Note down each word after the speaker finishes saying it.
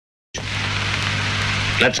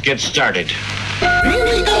Let's get started.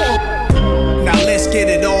 Now let's get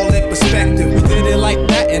it all in perspective. We did it like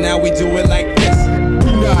that, and now we do it like this.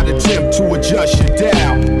 Do not attempt to adjust your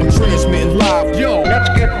dial. I'm transmitting live. Yo, Let's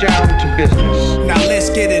get down to business. Now let's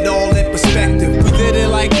get it all in perspective. We did it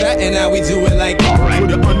like that, and now we do it like this. All right. for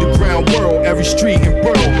the underground world, every street and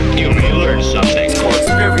borough. You may learn something.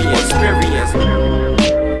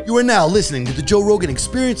 You are now listening to the Joe Rogan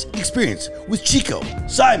Experience with Chico,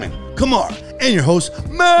 Simon, Kamar, and your host,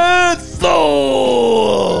 Matt Floyd.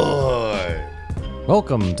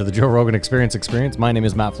 Welcome to the Joe Rogan Experience. My name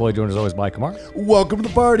is Matt Floyd, joined as always by Kamar Welcome to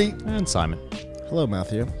the party. and Simon. Hello,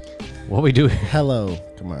 Matthew. What we do Hello,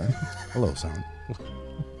 Kumar. Hello, Simon.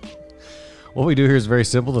 What we do here is very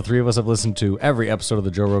simple. The three of us have listened to every episode of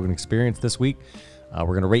the Joe Rogan Experience this week. We're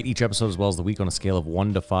going to rate each episode as well as the week on a scale of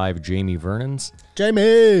 1 to 5 Jamie Vernons.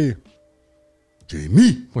 Jamie.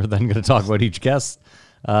 We're then going to talk about each guest,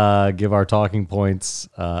 give our talking points,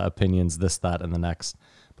 opinions, this, that, and the next.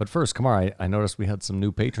 But first, Kamar, I noticed we had some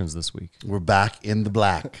new patrons this week. We're back in the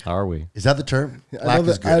black. How are we? Is that the term? I Black don't,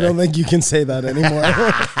 is good. I don't think you can say that anymore.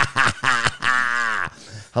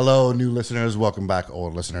 Hello, new listeners. Welcome back,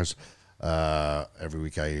 old listeners. Every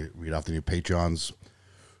week I read off the new Patreons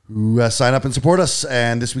who sign up and support us.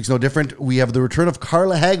 And this week's no different. We have the return of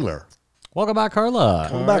Carla Hagler. Welcome back, Carla.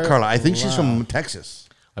 Welcome back, Carla. I think she's from Texas.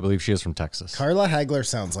 I believe she is from Texas. Carla Hagler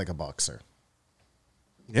sounds like a boxer.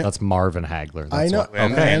 Yeah. That's Marvin Hagler. That's I know. what-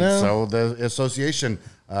 And, Okay. and I know. so the association,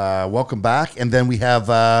 welcome back. And then we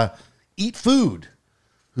have Eat Food,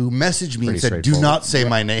 who messaged me Pretty and said, do straightforward. not say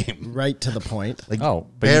my name. Right to the point. Like, Oh,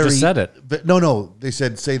 but you just said it. But no, they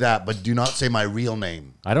said say that, but do not say my real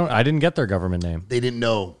name. I didn't get their government name. They didn't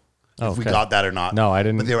know if we Okay. got that or not. No, I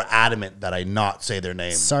didn't. But they were adamant that I not say their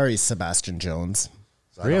name. Sorry, Sebastian Jones.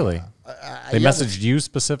 Really? They yeah, messaged you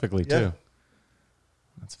specifically Yeah. too.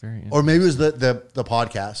 That's very interesting. Or maybe it was the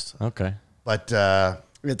podcast. Okay. But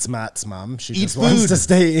It's Matt's mom. She Eat just Food. wants to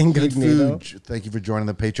stay Eat incognito. Food. Thank you for joining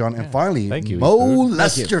the Patreon. And finally, Thank you, Mo Eat Food.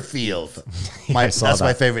 Lesterfield. I saw That's my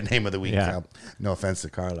that. favorite name of the week. Yeah. No offense to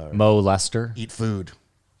Carla. Mo Lester. Eat Food.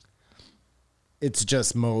 It's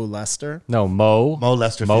just Mo Lester. No, Mo. Mo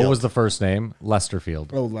Lesterfield. Mo was the first name. Lesterfield.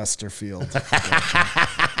 Oh, Lesterfield.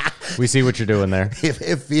 We see what you're doing there.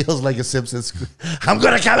 It feels like a Simpsons. I'm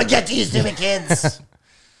going to come and get you, stupid kids.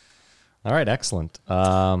 All right, excellent.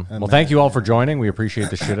 Well, thank you all for joining. We appreciate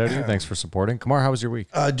the shit out of you. Thanks for supporting. Kamar, how was your week?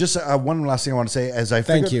 Just one last thing I want to say. As I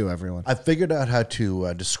Thank figured- you, everyone. I figured out how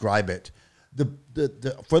to describe it. The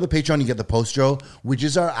for the Patreon, you get the post show, which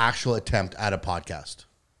is our actual attempt at a podcast.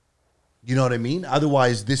 You know what I mean?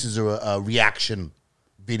 Otherwise, this is a reaction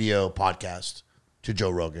video podcast to Joe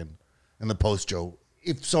Rogan, and the post show.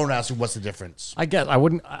 If someone asks me what's the difference, I don't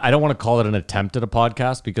want to call it an attempt at a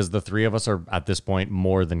podcast because the three of us are at this point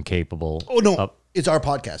more than capable. oh no, of- it's our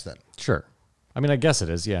podcast then. Sure. I mean, I guess it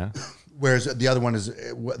is, yeah. Whereas the other one is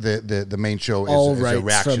the main show is, All is a rights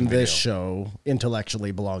reaction from video. this show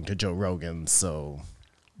intellectually belong to Joe Rogan, so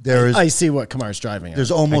There is I see what Kamar's driving at. there's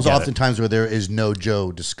almost I get often it. times where there is no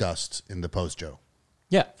Joe discussed in the post show.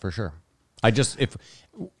 Yeah, for sure. I just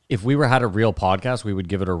if we had a real podcast, we would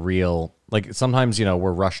give it a real, like, sometimes,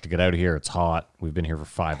 we're rushed to get out of here. It's hot. We've been here for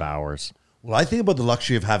 5 hours. Well, I think about the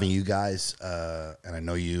luxury of having you guys, and I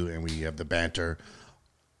know you, and we have the banter,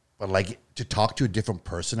 but like to talk to a different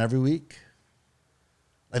person every week,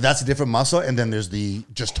 like that's a different muscle. And then there's the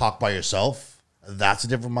just talk by yourself. That's a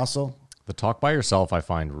different muscle. The talk by yourself I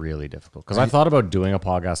find really difficult because I thought about doing a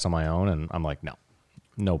podcast on my own and I'm like,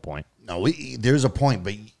 no point. No, there's a point,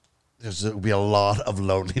 but there'll be a lot of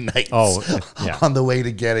lonely nights yeah. on the way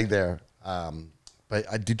to getting there.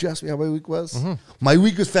 But did you ask me how my week was? My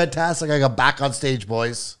week was fantastic. I got back on stage,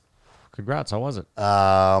 boys. Congrats. How was it?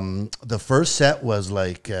 The first set was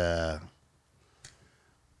like,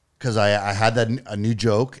 because I had a new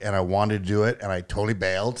joke and I wanted to do it and I totally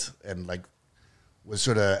bailed and like was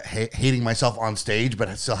sort of hating myself on stage, but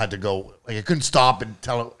I still had to go. Like I couldn't stop and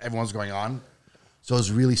tell everyone what's going on. So it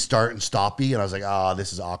was really start and stoppy, and I was like,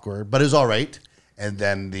 this is awkward. But it was all right. And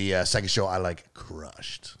then the second show, I like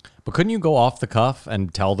crushed. But couldn't you go off the cuff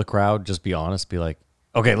and tell the crowd, just be honest, be like,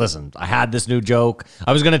 okay, listen, I had this new joke.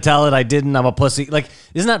 I was going to tell it. I didn't. I'm a pussy. Like,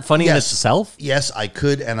 isn't that funny in itself? Yes, I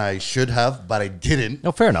could and I should have, but I didn't.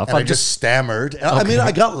 No, fair enough. And I I'm just stammered. And I mean,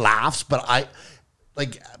 I got laughs, but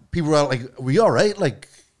people were like, were you all right? Like,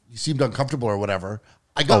 you seemed uncomfortable or whatever.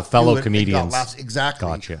 I got fellow through it and got comedians. laughs. Exactly.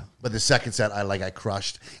 Gotcha. But the second set, I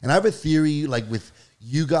crushed. And I have a theory, like with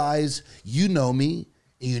you guys, you know me,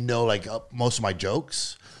 and you know like most of my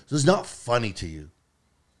jokes. So it's not funny to you.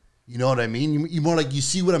 You know what I mean? You more like you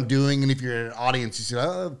see what I'm doing, and if you're in an audience, you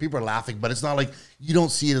see people are laughing, but it's not like you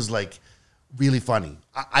don't see it as like really funny.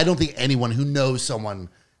 I don't think anyone who knows someone,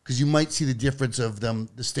 because you might see the difference of them,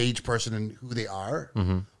 the stage person and who they are,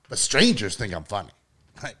 but strangers think I'm funny.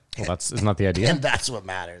 Well, isn't that the idea? And that's what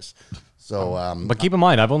matters. So, But keep in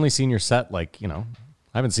mind, I've only seen your set, like, I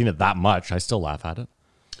haven't seen it that much. I still laugh at it.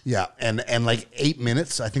 yeah, and like 8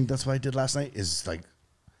 minutes, I think that's what I did last night, is like,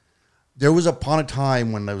 there was upon a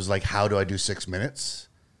time when I was like, how do I do 6 minutes?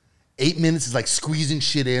 8 minutes is like squeezing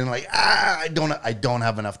shit in, like, I don't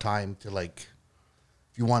have enough time to, like,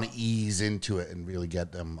 if you want to ease into it and really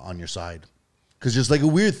get them on your side. Because there's like a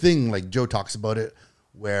weird thing, like Joe talks about it,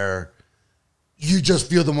 where you just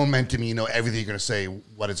feel the momentum, you know everything you're going to say,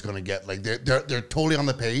 what it's going to get. Like, they're totally on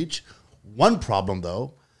the page. One problem,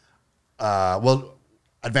 though,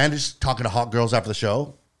 advantage talking to hot girls after the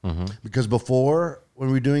show, because before, when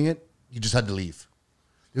we were doing it, you just had to leave.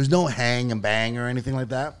 There was no hang and bang or anything like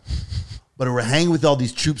that. But we were hanging with all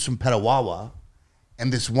these troops from Petawawa,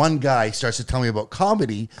 and this one guy starts to tell me about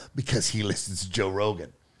comedy because he listens to Joe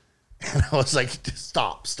Rogan. And I was like,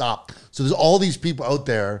 stop. So there's all these people out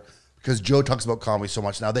there, because Joe talks about comedy so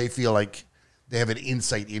much, now they feel like they have an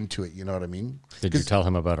insight into it, you know what I mean? Did you tell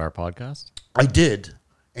him about our podcast? I did,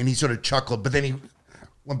 and he sort of chuckled, but then he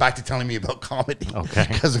went back to telling me about comedy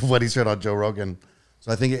because of what he's heard on Joe Rogan.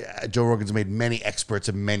 So I think Joe Rogan's made many experts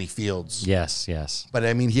in many fields. Yes. But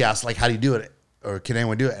I mean, he asked, like, how do you do it? Or can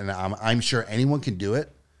anyone do it? And I'm sure anyone can do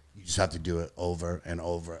it. You just have to do it over and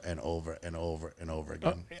over and over and over and over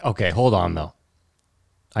again. Okay, hold on, though.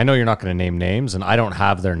 I know you're not going to name names, and I don't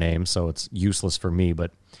have their names, so it's useless for me,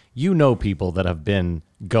 but you know people that have been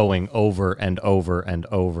going over and over and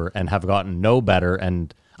over and have gotten no better.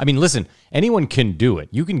 And, I mean, listen, anyone can do it.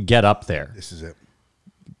 You can get up there. This is it.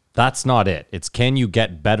 That's not it. It's, can you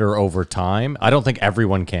get better over time? I don't think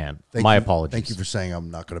everyone can. My apologies. Thank you for saying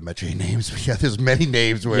I'm not going to mention any names. But yeah, there's many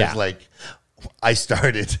names where it's like, I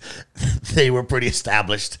started, they were pretty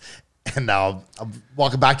established, and now I'm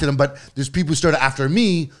walking back to them. But there's people who started after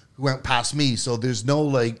me who went past me. So there's no,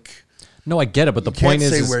 like... No, I get it, but the point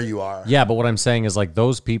can't is... say where you are. Yeah, but what I'm saying is, like,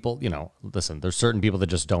 those people, listen, there's certain people that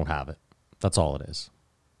just don't have it. That's all it is.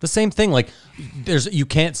 The same thing, like, you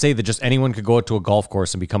can't say that just anyone could go out to a golf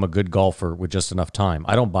course and become a good golfer with just enough time.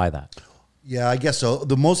 I don't buy that. Yeah, I guess so.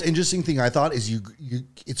 The most interesting thing I thought is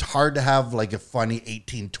it's hard to have, like, a funny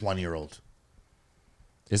 18, 20-year-old.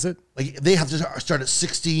 Is it? Like, they have to start at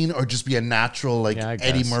 16 or just be a natural, like,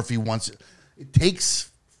 Eddie Murphy once. It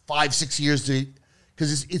takes 5-6 years to...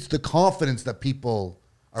 Because it's the confidence that people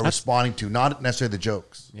are responding to, not necessarily the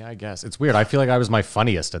jokes. Yeah, I guess. It's weird. I feel like I was my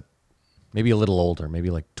funniest at maybe a little older, maybe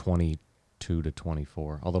like 22 to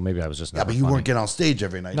 24. Although maybe I was just never but you weren't getting on stage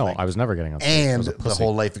every night. No, I was never getting on stage. And the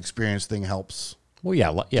whole life experience thing helps. Well,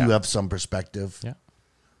 yeah. You have some perspective. Yeah.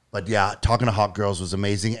 But yeah, talking to hot girls was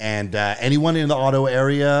amazing. And anyone in the Ottawa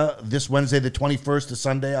area, this Wednesday, the 21st to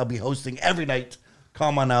Sunday, I'll be hosting every night.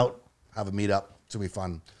 Come on out, have a meetup. It's going to be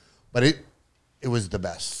fun. But it was the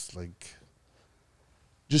best. Like,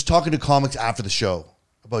 just talking to comics after the show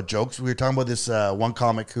about jokes. We were talking about this one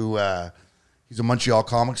comic who, he's a Montreal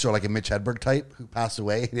comic, so like a Mitch Hedberg type, who passed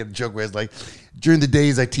away. He had a joke where it's like, during the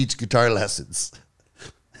days I teach guitar lessons.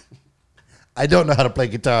 I don't know how to play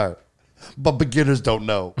guitar, but beginners don't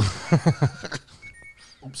know.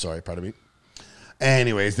 Oops, sorry, pardon me.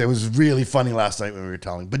 Anyways, that was really funny last night when we were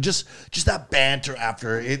telling. But just that banter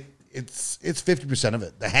after it's 50% of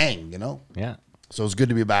it. The hang, Yeah. So it's good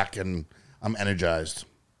to be back, and I'm energized.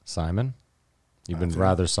 Simon, you've been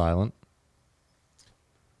rather silent.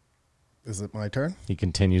 Is it my turn? He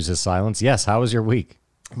continues his silence. Yes. How was your week?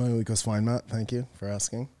 My week was fine, Matt. Thank you for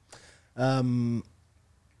asking.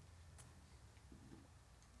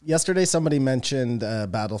 Yesterday, somebody mentioned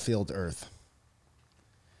Battlefield Earth.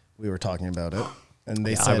 We were talking about it, and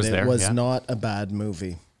they said it was not a bad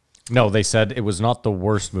movie. No, they said it was not the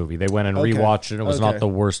worst movie. They went and rewatched it. It was not the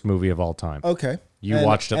worst movie of all time. Okay. You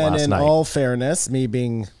watched it last night. And in all fairness, me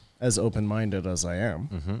being as open-minded as I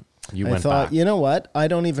am, I thought, back. You know what? I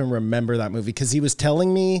don't even remember that movie, because he was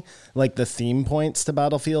telling me like the theme points to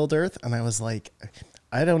Battlefield Earth, and I was like,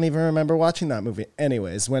 I don't even remember watching that movie.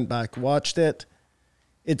 Anyways, went back, watched it.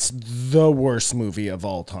 It's the worst movie of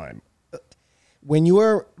all time. When you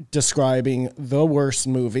are describing the worst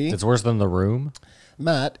movie... It's worse than The Room?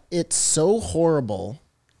 Matt, it's so horrible.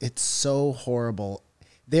 It's so horrible.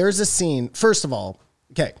 There's a scene, first of all,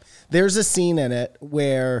 there's a scene in it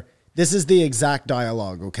where this is the exact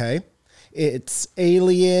dialogue, okay? It's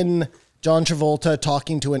alien John Travolta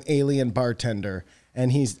talking to an alien bartender.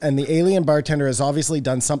 And the alien bartender has obviously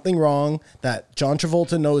done something wrong that John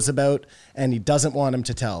Travolta knows about, and he doesn't want him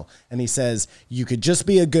to tell. And he says, you could just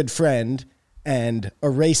be a good friend and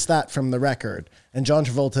erase that from the record. And John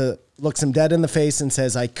Travolta looks him dead in the face and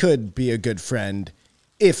says, I could be a good friend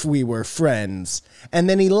if we were friends. And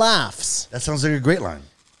then he laughs. That sounds like a great line.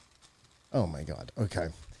 Oh my God. Okay.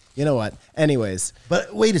 You know what? Anyways,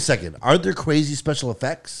 But wait a second. Aren't there crazy special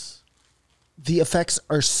effects? the effects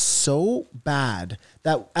are so bad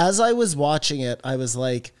that as I was watching it, I was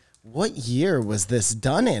like, what year was this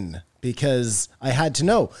done in? Because I had to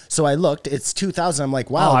know. So I looked, it's 2000. I'm like,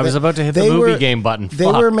 wow. Oh, I was about to hit the they movie game button. They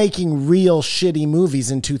Fuck. were making real shitty movies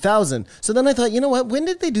in 2000. So then I thought, you know what? When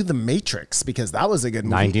did they do The Matrix? Because that was a good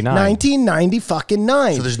movie. 99. 1990 fucking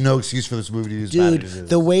 9. So there's no excuse for this movie to be as bad Dude, as it is.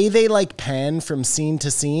 the way they like pan from scene to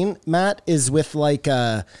scene, Matt, is with like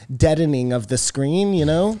a deadening of the screen, you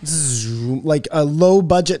know? Zzz, like a low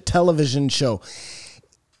budget television show.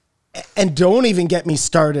 And don't even get me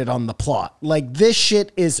started on the plot. Like this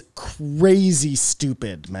shit is crazy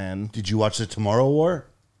stupid, man. Did you watch the Tomorrow War?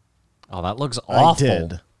 Oh, that looks awful. I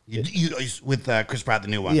did. You with Chris Pratt, the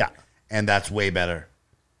new one. Yeah. And that's way better.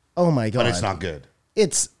 Oh my God. But it's not good.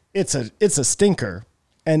 It's a stinker.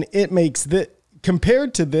 And it makes the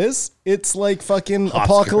compared to this, it's like fucking Oscar.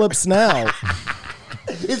 Apocalypse Now.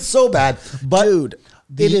 It's so bad. But Dude,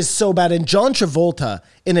 it is so bad. And John Travolta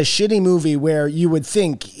in a shitty movie where you would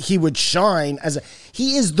think he would shine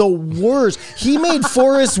he is the worst. He made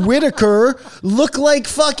Forrest Whitaker look like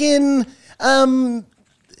fucking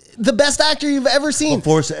the best actor you've ever seen.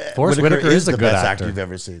 Forrest Whitaker is a the good best actor. you've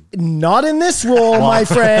ever seen. Not in this role, my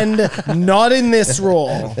friend. Not in this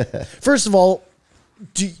role. First of all,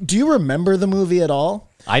 do you remember the movie at all?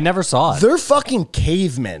 I never saw it. They're fucking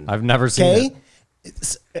cavemen. I've never seen it.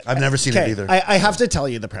 I've never seen it either. I have to tell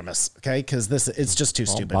you the premise, okay? Because it's just too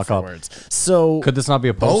stupid buck for up. words. So Could this not be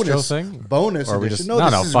a post-show bonus thing? bonus Or are we edition. just, No, no,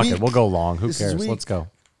 this no, is fuck weak. it. We'll go long. Who This is cares? weak. Let's go.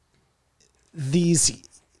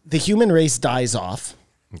 the human race dies off,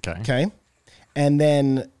 Okay. okay? And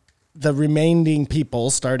then the remaining people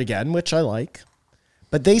start again, which I like.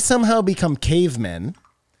 But they somehow become cavemen.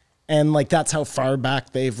 And like that's how far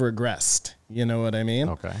back they've regressed. You know what I mean?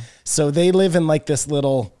 Okay. So they live in like this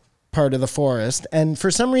little part of the forest and for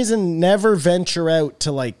some reason never venture out to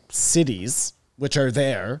like cities, which are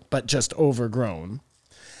there, but just overgrown.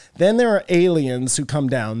 Then there are aliens who come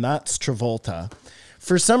down. That's Travolta.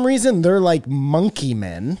 For some reason, they're like monkey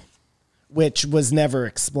men, which was never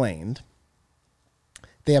explained.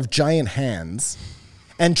 They have giant hands.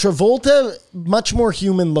 And Travolta, much more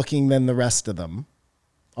human looking than the rest of them.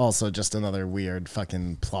 Also, just another weird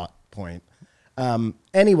fucking plot point.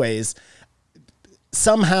 Anyways,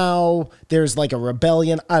 somehow there's like a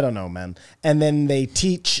rebellion. I don't know, man. And then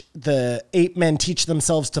the ape men teach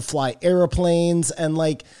themselves to fly airplanes. And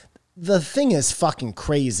like the thing is fucking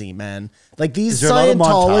crazy, man. Like these Is there a lot of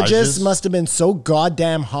Scientologists montages? must have been so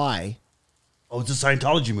goddamn high. Oh, it's a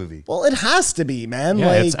Scientology movie. Well, it has to be, man. Yeah,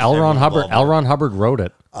 like it's L. Ron Hubbard. Involved. L. Ron Hubbard wrote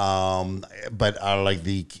it. But are like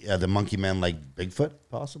the monkey men like Bigfoot,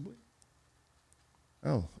 possibly?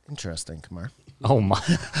 oh, interesting, Kumar. Oh my!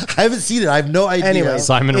 I haven't seen it. I have no idea. Anyway.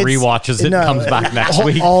 Simon It's- rewatches it. no, Comes back next all-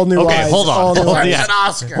 week. all new Okay, eyes, hold on. all new Hold, eyes. yeah. It's an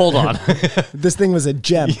Oscar. Hold on. This thing was a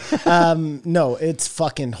gem. No, it's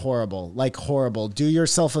fucking horrible. Like horrible. Do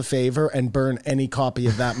yourself a favor and burn any copy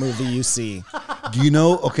of that movie you see. Do you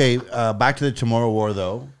know? Okay, back to the Tomorrow War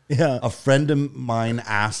though. Yeah. A friend of mine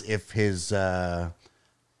asked if his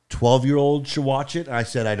 12-year-old should watch it. And I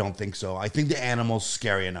said I don't think so. I think the animal's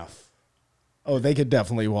scary enough. Oh, they could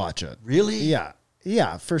definitely watch it. Really? Yeah.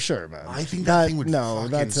 Yeah, for sure, man. I think that thing would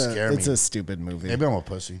fucking scare it's me. a stupid movie. Maybe I'm a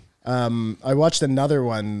pussy. I watched another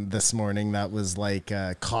one this morning that was like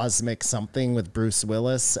Cosmic Something with Bruce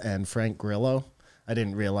Willis and Frank Grillo. I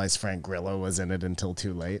didn't realize Frank Grillo was in it until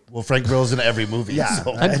too late. Well, Frank Grillo's in every movie. Yeah.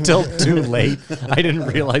 So. Until too late. I didn't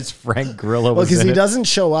realize Frank Grillo Well, was because in he it. doesn't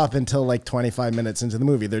show up until like 25 minutes into the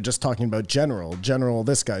movie. They're just talking about General,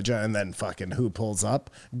 this guy, and then fucking who pulls up?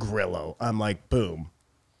 Grillo. I'm like, boom,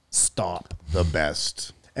 stop. The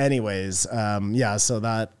best. Anyways, yeah, so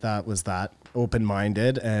that was that.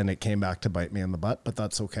 Open-minded, and it came back to bite me in the butt, but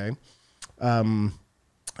that's okay.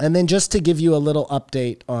 And then just to give you a little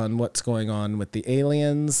update on what's going on with the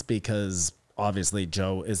aliens, because obviously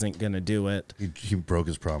Joe isn't going to do it. He broke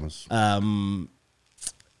his promise.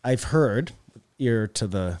 I've heard, ear to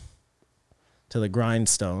the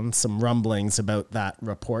grindstone, some rumblings about that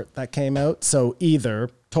report that came out. So either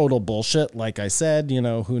total bullshit, like I said,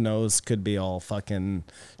 who knows, could be all fucking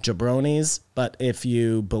jabronis. But if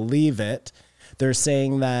you believe it, they're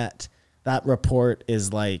saying that report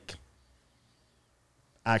is like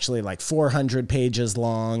actually like 400 pages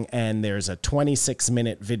long, and there's a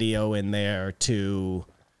 26-minute video in there to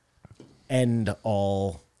end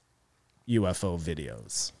all UFO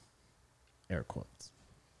videos. Air quotes.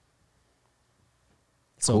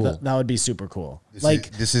 So Cool. that would be super cool.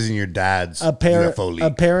 This isn't your dad's UFO leak.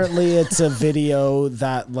 Apparently it's a video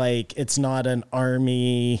that like it's not an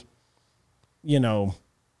army,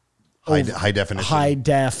 high definition. high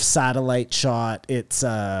def satellite shot. It's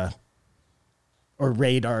or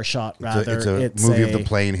radar shot rather. It's a movie of the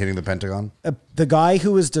plane hitting the Pentagon. The guy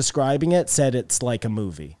who was describing it said it's like a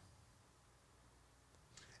movie.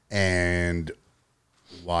 And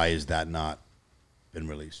why is that not been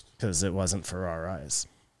released? Because it wasn't for our eyes.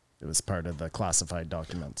 It was part of the classified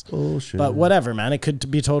documents. Bullshit. But whatever, man. It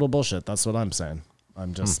could be total bullshit. That's what I'm saying.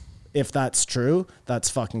 I'm just, if that's true, that's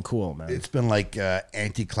fucking cool, man. It's been like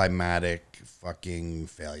anticlimactic fucking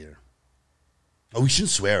failure. Oh, we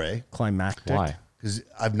shouldn't swear, eh? Climactic. Why? Because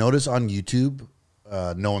I've noticed on YouTube,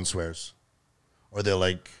 no one swears. Or they'll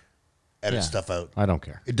like edit Yeah. stuff out. I don't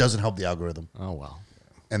care. It doesn't help the algorithm. Oh, well.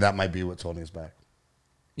 And that might be what's holding us back.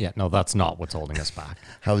 Yeah, no, that's not what's holding us back.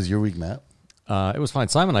 How was your week, Matt? It was fine.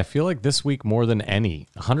 Simon, I feel like this week more than any,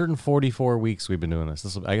 144 weeks we've been doing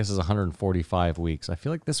this. I guess is 145 weeks. I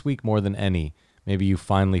feel like this week more than any, maybe you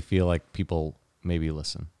finally feel like people maybe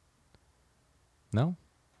listen. No?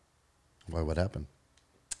 Why? What happened?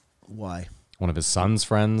 Why? One of his son's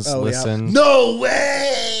friends Oh, yeah. listened. No way!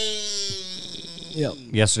 Yep.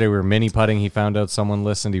 Yesterday we were mini putting. He found out someone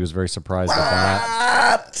listened. He was very surprised at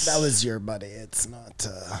that. That was your buddy. It's not.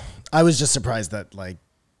 I was just surprised that like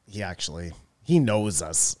he knows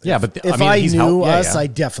us. Yeah, If- but if I mean, I he's knew yeah, us, yeah. I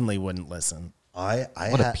definitely wouldn't listen. I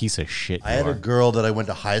What a had- piece of shit I you had are. a girl that I went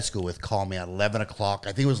to high school with call me at 11 o'clock.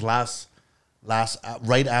 I think it was last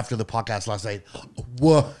right after the podcast last night.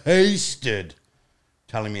 Wasted,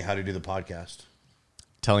 telling me how to do the podcast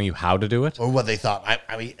Telling you how to do it? or what they thought.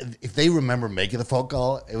 I mean, if they remember making the phone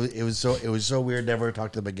call, it was so weird. Never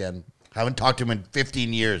talked to them again. Haven't talked to him in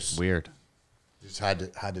 15 years. Weird. Just had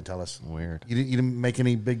to tell us. Weird. You didn't make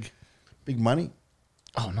any big money.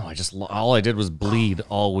 Oh no, all I did was bleed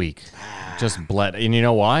all week. Just bled. And you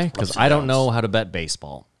know why? Because I don't know how to bet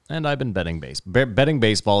baseball. And I've been betting betting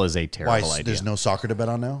baseball is a terrible Why? idea. There's no soccer to bet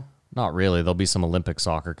on now. Not really. There'll be some Olympic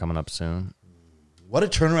soccer coming up soon. What a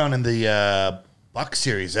turnaround in the Buck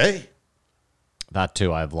series, eh? That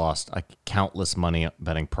too, I've lost countless money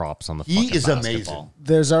betting props on the He fucking is basketball. amazing.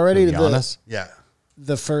 There's already Giannis? Yeah,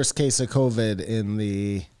 the first case of COVID in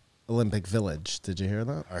the Olympic Village. Did you hear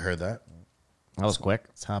that? I heard that. That was quick.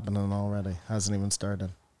 It's happening already. Hasn't even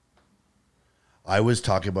started. I was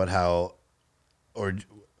talking about how, I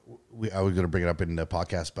was going to bring it up in the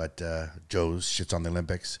podcast, but Joe shits on the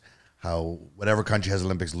Olympics. How whatever country has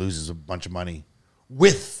Olympics loses a bunch of money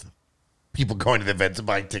with people going to the events and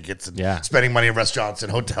buying tickets and spending money in restaurants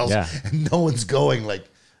and hotels, Yeah. and no one's going. Like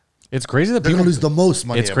It's crazy that they're people going to lose the most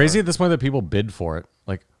money. It's ever. crazy at this point that people bid for it.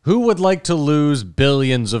 Like, who would like to lose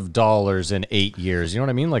billions of dollars in 8 years? You know what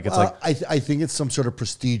I mean? Like, it's like I think it's some sort of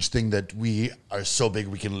prestige thing that we are so big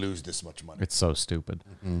we can lose this much money. it's so stupid.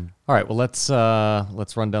 All right, well let's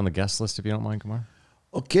run down the guest list if you don't mind, Kumar.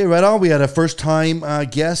 Okay, right on. We had a first-time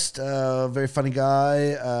guest, very funny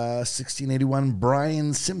guy, 1681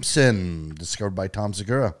 Brian Simpson, discovered by Tom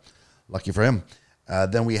Segura. Lucky for him.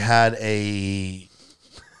 Then we had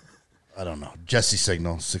Jesse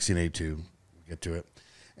Signal, 1682. We'll get to it.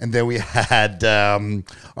 And then we had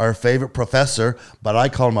our favorite professor, but I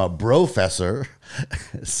call him a brofessor,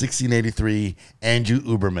 1683, Andrew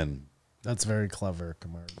Uberman. That's very clever,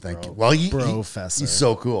 Kumar. Thank you. Well, Professor. he's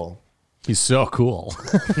so cool. He's so cool.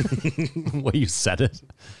 Well, you said it.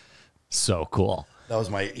 So cool. That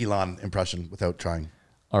was my Elon impression without trying.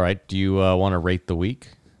 All right, do you want to rate the week?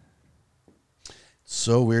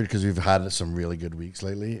 So weird because we've had some really good weeks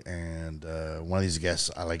lately, and one of these guests,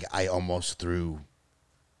 I almost threw.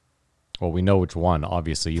 Well, we know which one,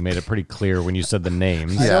 obviously. You made it pretty clear when you said the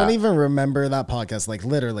names. I Yeah. don't even remember that podcast. Like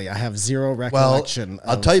literally, I have zero Well, recollection.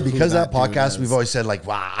 I'll of tell you, who because that dude podcast, is. we've always said like,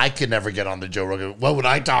 "Wow, I could never get on the Joe Rogan. What would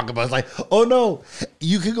I talk about?" It's like, oh no,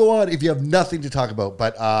 you can go on if you have nothing to talk about.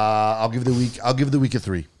 But I'll give the week a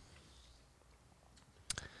 3.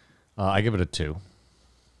 I give it a 2.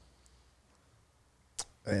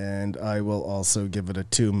 And I will also give it a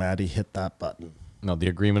 2. Maddie, hit that button. No, the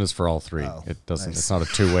agreement is for all 3. Oh, It doesn't. nice. It's not a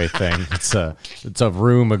two-way thing. It's a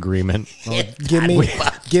room agreement.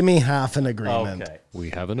 Give me half an agreement.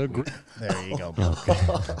 We have an agreement. There you go.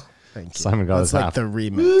 Thank you. Simon got That's his like half. the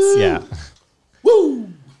remix. Yeah. Woo!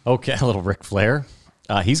 Okay, a little Ric Flair.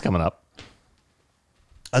 He's coming up.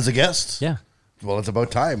 As a guest, Yeah. Well, it's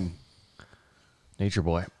about time. Nature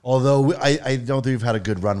Boy. Although I don't think we've had a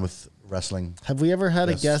good run with wrestling. Have we ever had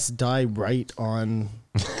a guest die right on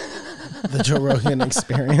The Joe Rogan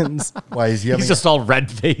Experience. Why is he having He's just all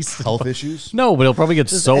red faced. health issues? No, but he'll probably get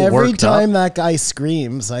so Every worked time up. that guy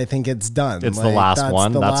screams, I think it's done. It's the last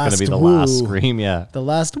one. That's going to be the woo. last scream. Yeah. The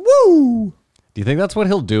last woo. Do you think that's what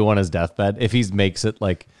he'll do on his deathbed if he makes it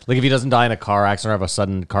like if he doesn't die in a car accident or have a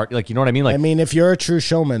sudden car, like, you know what I mean? Like, I mean, if you're a true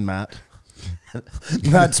showman, Matt,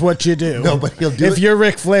 that's what you do. No, but he'll do If it. you're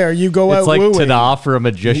Ric Flair, you go it's out like wooing. ta-da for a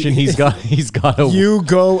magician. He's got a You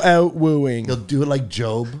go out wooing. He'll do it like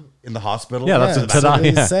Job in the hospital. Yeah, that's Yeah, what that's ta-da, what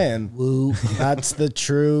he's yeah. saying. Woo. That's the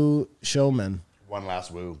true showman. One last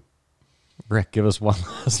woo. Rick, give us one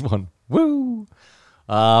last one. Woo.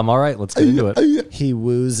 All right, let's get into it. He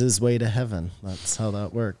woos his way to heaven. That's how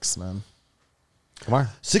that works, man. Come on.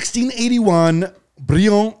 1681,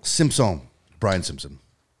 Brian Simpson. Brian Simpson.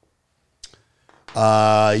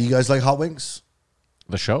 You guys like hot wings?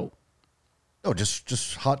 The show? No,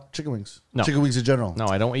 just hot chicken wings. No. Chicken wings in general. No,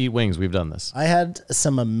 I don't eat wings. We've done this. I had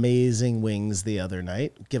some amazing wings the other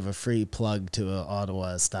night. Give a free plug to an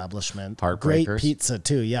Ottawa establishment. Great Heartbreakers. pizza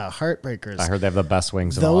too. Yeah, Heartbreakers. I heard they have the best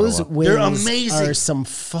wings in Those Ottawa. wings They're amazing. are some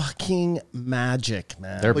fucking magic,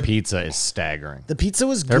 man. Their pizza is staggering. The pizza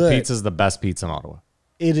was Their good. pizza is the best pizza in Ottawa.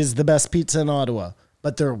 It is the best pizza in Ottawa,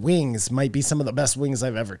 but their wings might be some of the best wings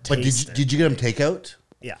I've ever But tasted. did you get them takeout?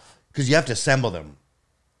 Yeah. Because you have to assemble them.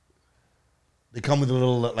 They come with a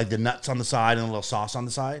little, like the nuts on the side and a little sauce on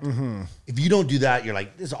the side. Mm-hmm. If you don't do that, you're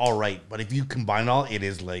like, this is all right. But if you combine it all, it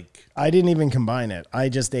is like... I didn't even combine it. I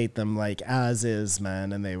just ate them like as is,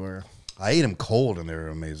 man, and they were I ate them cold and they were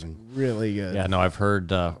amazing. really good. Yeah, no, I've heard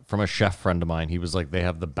from a chef friend of mine. He was like, they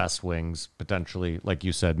have the best wings, potentially, like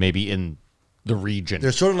you said, maybe in the region.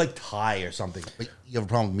 They're sort of like Thai or something. But you have a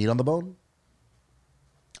problem with meat on the bone?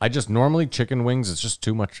 I just normally chicken wings. It's just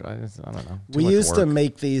too much. I don't know. We used to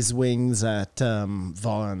make these wings at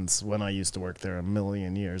Vaughn's when I used to work there a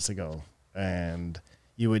million years ago. And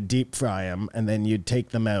you would deep fry them, and then you'd take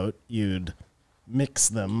them out. You'd mix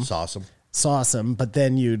them, Sauce them. but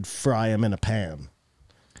then you'd fry them in a pan.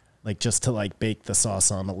 Like just to like bake the sauce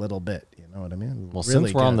on a little bit. You know what I mean? Well, Really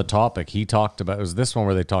since we're on good. the topic, he talked about, it was this one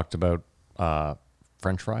where they talked about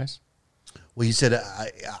French fries? Well, he said,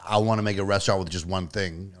 I want to make a restaurant with just one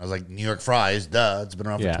thing. I was like, New York fries, duh. It's been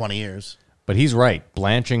around Yeah. for 20 years. But he's right.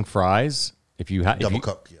 Blanching fries, if you have... Double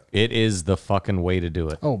cook, yeah. It is the fucking way to do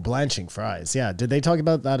it. Oh, blanching fries. Yeah. Did they talk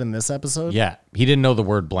about that in this episode? Yeah. He didn't know the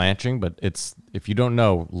word blanching, but it's, if you don't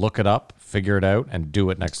know, look it up, figure it out, and do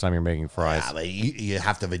it next time you're making fries. Yeah, but you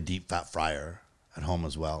have to have a deep fat fryer at home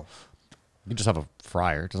as well. You just have a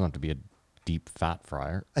fryer. It doesn't have to be a deep fat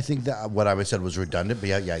fryer. I think that what I said was redundant, but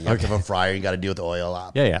yeah, you have to have a fryer. You got to deal with the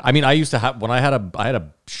oil. Yeah, yeah. I mean, I used to have, when I had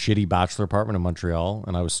a shitty bachelor apartment in Montreal,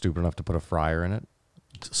 and I was stupid enough to put a fryer in it.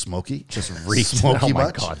 Smoky, Just reeked. smoky Oh my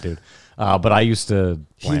much? God, dude. But I used to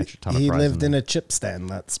blanch a ton of He fries. lived in a chip stand.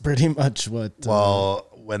 That's pretty much what. Well,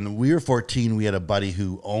 when we were 14, we had a buddy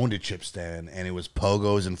who owned a chip stand, and it was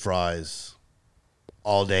pogos and fries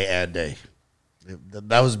all day and day.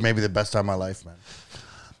 That was maybe the best time of my life, man.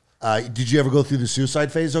 Did you ever go through the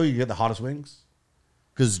suicide phase, though? You get the hottest wings?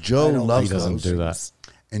 Because Joe I don't loves He doesn't those. do that.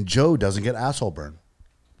 And Joe doesn't get asshole burn.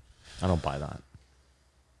 I don't buy that.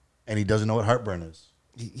 And he doesn't know what heartburn is.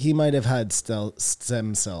 He might have had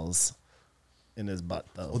stem cells in his butt,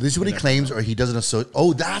 though. Well, this is what he claims, or he doesn't associate.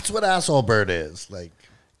 Oh, that's what asshole burn is. Like,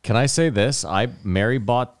 Can I say this? Mary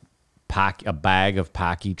bought a bag of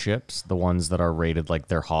Packy chips, the ones that are rated like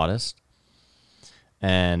they're hottest.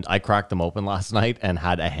 And I cracked them open last night and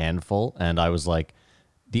had a handful. And I was like,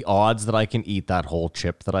 the odds that I can eat that whole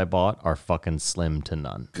chip that I bought are fucking slim to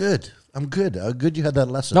none. good. I'm good. Good you had that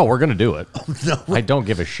lesson. No, we're going to do it. No. I don't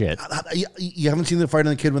give a shit. You haven't seen the fight on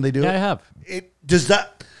the kid when they do it? Yeah, I have. It's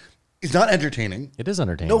not entertaining. It is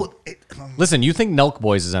entertaining. No, Listen, you think Nelk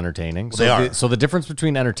Boys is entertaining. So they are. So the difference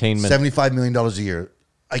between entertainment... $75 million a year.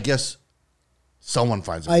 I guess someone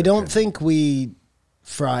finds it. I don't entertaining. think we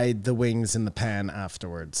fried the wings in the pan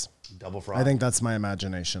afterwards. Double fry. I think that's my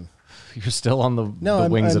imagination. You're still on the No,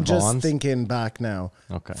 wings I'm at just Vaughn's? thinking back now.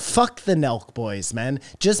 Okay. Fuck the Nelk Boys, man.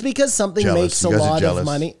 Just because something Jealous. makes a You guys are lot of jealous.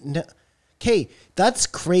 money. No, okay, that's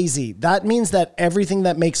crazy. That means that everything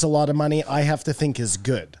that makes a lot of money, I have to think is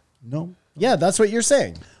good. No. Yeah, that's what you're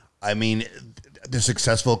saying. I mean, they're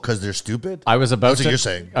successful because they're stupid. I was about That's to. what you're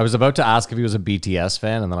saying. I was about to ask if he was a BTS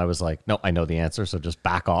fan, and then I was like, "No, I know the answer, so just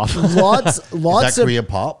back off." Lots Is that of Korean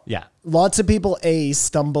pop? Yeah, lots of people A,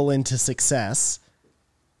 stumble into success,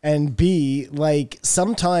 and B, like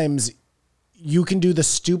sometimes you can do the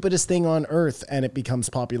stupidest thing on earth and it becomes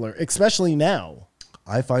popular, especially now.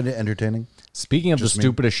 I find it entertaining. Speaking of Just the me.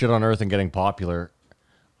 stupidest shit on earth and getting popular,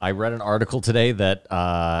 I read an article today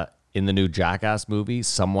that in the new Jackass movie,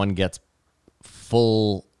 someone gets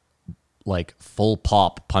full like full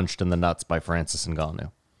pop punched in the nuts by Francis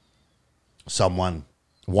Ngannou. Someone.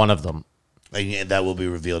 One of them. And that will be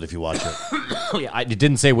revealed if you watch it. Oh, yeah, it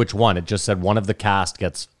didn't say which one. It just said one of the cast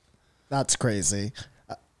gets. That's crazy.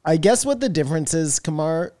 I guess what the difference is,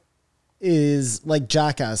 Kamar, is like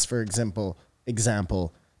Jackass, for example.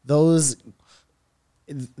 Those,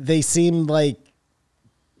 they seem like,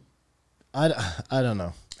 I don't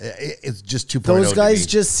know. It's just 2.0. Those guys to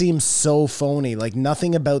me. just seem so phony. Like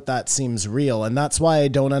nothing about that seems real. And that's why I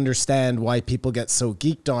don't understand why people get so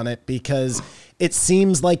geeked on it, because it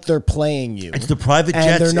seems like they're playing you. It's the private and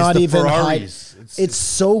jets, they're it's not the even Ferraris. It's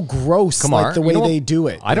so gross, Kamar, like the way you know what? they do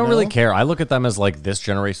it. I don't you really know? care. I look at them as like this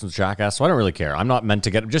generation's Jackass, so I don't really care. I'm not meant to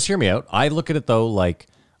get. Just hear me out. I look at it though like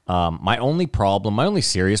my only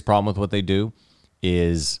serious problem with what they do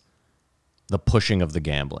is the pushing of the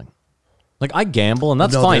gambling. Like I gamble, and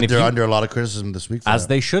that's fine. They're under a lot of criticism this week. As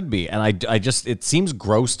they should be. And I just, it seems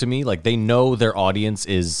gross to me. Like they know their audience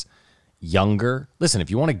is younger. Listen, if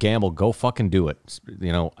you want to gamble, go fucking do it.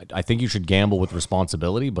 You know, I think you should gamble with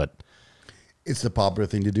responsibility, but It's the popular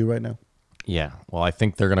thing to do right now. yeah, well, I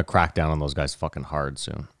think they're going to crack down on those guys fucking hard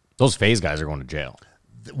soon. Those FaZe guys are going to jail.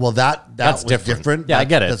 Well, that's That's different. different. Yeah, I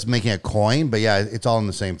get it. That's making a coin, but yeah, it's all in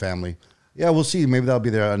the same family. Yeah, we'll see. Maybe that'll be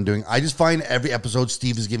their undoing. I just find every episode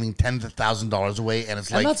Steve is giving $10,000 away, and it's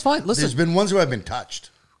And like that's fine. Listen. there's been ones where I've been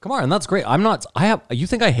touched. Come on, and that's great. I'm not, you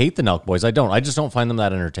think I hate the Nelk Boys. I don't. I just don't find them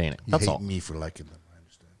that entertaining. You That's hate all. me for liking them. I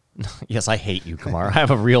understand. Yes, I hate you, Kamar. I have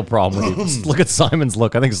a real problem with you. Just look at Simon's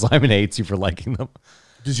look. I think Simon hates you for liking them.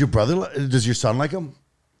 Does your son like them?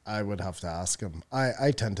 I would have to ask him.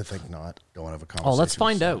 I tend to think not. Don't want to have a conversation. Oh, let's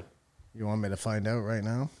find out. You want me to find out right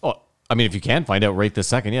now? Oh, I mean, if you can find out right this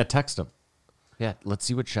second, yeah, text him. Yeah, let's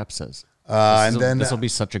see what Shep says. And then This will be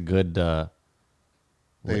such a good.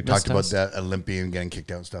 They litmus talked about test. that Olympian getting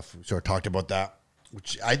kicked out and stuff. We sort of talked about that.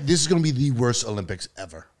 This is going to be the worst Olympics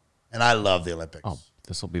ever, and I love the Olympics. Oh,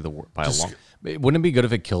 this will be the worst by Just- a long. Wouldn't it be good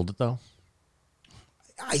if it killed it though?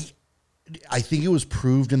 I think it was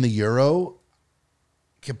proved in the Euro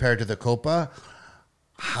compared to the Copa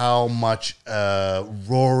how much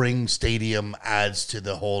roaring stadium adds to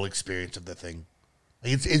the whole experience of the thing.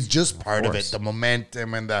 Like it's just part of it, the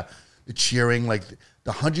momentum and the cheering, like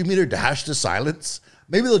the 100-meter dash to silence.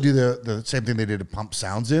 Maybe they'll do the same thing they did to pump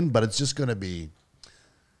sounds in, but it's just going to be.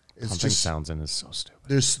 It's Pumping just sounds in is so stupid.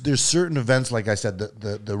 there's certain events, like I said,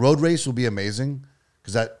 the road race will be amazing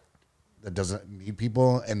because that doesn't need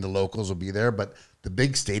people, and the locals will be there. But the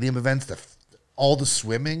big stadium events, all the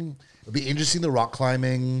swimming, it'll be interesting. The rock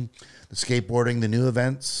climbing, the skateboarding, the new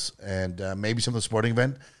events, and maybe some of the sporting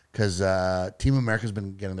event because Team America's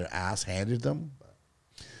been getting their ass handed them.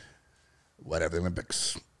 Whatever, the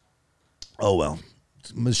Olympics. Oh well,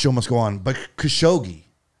 the show must go on. But Khashoggi,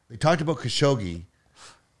 they talked about Khashoggi.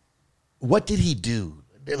 What did he do?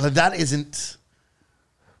 That isn't.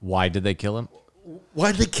 Why did they kill him?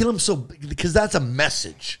 Why did they kill him so? Because that's a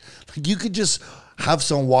message. Like you could just have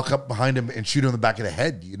someone walk up behind him and shoot him in the back of the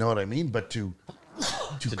head. You know what I mean? But to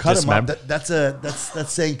cut him up,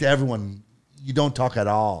 that's saying to everyone, you don't talk at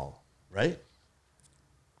all, right?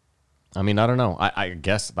 I mean, I don't know. I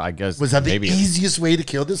guess Was that the maybe easiest way to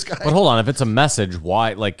kill this guy? But hold on, if it's a message,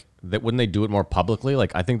 why like that? Wouldn't they do it more publicly?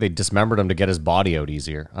 Like I think they dismembered him to get his body out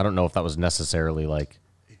easier. I don't know if that was necessarily like.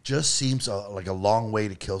 It just seems like a long way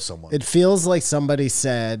to kill someone. It feels like somebody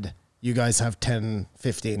said, you guys have 10,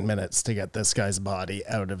 15 minutes to get this guy's body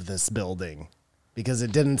out of this building. Because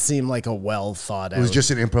it didn't seem like a well thought out. It was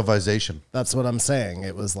just an improvisation. That's what I'm saying.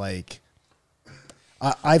 It was like,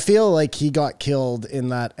 I feel like he got killed in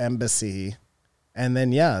that embassy. And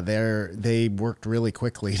then, yeah, they worked really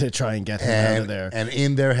quickly to try and get him out of there. And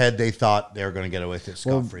in their head, they thought they were going to get away with it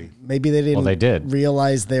scot-free. Maybe they didn't they did.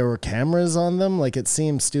 realize there were cameras on them. Like, it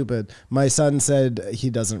seemed stupid. My son said he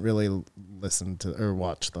doesn't really listen to or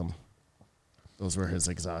watch them. Those were his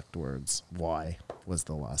exact words. Why was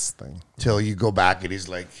the last thing. Till you go back and he's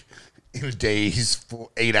like, in a day, he's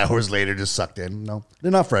 8 hours later just sucked in. No,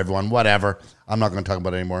 they're not for everyone. Whatever. I'm not going to talk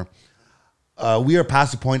about it anymore. We are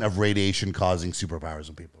past the point of radiation causing superpowers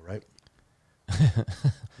in people, right?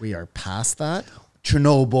 We are past that.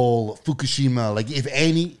 Chernobyl, Fukushima, like if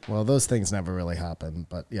any. Well, those things never really happened,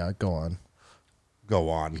 but yeah, go on. Go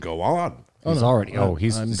on. He's already.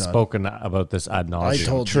 He's I'm done. spoken about this ad nauseum. I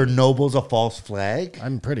told you. Chernobyl's a false flag.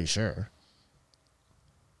 I'm pretty sure.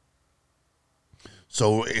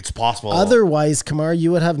 So it's possible. Otherwise, Kamar,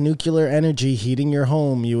 you would have nuclear energy heating your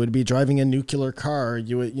home. You would be driving a nuclear car.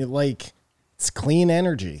 It's clean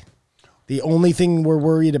energy. The only thing we're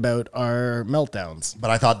worried about are meltdowns. But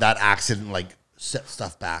I thought that accident like set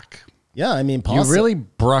stuff back. Yeah, I mean, You really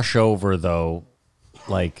brush over though,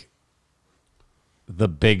 like the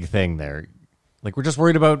big thing there. Like, we're just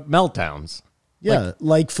worried about meltdowns. Yeah,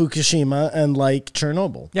 like Fukushima and like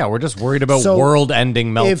Chernobyl. Yeah, we're just worried about So,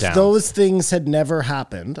 world-ending meltdowns. If those things had never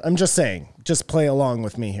happened, I'm just saying, just play along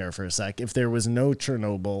with me here for a sec. If there was no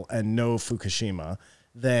Chernobyl and no Fukushima,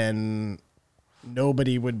 then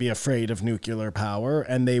nobody would be afraid of nuclear power,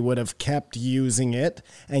 and they would have kept using it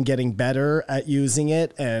and getting better at using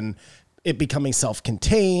it, and it becoming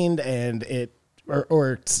self-contained, and it,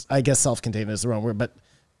 or I guess self-contained is the wrong word, but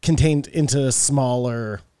contained into a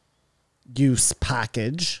smaller use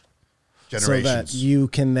package. Generations. So that you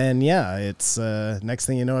can then, it's next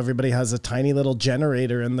thing you know, everybody has a tiny little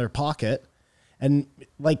generator in their pocket. And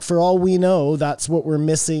like, for all we know, that's what we're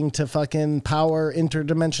missing to fucking power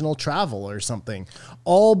interdimensional travel or something.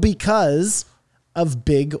 All because of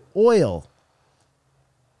big oil.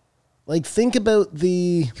 Like, think about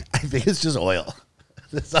I think it's just oil.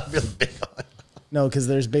 It's not really big oil. No, because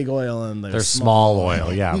there's big oil and there's small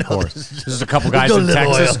oil, yeah, of course. There's a couple guys no in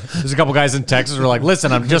little Texas. oil. There's a couple guys in Texas who are like,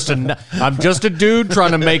 listen, I'm just a dude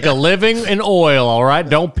trying to make a living in oil. All right,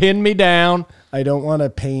 don't pin me down. I don't want to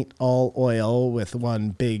paint all oil with one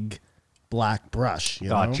big black brush. You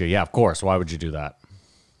know? Gotcha. Yeah, of course. Why would you do that?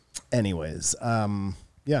 Anyways,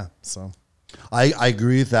 yeah. So I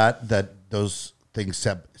agree with that those things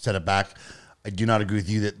set it back. I do not agree with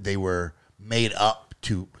you that they were made up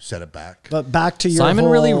to set it back. but back to your Simon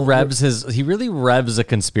really whole- revs a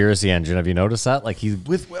conspiracy engine. Have you noticed that? Like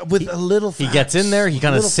With a little he gets in there, he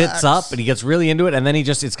kind of Little sits facts. up and he gets really into it, and then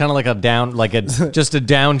it's kind of like a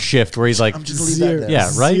downshift where he's like, I'm just leave that there. Yeah,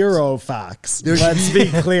 right? Zero facts. Let's be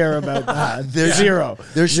clear about that. There's zero.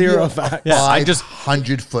 There's zero facts. Yeah, I just-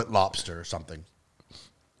 500-foot lobster or something,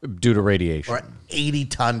 due to radiation. or an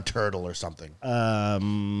 80-ton turtle or something.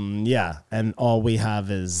 Yeah, and all we have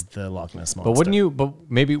is the Loch Ness monster. But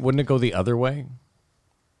maybe wouldn't it go the other way?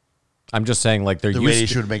 I'm just saying, like, there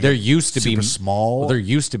radiation would make there it used to be super small. There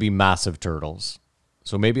used to be massive turtles.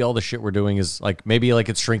 So maybe all the shit we're doing is like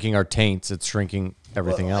it's shrinking our taints, it's shrinking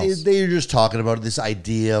everything else. They're just talking about this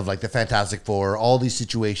idea of like the Fantastic Four, all these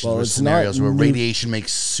situations Well, or it's scenarios not where nu- radiation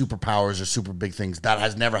makes superpowers or super big things. That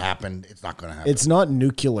has never happened. It's not going to happen. It's not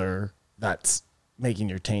nuclear that's making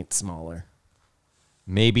your taint smaller.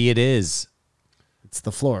 Maybe it is. It's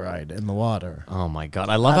the fluoride in the water. Oh my god!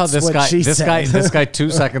 I love That's how what she this said. guy 2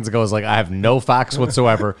 seconds ago was like, I have no facts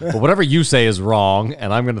whatsoever, but whatever you say is wrong,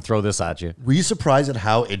 and I'm going to throw this at you. Were you surprised at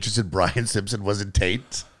how interested Brian Simpson was in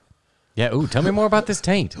taint? Yeah. Ooh, tell me more about this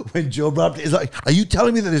taint. When Joe brought up, is like, are you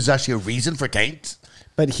telling me that there's actually a reason for taint?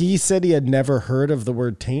 But he said he had never heard of the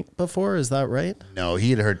word taint before. Is that right? No,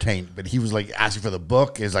 he had heard taint, but he was like asking for the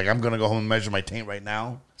book. He's like, I'm going to go home and measure my taint right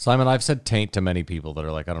now. Simon, I've said taint to many people that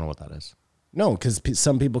are like, I don't know what that is. No, because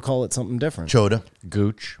some people call it something different. Choda.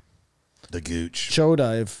 Gooch, The Gooch. Show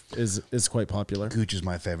dive is quite popular. Gooch is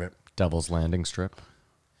my favorite. Devil's Landing strip.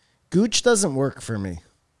 Gooch doesn't work for me.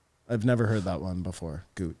 I've never heard that one before.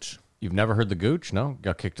 Gooch. You've never heard the Gooch? No?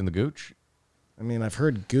 Got kicked in the Gooch? I mean, I've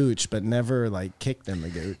heard gooch, but never like kicked in the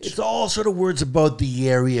gooch. It's all sort of words about the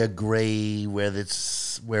area gray where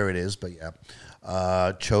it is, but yeah.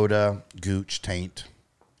 Choda, Gooch, taint.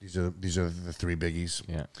 These are the three biggies.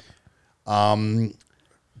 Yeah.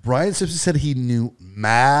 Brian Simpson said he knew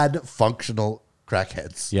mad functional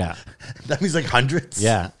crackheads. Yeah. That means like hundreds.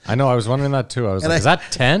 Yeah. I know. I was wondering that too. I was like, is that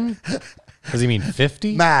 10? Does he mean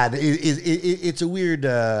 50? Mad. It's a weird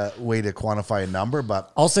way to quantify a number,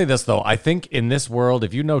 but I'll say this, though. I think in this world,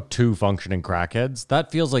 if you know 2 functioning crackheads,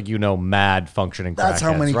 that feels like you know mad functioning crackheads. that's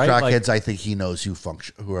how many right? crackheads Like, I think he knows who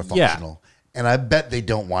are functional. And I bet they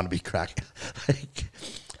don't want to be crack.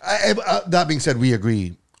 That being said, we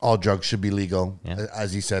agree all drugs should be legal. Yeah.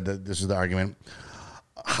 As he said, this is the argument.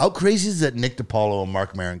 How crazy is that Nick DiPaolo and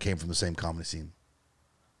Mark Maron came from the same comedy scene?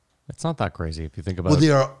 it's not that crazy if you think about Well, it.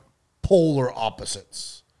 they are polar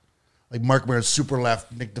opposites. Like Mark Maron's super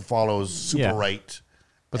left, Nick DiPaolo's super Yeah. right.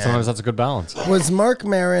 But sometimes that's a good balance. Was Mark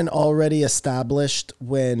Maron already established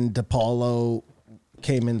when DePaulo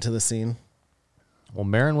came into the scene? Well,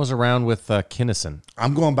 Marin was around with Kinnison.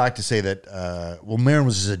 I'm going back to say that, Maron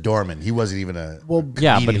was just a doorman. He wasn't even a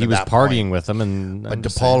Yeah, but comedian he at was that partying point. with them. And But I'm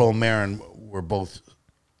just DePaulo saying. and Maron were both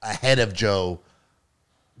ahead of Joe,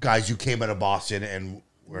 guys who came out of Boston and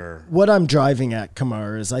were... What I'm driving at,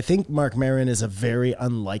 Kamar, is I think Mark Maron is a very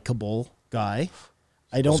unlikable guy.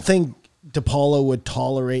 I don't think DePaulo would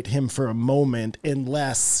tolerate him for a moment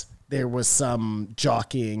unless there was some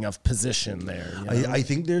jockeying of position there. You know? I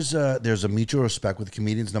think there's a mutual respect with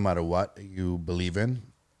comedians no matter what you believe in,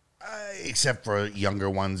 except for younger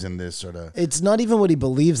ones in this sort of... It's not even what he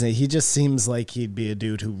believes in. He just seems like he'd be a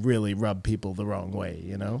dude who really rubbed people the wrong way,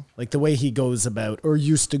 you know? Like the way he goes about, or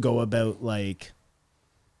used to go about, like,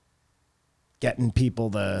 getting people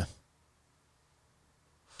to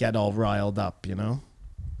get all riled up, you know?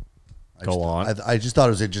 Go on. I just thought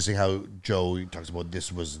it was interesting how Joe talks about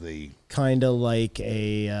this was the. Kind of like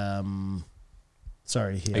a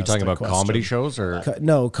sorry, he Are you asked talking a about question. comedy shows or?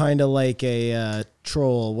 No, kind of like a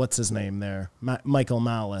troll. What's his name there? Michael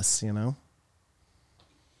Malice, you know?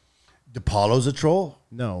 DePaulo's a troll?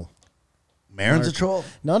 No. Maron's a troll?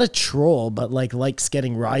 Not a troll, but like likes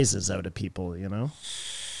getting rises out of people, you know?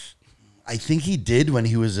 I think he did when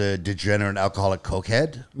he was a degenerate alcoholic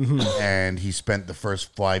cokehead, Mm-hmm. and he spent the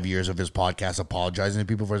first 5 years of his podcast apologizing to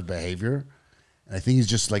people for his behavior. And I think he's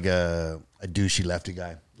just like a douchey lefty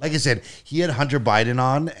guy. Like I said, he had Hunter Biden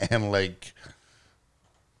on and like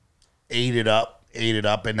ate it up,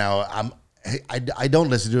 and now I don't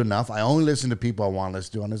listen to it enough. I only listen to people I want to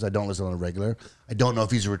listen to on this. I don't listen on a regular. I don't know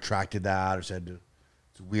if he's retracted that or said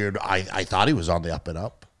it's weird. I thought he was on the up and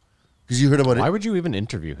up because you heard about Why it. would you even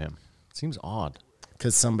interview him? It seems odd.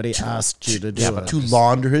 Because somebody asked you to do it. To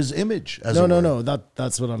launder his image. As No, it no, were. no.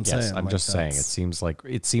 That's what I'm Yes, saying. I'm Like, just saying. It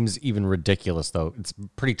that's- seems even ridiculous though. It's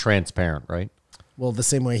pretty transparent, right? Well, the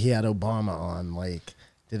same way he had Obama on. Like,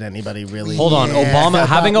 did anybody really? Hold on, Yeah. Obama That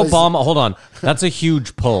having was- Obama. Hold on, that's a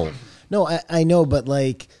huge pull. No, I know, but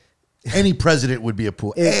like, Any president would be a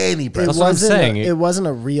pool. Any it president. what I'm wasn't. saying. It wasn't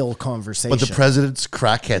a real conversation. But the president's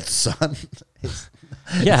crackhead son.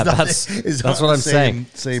 Yeah, not- that's it's not what the I'm saying.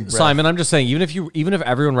 same breath. Simon, I'm just saying, even if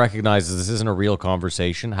everyone recognizes this isn't a real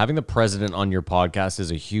conversation, having the president on your podcast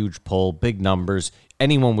is a huge pull, big numbers.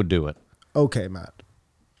 Anyone would do it. Okay, Matt.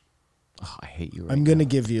 Oh, I hate you. Right I'm gonna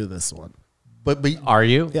give you this one. But Are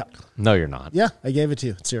you? Yeah. No, you're not. Yeah, I gave it to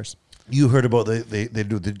you. It's yours. you heard about they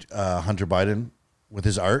do the Hunter Biden with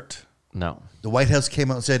his art. No. The White House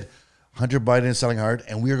came out and said Hunter Biden is selling art,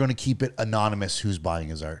 and we are going to keep it anonymous who's buying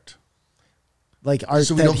his art. Like art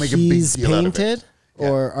So we that don't make a big he's deal out of it. painted, Yeah.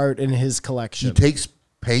 or art in his He collection. takes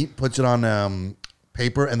paint, puts it on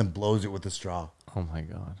paper, and then blows it with a straw. Oh my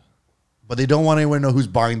God. But they don't want anyone to know who's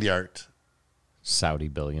buying the art. Saudi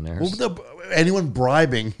billionaires. Well, anyone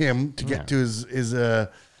bribing him to get to his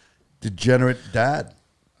degenerate dad.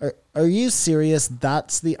 Are you serious?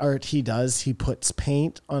 That's the art he does. He puts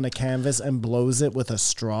paint on a canvas and blows it with a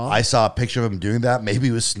straw. I saw a picture of him doing that. Maybe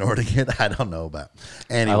he was snorting it. I don't know, but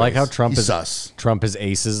anyways, I like how Trump he's is sus. Trump is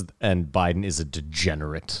aces and Biden is a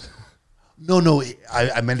degenerate. No,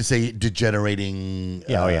 I meant to say degenerating.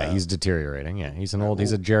 Yeah, he's deteriorating. Yeah, he's a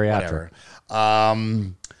geriatric.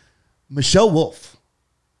 Whatever. Michelle Wolf,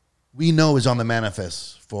 we know is on the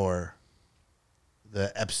manifest for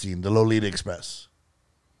the Epstein, the Lolita Express.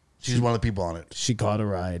 She's one of the people on it. She got a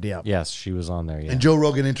ride. Yeah. Yes, she was on there. Yeah. And Joe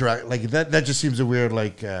Rogan interact like that. That just seems a weird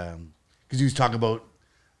because he was talking about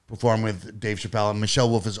performing with Dave Chappelle, and Michelle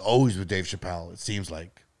Wolf is always with Dave Chappelle. It seems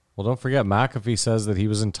like. Well, don't forget, McAfee says that he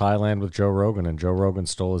was in Thailand with Joe Rogan, and Joe Rogan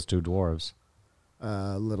stole his two dwarves.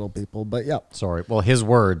 Little people, but yeah. Sorry. Well, his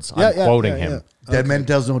words. Yeah, I'm yeah, quoting yeah, him. yeah. Dead Man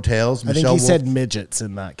Tells No Tales. I think Michelle he Wolf. said midgets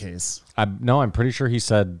in that case. I'm pretty sure he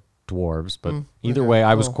said dwarves, but either way,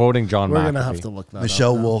 I was quoting John We're McAfee. gonna have to look that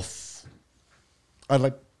Michelle up now. Wolf. I'd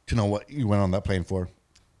like to know what you went on that plane for.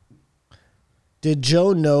 Did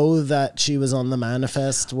Joe know that she was on the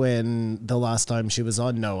manifest when the last time she was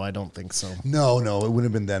on? No, I don't think so. No, it wouldn't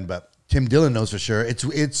have been then, but Tim Dillon knows for sure.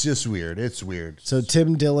 It's just weird. It's weird. So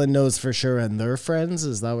Tim Dillon knows for sure, and they're friends.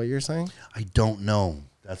 Is that what you're saying? I don't know.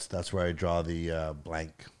 That's where I draw the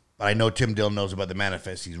blank. But I know Tim Dillon knows about the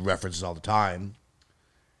manifest. He references all the time.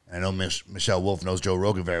 And I know Michelle Wolf knows Joe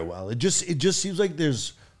Rogan very well. It just seems like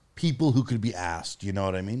there's people who could be asked. You know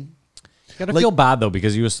what I mean? You gotta feel bad though,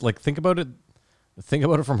 because you was like, think about it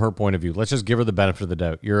from her point of view. Let's just give her the benefit of the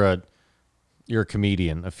doubt. You're a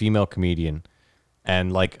comedian, a female comedian,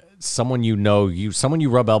 and like someone you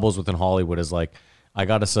rub elbows with in Hollywood is like, I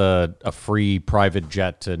got us a free private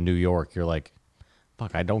jet to New York. You're like,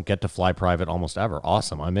 fuck, I don't get to fly private almost ever.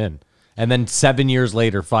 Awesome, I'm in. And then 7 years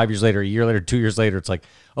later, 5 years later, a year later, 2 years later, it's like,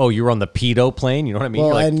 oh, you were on the pedo plane. You know what I mean? Well,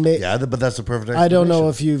 You're like, and Yeah, but that's the perfect I don't know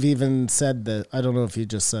explanation. if you've even said that. I don't know if you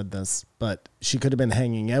just said this, but she could have been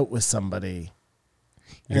hanging out with somebody.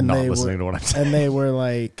 You're not listening to what I'm saying. And they were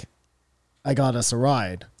like, I got us a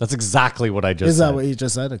ride. that's exactly what I just Is said. that what you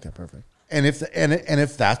just said? Okay, perfect. And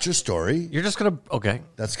if that's your story, You're just gonna okay.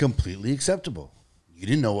 that's completely acceptable. You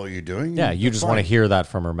didn't know what you're doing. Yeah, you That's just want to fine. hear that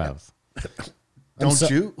from her mouth. Don't so-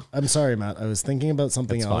 you? I'm sorry, Matt. I was thinking about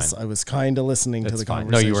something It's else. fine. I was kind of listening to It's the fine.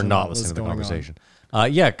 No, conversation. you were not that was listening to the going on. conversation.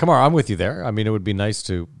 Yeah, come on, I'm with you there. I mean, it would be nice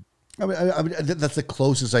to. I mean, that's the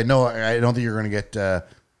closest I know. I don't think you're going to get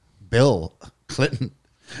Bill Clinton.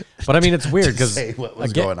 But I mean, it's weird because say what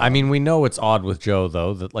was going I on. mean, we know it's odd with Joe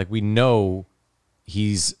though that like we know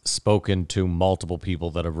he's spoken to multiple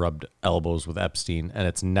people that have rubbed elbows with Epstein, and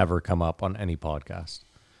it's never come up on any podcast.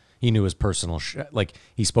 He knew his personal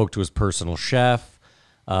he spoke to his personal chef.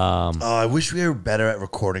 Oh, I wish we were better at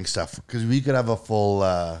recording stuff because we could have a full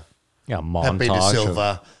Montage. Pepe de of-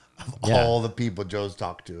 Silva of Yeah. all the people Joe's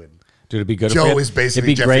talked to. And Dude, it'd be good. Joe if we had, is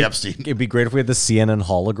basically it'd be Jeffrey great, Epstein. It'd be great if we had the CNN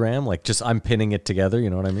hologram. Like, just I'm pinning it together. You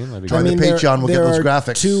know what I mean? That'd be Join great. the Patreon, we'll get there those are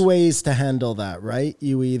graphics. two ways to handle that, right?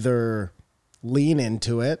 You either lean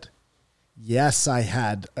into it. Yes, I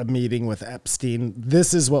had a meeting with Epstein.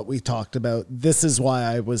 This is what we talked about. This is why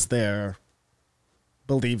I was there.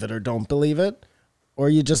 Believe it or don't believe it. Or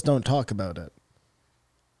you just don't talk about it.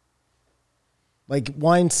 Like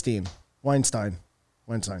Weinstein,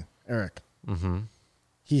 Eric. Mm-hmm.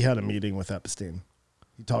 He had a meeting with Epstein.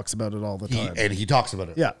 He talks about it all the time. he talks about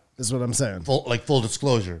it. Yeah, that's what I'm saying. Full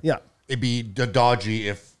disclosure. Yeah. It'd be dodgy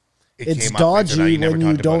if it It's came up and said, "Oh, dodgy never when you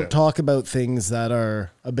talked about don't it." talk about things that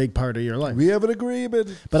are a big part of your life. We have an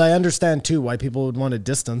agreement. But I understand too why people would want to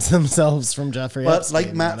distance themselves from Jeffrey But Epstein.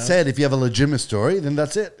 like Matt you know? said, if you have a legitimate story, then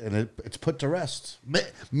that's it, and it's put to rest.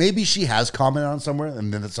 Maybe she has commented on somewhere,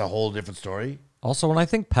 and then it's a whole different story. Also, when I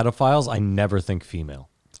think pedophiles, I never think female.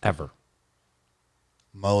 Ever.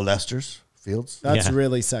 Molesters, Fields. that's Yeah.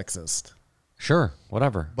 really sexist. Sure.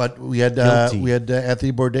 Whatever. But we had Guilty.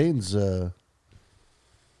 Anthony Bourdain's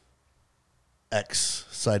ex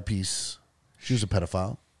side piece. She was a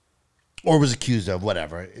pedophile, or was accused of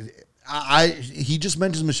whatever. He just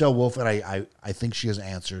mentions Michelle Wolf, and I think she has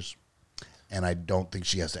answers, and I don't think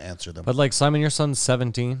she has to answer them. But like, Simon, your son's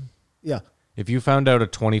 17. Yeah. If you found out a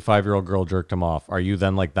 25-year-old girl jerked him off, are you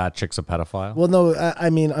then like, that chick's a pedophile? Well, no, I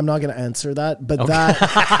mean, I'm not going to answer that, but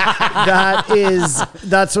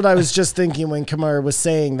that's what I was just thinking when Kamar was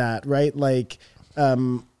saying that, right? Like,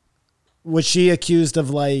 was she accused of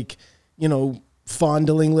like,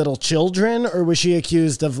 fondling little children, or was she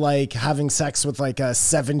accused of like having sex with like a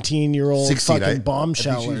 17-year-old 16, fucking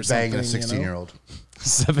bombshell I think or she's banging a something? 16-year-old.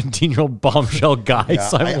 17-year-old bombshell guy.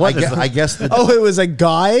 Simon, what is I that? guess Oh, it was a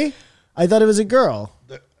guy? I thought it was a girl.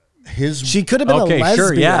 his She could have been Okay, a lesbian.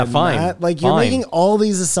 sure, yeah, fine, Matt. Like, you're fine. making all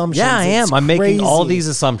these assumptions. Yeah, I It's am. I'm making all crazy. these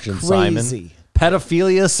assumptions, Crazy. Simon.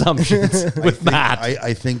 Pedophilia assumptions with Matt.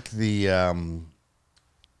 I think the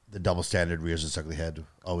double standard rears its ugly head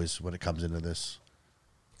always when it comes into this.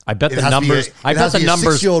 I bet It the has to be numbers. a- I it bet has to the be a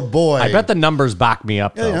numbers. 6-year-old boy. I bet the numbers back me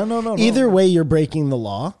up. Though. No. Either way, you're breaking the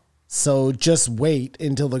law. So just wait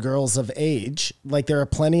until the girl's of age. Like, there are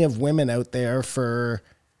plenty of women out there for,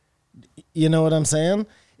 you know what I'm saying?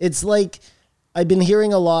 It's like, I've been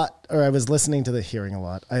hearing a lot, or I was listening to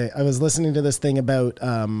I was listening to this thing about,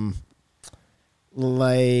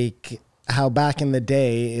 like, how back in the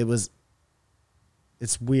day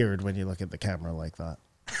it's weird when you look at the camera like that.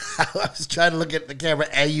 I was trying to look at the camera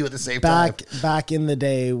and you at the same time. Back in the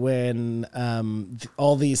day when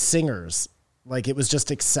all these singers, like, it was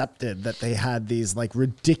just accepted that they had these like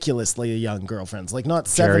ridiculously young girlfriends, like not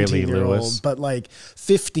Jerry Lee 17-year-old, Lewis. but like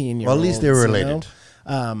 15-year-olds. Well, at least they were related.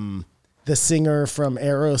 The singer from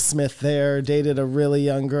Aerosmith there dated a really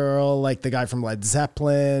young girl, like the guy from Led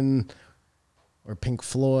Zeppelin or Pink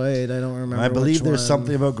Floyd. I don't remember. I believe which there's one.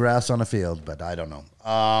 something about grass on a field, but I don't know.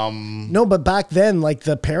 No, but back then, like,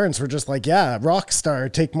 the parents were just like, yeah, rock star,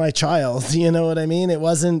 take my child. You know what I mean?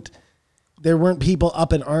 There weren't people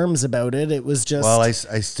up in arms about it. It was just, Well, I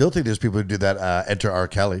still think there's people who do that. Enter R.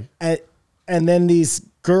 Kelly. and then these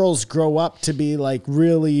girls grow up to be like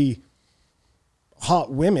really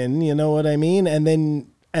hot women, you know what I mean?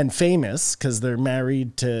 And famous because they're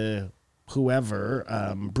married to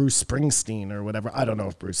whoever, Bruce Springsteen or whatever. I don't know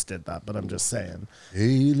if Bruce did that, but I'm just saying.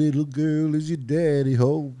 Hey, little girl, is your daddy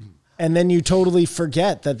home? And then you totally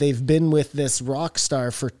forget that they've been with this rock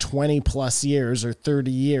star for 20 plus years or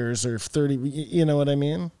 30 years or 30, you know what I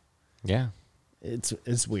mean? Yeah.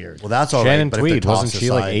 It's weird. Well, that's all Shannon right. But if they're Tweed, wasn't tossed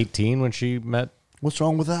she like aside- 18 when she met? What's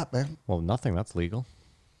wrong with that, man? Well, nothing. That's legal.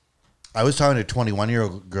 I was talking to a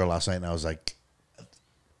 21-year-old girl last night, and I was like,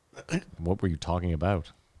 What were you talking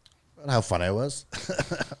about? how fun I was.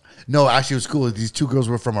 No, actually, it was cool. These two girls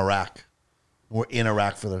were from Iraq. Were in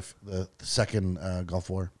Iraq for the second Gulf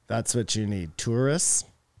War. That's what you need. Tourists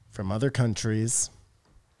from other countries.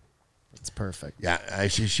 It's perfect. Yeah,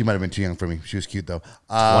 she might have been too young for me. She was cute, though.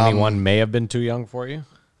 21 may have been too young for you.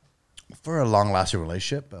 For a long-lasting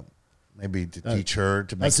relationship, maybe to teach her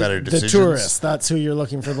to make That's better the decisions. tourists. That's who you're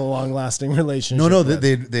looking for the long-lasting relationship. No, with.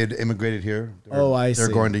 they'd immigrated here. I see.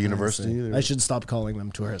 They're going to I university. see. I should stop calling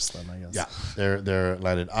them tourists then, I guess. Yeah, they're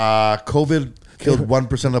landed. COVID killed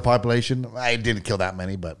 1% of the population. I didn't kill that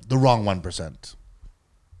many, but the wrong 1%.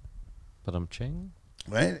 But I'm ching.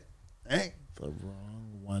 Right? Hey, The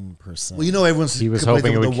wrong 1%. Well, you know, everyone's He was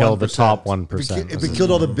complaining hoping it about would the kill the 1%. top If it 1%.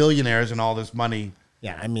 killed all the billionaires and all this money,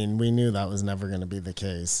 Yeah, I mean, we knew that was never going to be the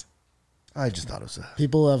case. I just thought it was a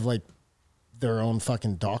People have like their own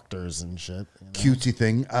fucking doctors and shit. You know? cutesy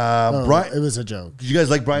thing. Oh, Brian, it was a joke. did you guys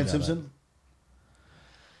like Brian Simpson?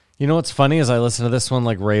 You know what's funny is I listened to this one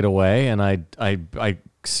like right away, and I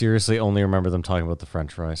seriously only remember them talking about the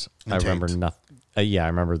French fries. And I remember taped. nothing. Yeah, I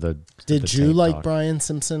remember the. Did the you tape like talk. Brian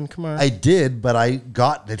Simpson, Kamar? I did, but I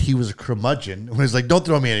got that he was a curmudgeon. When he's like, "Don't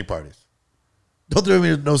throw me any parties. Don't throw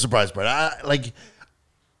me no surprise party."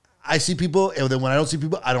 I see people, and then when I don't see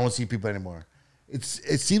people, I don't see people anymore. It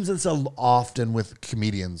seems it's often with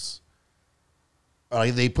comedians.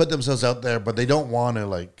 Like they put themselves out there, but they don't want to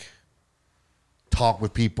like talk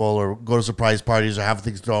with people or go to surprise parties or have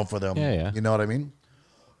things thrown for them. Yeah, yeah. You know what I mean?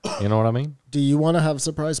 You know what I mean? Do you want to have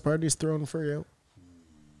surprise parties thrown for you?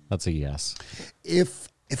 That's a yes. If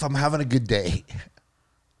I'm having a good day,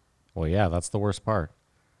 Well, yeah, that's the worst part.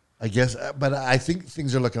 I guess. But I think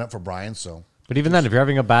things are looking up for Brian. So But even then, if you're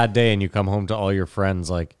having a bad day and you come home to all your friends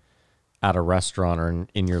like at a restaurant or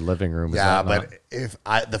in your living room, is yeah. that not-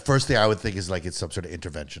 But the first thing I would think is like it's some sort of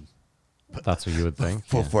intervention that's what you would think.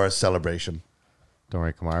 Yeah. for a celebration. Don't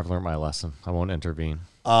worry, Kamar. I've learned my lesson. I won't intervene.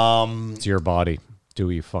 It's your body. Do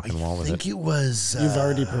what you fucking want I with think it. it was. You've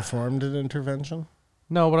already performed an intervention?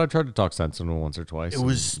 No, but I tried to talk sense into him once or twice. It and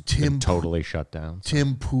was it's been Tim totally shut down.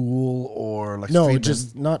 Tim Pool or like No, Friedman.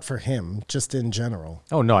 just not for him, just in general.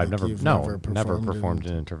 Oh no, I've Like, never you've never performed performed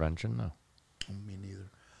an- an intervention. No, Me neither.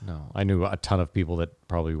 no. I knew a ton of people that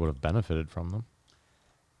probably would have benefited from them.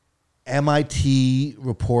 MIT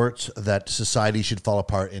reports that society should fall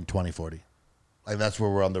apart in 2040. Like that's where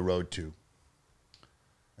we're on the road to.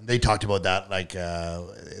 And they talked about that, like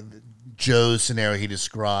Joe's scenario he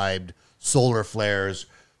described: solar flares,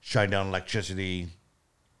 shutting down electricity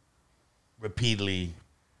repeatedly.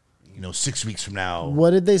 6 weeks from now, What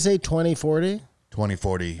did they say, 2040?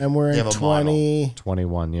 2040, And we're They in have a model. 20.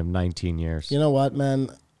 21. You have 19 years. You know what, man?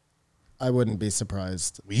 I wouldn't be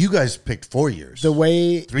surprised. Well, you guys picked 4 years. The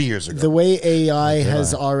way 3 years ago. the way AI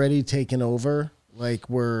has already taken over, like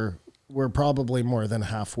we're probably more than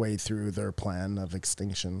halfway through their plan of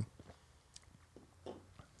extinction.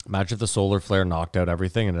 Imagine if the solar flare knocked out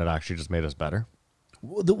everything and it actually just made us better.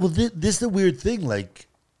 This is the weird thing. Like,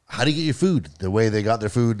 how do you get your food? The way they got their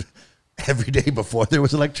food every day before there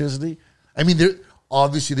was electricity. I mean, there'd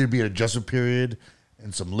be an adjustment period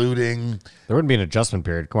and some looting. There wouldn't be an adjustment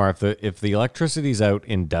period. Kumar, if the electricity's out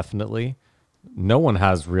indefinitely, no one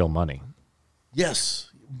has real money.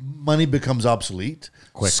 Yes, money becomes obsolete.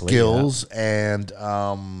 Quickly, Skills and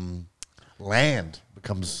land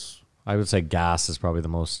becomes, I would say gas is probably the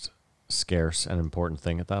most scarce and important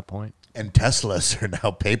thing at that point. and Teslas are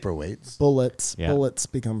now paperweights. Bullets Yeah. bullets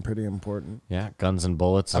become pretty important. Yeah, guns and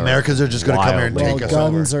bullets. Americans are just gonna come here and wildly- take Well,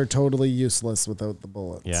 us guns over. are totally useless without the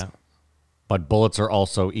bullets. Yeah, but bullets are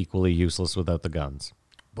also equally useless without the guns.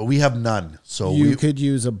 But we have none. So You could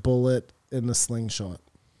use a bullet in a slingshot.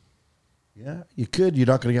 yeah, you could. You're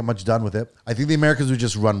not going to get much done with it. I think the Americans would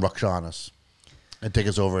just run rucksaw on us and take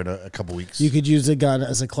us over in a couple weeks. You could use a gun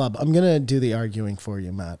as a club. I'm gonna do the arguing for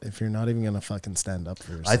you, Matt. If you're not even gonna fucking stand up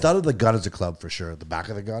for yourself. I thought of the gun as a club for sure, the back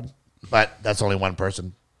of the gun. But that's only one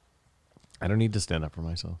person. I don't need to stand up for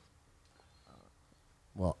myself.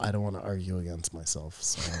 Well, I don't want to argue against myself.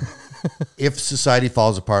 So If society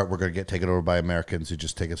falls apart, we're going to get taken over by Americans who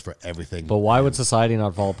just take us for everything. But why would society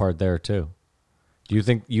not fall apart there too? Do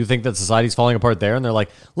you think that society's falling apart there, and they're like,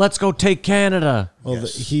 let's go take Canada? well,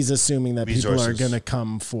 Yes. he's assuming that people are Resources. gonna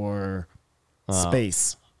come for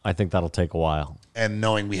space. I think that'll take a while. And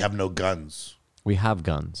knowing we have no guns, We have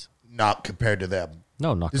guns. not compared to them.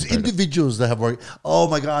 No, not There's compared to- individuals that have more. Oh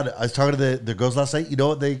my God. I was talking to the girls last night. You know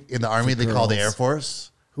what in the Army they call the girls. Air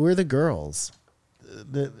Force? Who are the girls?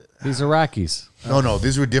 These Iraqis. No,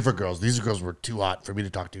 these were different girls. These girls were too hot for me to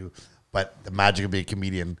talk to. But the magic of being a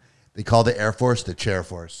comedian, they call the Air Force the Chair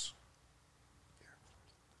Force.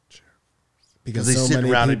 Because they so sit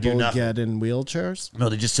many around and do people nothing. get in wheelchairs. No,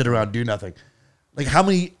 they just sit around and do nothing. Like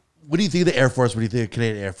what do you think of the Air Force? What do you think of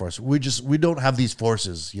Canadian Air Force? We don't have these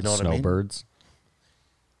forces. You know what I mean? Snowbirds.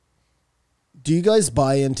 Do you guys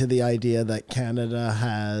buy into the idea that Canada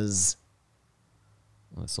has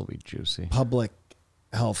This will be juicy. public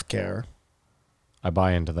health care I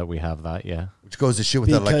buy into that. We have that. Yeah. Which goes to shit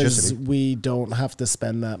with that because electricity. we don't have to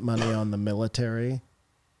spend that money on the military?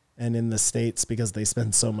 And in the States, because they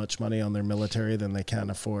spend so much money on their military, then they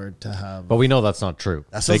can't afford to have. But we know that's not true.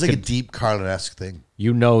 That sounds They like a could- deep Carlin-esque thing.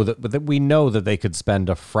 but we know that they could spend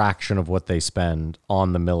a fraction of what they spend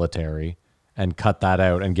on the military and cut that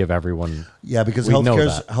out and give everyone. Yeah, because We know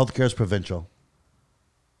healthcare is provincial,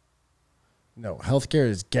 No, healthcare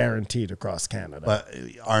is guaranteed across Canada. but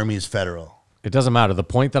army is federal. It doesn't matter. The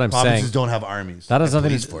point that I'm Provinces saying don't have armies. that has and nothing.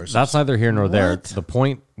 police forces. That's neither here nor there. What? The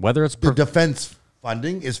point, whether it's The defense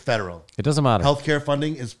funding is federal. it doesn't matter. Healthcare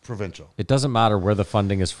funding is provincial. It doesn't matter where the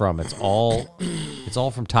funding is from. It's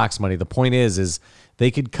all from tax money. The point is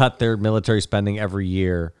they could cut their military spending every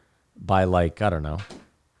year by like, I don't know,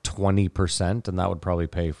 20%, and that would probably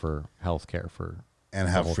pay for healthcare for And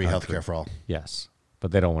the have whole free country. healthcare for all. Yes,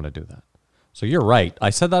 but they don't want to do that. So you're right. I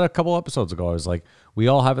said that a couple episodes ago. I was like, we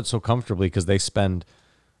all have it so comfortably because they spend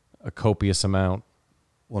a copious amount.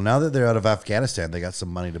 Well, now that they're out of Afghanistan, they got some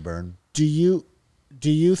money to burn. Do you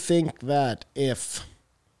think that if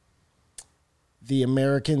the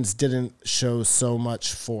Americans didn't show so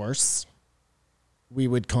much force, we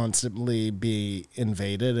would constantly be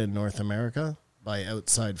invaded in North America by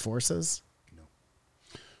outside forces?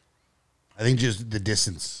 I think just the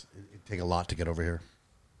distance. It'd take a lot to get over here.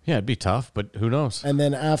 Yeah, it'd be tough, but who knows? And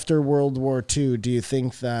then after World War II, do you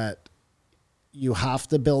think that you have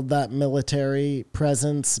to build that military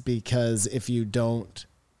presence? Because if you don't,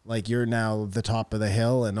 like, you're now the top of the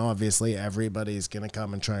hill, and obviously everybody's going to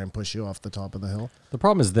come and try and push you off the top of the hill. The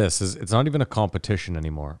problem is this: is it's not even a competition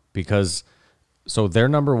anymore because so they're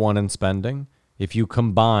number one in spending. If you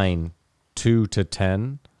combine 2 to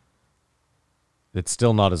 10, it's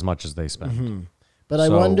still not as much as they spend. But I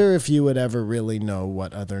So- wonder if you would ever really know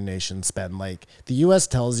what other nations spend. Like, the U.S.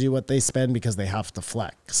 tells you what they spend because they have to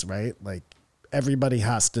flex, right? Like, everybody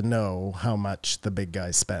has to know how much the big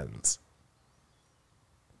guy spends.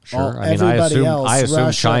 Sure. I mean, everybody I assume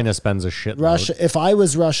Russia- China spends a shitload. Russia. If I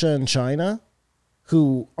was Russia and China,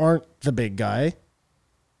 who aren't the big guy,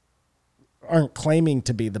 aren't claiming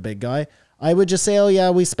to be the big guy, I would just say, "Oh yeah,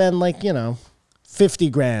 we spend like 50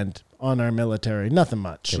 grand on our military. Nothing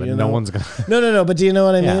much." Yeah, but you no know? one's gonna. No. But do you know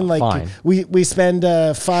what I Yeah, mean? Like fine. we spend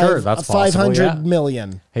Sure, that's possible, 500 yeah.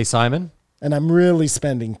 million, Hey, Simon. and I'm really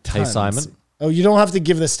spending tons. Hey, Simon. Oh, you don't have to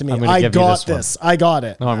give this to me. I'm gonna I give you got this one. this. I got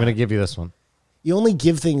it. No, I'm going to give you this one. You only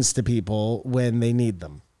give things to people when they need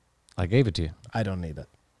them. I gave it to you. I don't need it.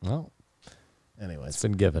 Well, Anyways. it's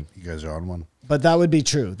been given. You guys are on one. But that would be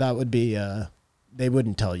true. That would be they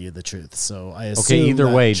wouldn't tell you the truth. So I assume Okay, either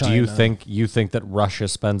that way, do you China- think that Russia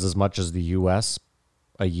spends as much as the US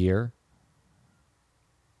a year?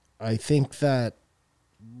 I think that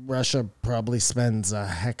Russia probably spends a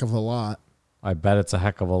heck of a lot. I bet it's a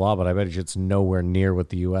heck of a lot, but I bet it's nowhere near what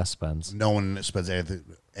the US spends. No one spends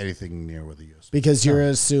anything near with the U.S. Because you're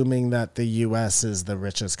assuming that the US is the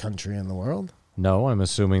richest country in the world. No, I'm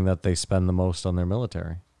assuming that they spend the most on their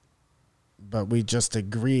military. But we just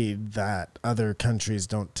agreed that other countries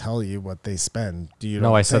don't tell you what they spend. Do you? No,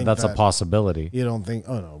 don't I said think that's a that- possibility. You don't think?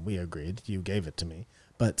 Oh no, we agreed. You gave it to me.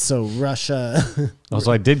 But so Russia,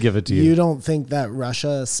 Also, I did give it to you. you don't think that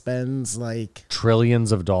Russia spends like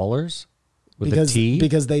Trillions of dollars with a T?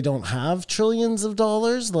 because they don't have trillions of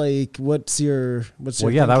dollars? Like, what's your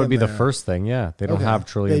Well, yeah, that would be thinking the there? first thing. Yeah, they don't Okay. have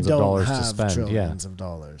trillions They of don't dollars to have spend. Yeah, Trillions of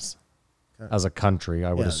dollars. as a country,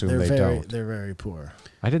 I would Yeah, assume they're they very, don't. They're very poor.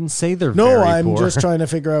 I didn't say they're No, very I'm poor. just trying to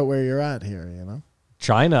figure out where you're at here. You know,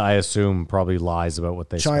 China, I assume, probably lies about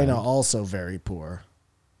what they China spend. also very poor.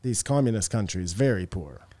 These communist countries very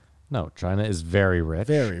poor. No, China is very rich.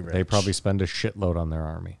 Very They rich. probably spend a shitload on their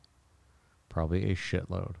army. Probably a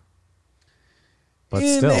shitload. But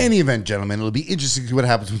In still, any event, gentlemen, it'll be interesting to see what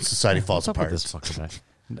happens when society falls what's up with apart. this fucking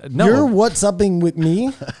guy? No, You're what's upping with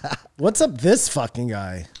me? What's up this fucking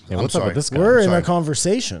guy? yeah, I'm what's up sorry. with this guy? We're in sorry. a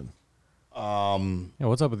conversation. Yeah,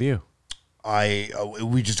 what's up with you?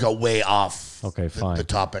 We just got way off. Okay, fine. The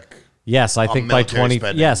topic. Yes, I On think by military 20.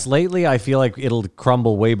 spending. Yes, lately I feel like it'll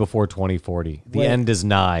crumble way before 2040. The Wait. end is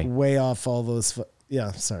nigh. Way off all those.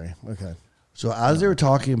 Yeah, sorry. Okay. So as they were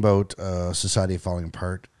talking about society falling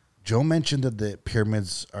apart, Joe mentioned that the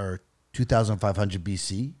pyramids are 2,500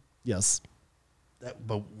 BC. Yes.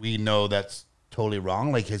 But we know that's totally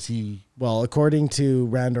wrong. Like, has he? Well, according to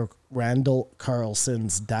Randall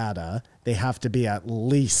Carlson's data, they have to be at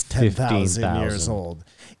least 10,000 years 15,000. old.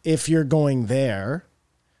 If you're going there,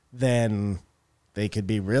 then they could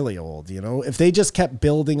be really old, you know? If they just kept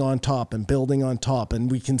building on top, and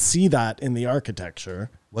we can see that in the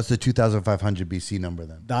architecture, What's the 2,500 BC number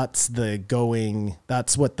then? that's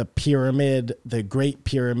what the pyramid, the Great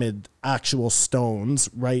Pyramid actual stones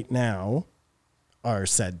right now are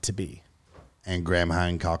said to be. And Graham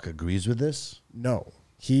Hancock agrees with this. No,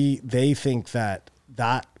 they think that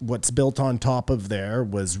what's built on top of there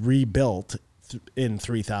was rebuilt in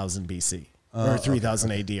 3000 BC or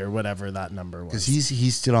 3000 AD or whatever that number was. Because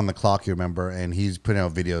he's still on the clock, you remember, and he's putting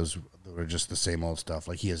out videos. Or just the same old stuff.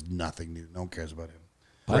 Like he has nothing new. No one cares about him.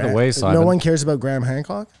 By the way, Simon, No one cares about Graham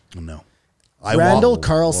Hancock. No. Randall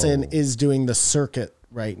Carlson is doing the circuit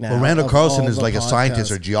right now. Well, Randall of Carlson all is the like a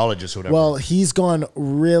scientist podcasts. or geologist or whatever. Well, he's gone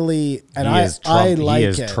really, and he I is Trump, I like he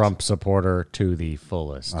is it. Trump supporter to the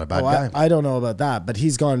fullest. Not a bad Oh, guy. I don't know about that, but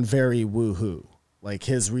he's gone very woohoo. Like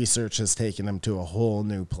his research has taken him to a whole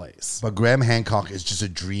new place. But Graham Hancock is just a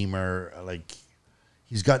dreamer. Like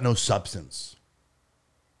he's got no substance.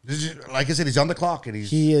 Like I said, he's on the clock, and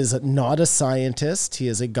He is not a scientist. He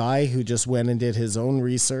is a guy who just went and did his own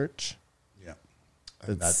research. yeah.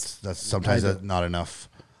 And It's- that's sometimes that's not enough.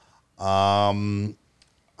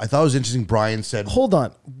 I thought it was interesting. Brian said, Hold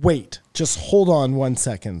on, wait, just hold on 1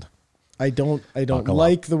 second. I don't Buckle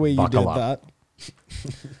like up. the way you Buckle did up.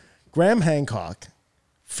 that. Graham Hancock,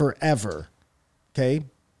 forever, okay,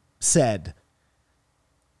 said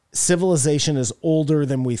civilization is older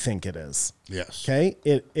than we think it is. "Yes, Okay,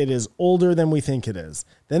 it is older than we think it is.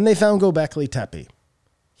 Then they found Göbekli Tepe.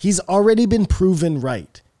 He's already been proven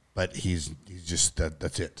right. but he's just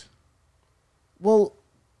that's it." Well,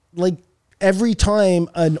 like every time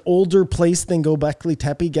an older place than Göbekli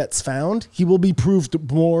Tepe gets found, he will be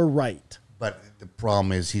proved more right. But the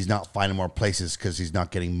problem is he's not finding more places because he's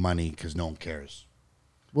not getting money because no one cares.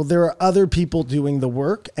 Well, there are other people doing the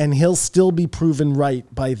work, and he'll still be proven right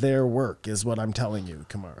by their work, is what I'm telling you,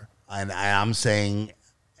 Kamar. And I'm saying,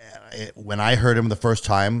 when I heard him the first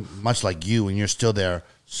time, much like you, and you're still there,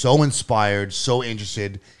 so inspired, so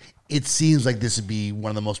interested, it seems like this would be one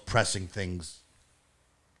of the most pressing things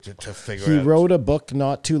to figure He out. wrote a book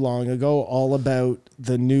not too long ago all about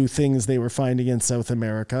the new things they were finding in South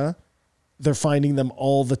America. They're finding them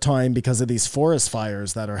all the time because of these forest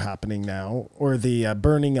fires that are happening now, or the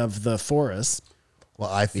burning of the forests, Well,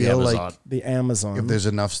 I feel like Amazon. the Amazon. if there's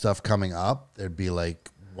enough stuff coming up, there'd be like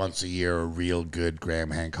once a year a real good Graham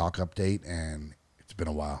Hancock update, and it's been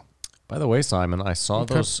a while. By the way, Simon, I saw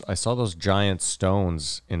those giant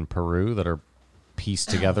stones in Peru that are pieced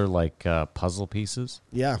together like puzzle pieces.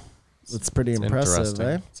 Yeah, it's pretty It's impressive, interesting.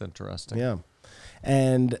 eh? It's interesting. Yeah.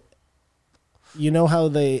 And you know how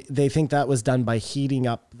they think that was done by heating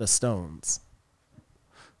up the stones.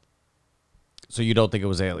 So you don't think it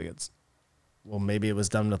was aliens? Well, maybe it was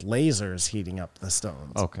done with lasers heating up the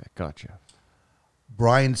stones. Okay, gotcha.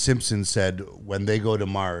 Brian Simpson said when they go to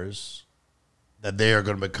Mars that they are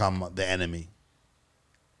going to become the enemy.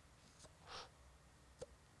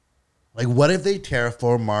 Like, what if they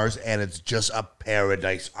terraform Mars and it's just a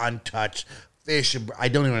paradise, untouched fish? I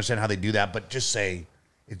don't even understand how they do that, but just say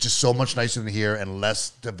it's just so much nicer than here and less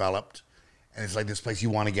developed. And it's like this place you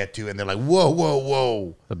want to get to. And they're like, whoa, whoa,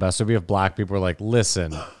 whoa. The best would be if black people were like,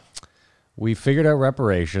 listen, we figured out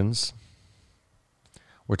reparations.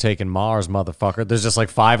 We're taking Mars, motherfucker. There's just like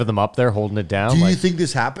 5 of them up there holding it down. Do you like, think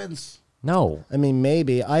this happens? no. I mean,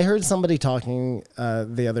 maybe. I heard somebody talking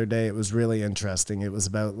the other day. It was really interesting. It was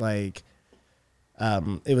about like,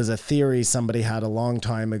 it was a theory somebody had a long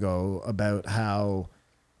time ago about how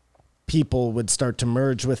people would start to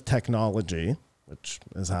merge with technology, which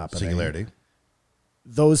is happening. Singularity.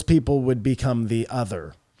 Those people would become the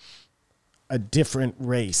other, a different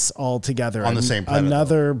race altogether. On the same planet,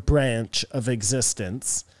 Another branch of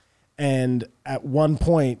existence. And at one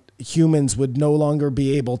point, humans would no longer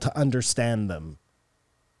be able to understand them.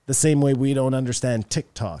 The same way we don't understand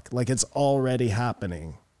TikTok. Like it's already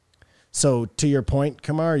happening. So to your point,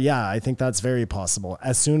 Kamar, yeah, I think that's very possible.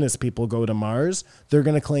 As soon as people go to Mars, they're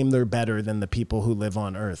going to claim they're better than the people who live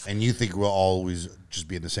on Earth. And you think we'll always just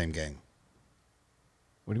be in the same gang?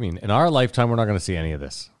 What do you mean? In our lifetime, we're not going to see any of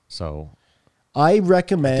this. So, I I think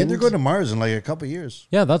recommend. they're going to Mars in like a couple of years.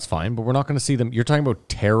 yeah, that's fine, but we're not going to see them. You're talking about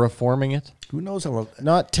terraforming it? Who knows how?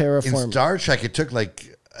 not In terraform. Star Trek, it took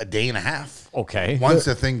like a day and a half. Okay. Once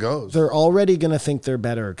the thing goes. They're already going to think they're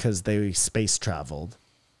better because they space traveled.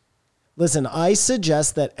 Listen, I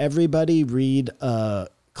suggest that everybody read a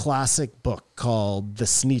classic book called The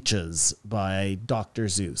Sneetches by Dr.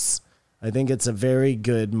 Seuss. I think it's a very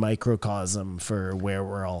good microcosm for where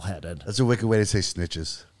we're all headed. That's a wicked way to say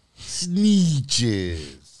snitches.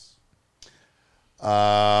 Sneetches.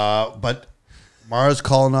 But Mars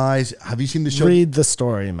colonized. Have you seen the show? Read the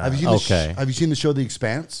story, man. Have you seen Okay. have you seen the show The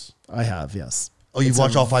Expanse? I have, yes. Oh, you've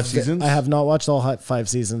watched all 5 seasons? I have not watched all 5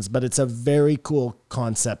 seasons, but it's a very cool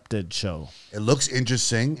concepted show. It looks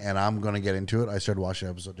interesting, and I'm going to get into it. I started watching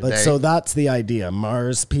an episode today. But so that's the idea.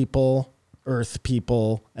 Mars people, Earth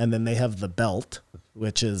people, and then they have the belt,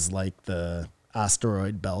 which is like the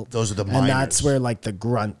asteroid belt. Those are the And that's miners. where like the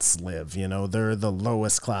grunts live, you know. They're the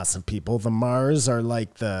lowest class of people. The Mars are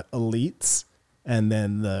like the elites, and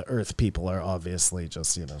then the Earth people are obviously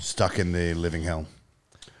just, you know. Stuck in the living hell.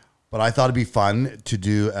 But I thought it'd be fun to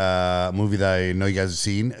do a movie that I know you guys have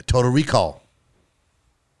seen, Total Recall.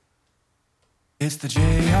 It's the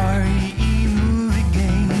JRE movie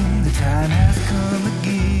game. The time has come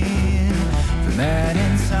again. For Matt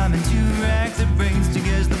and Simon, 2 racks of brains to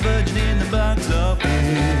guess the budget in the box office.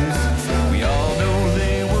 We all know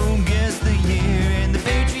they won't guess the year, and the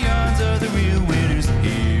Patreons are the real winners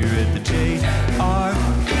here at the JRE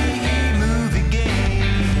movie game.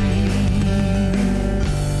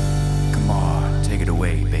 Come on, take it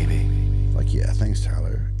away, baby. Fuck yeah, thanks,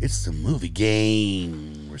 Tyler. It's the movie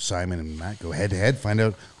game where Simon and Matt go head to head, find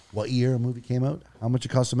out what year a movie came out, how much it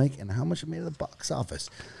cost to make, and how much it made at the box office.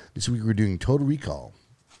 This week we're doing Total Recall.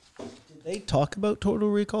 Did they talk about Total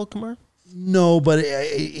Recall, Kumar? No, but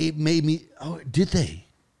it made me. Oh, did they?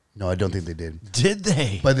 No, I don't think they did. Did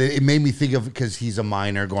they? But it made me think of, because he's a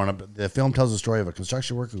miner growing up. The film tells the story of a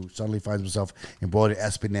construction worker who suddenly finds himself embroiled in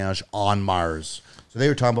espionage on Mars. So they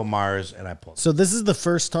were talking about Mars, and I pulled. So this is the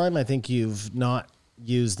first time I think you've not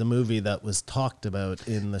used a movie that was talked about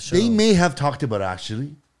in the show. They may have talked about it,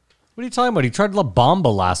 actually. What are you talking about? He tried La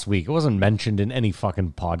Bamba last week. It wasn't mentioned in any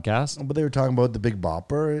fucking podcast. But they were talking about the Big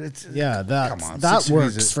Bopper. Yeah, come on, that 6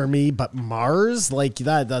 works degrees for me, but Mars, like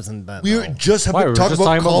that doesn't. We were just Why? We were talking just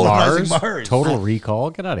about talking about colonizing Mars. Mars. Total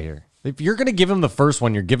Recall. Get out of here. If you're going to give him the first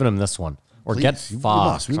one, you're giving him this one. Or Please, get we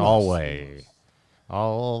fucked must. all the way.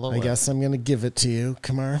 All the way. I guess I'm gonna give it to you,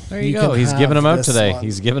 Kumar. There you go. He's giving them out today.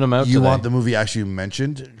 He's giving them out You today. want the movie actually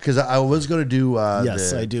mentioned? Because I was going to do.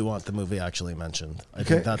 Yes, I do want the movie actually mentioned. I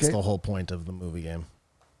think that's the whole point of the movie game.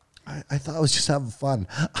 I thought I was just having fun.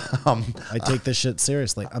 I take this shit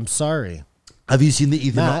seriously. I'm sorry, Have you seen the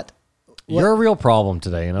Ethan? Matt. You're a real problem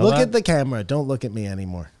today. You know Look that? at the camera. Don't look at me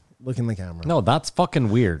anymore. Look in the camera. No, that's fucking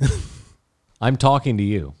weird. I'm talking to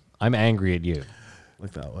you. I'm angry at you.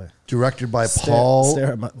 Look that way. Directed by Paul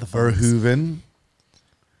stare at the phones. Verhoeven,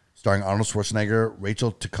 starring Arnold Schwarzenegger,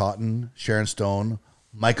 Rachel Ticotin, Sharon Stone,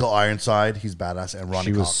 Michael Ironside, he's badass, and Ronnie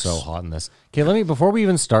She was Cox. so hot in this. Okay, before we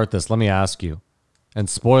even start this, let me ask you. And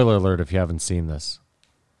spoiler alert if you haven't seen this.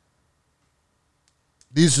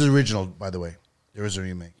 This is original, by the way. There is a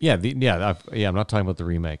remake. Yeah, I'm not talking about the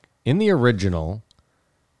remake. In the original,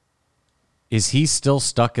 is he still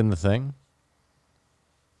stuck in the thing?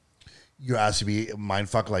 You're asking me,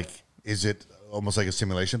 mindfuck, like, is it almost like a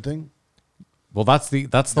simulation thing? Well, that's the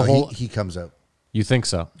No, whole. He comes out. You think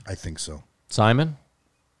so, I think so. Simon?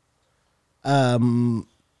 I don't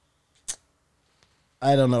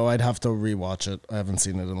know. I'd have to rewatch it. I haven't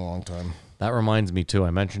seen it in a long time. That reminds me too.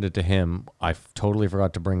 I mentioned it to him. I totally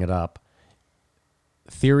forgot to bring it up.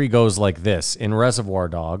 Theory goes like this: in Reservoir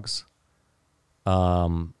Dogs,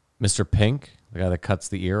 Mr. Pink, the guy that cuts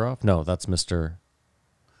the ear off. No, that's Mr.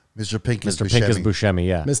 Pink is Mr. Pink is Buscemi.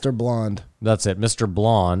 Yeah, Mr. Blonde. that's it. Mr.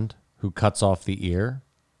 Blonde, who cuts off the ear,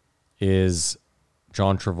 is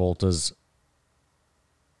John Travolta's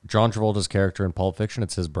character in Pulp Fiction.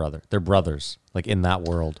 It's his brother. They're brothers, like in that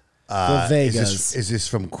world. The Vegas. Is this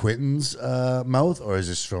from Quentin's mouth, or is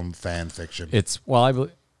this from fan fiction? It's well, I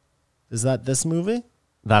believe Is that this movie?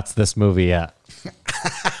 that's this movie. Yeah.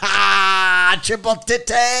 Triple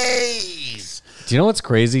titties! Do you know what's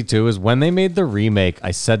crazy too? Is when they made the remake,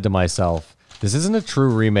 I said to myself, "This isn't a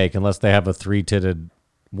true remake unless they have a 3-titted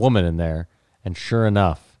woman in there." And sure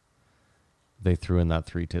enough, they threw in that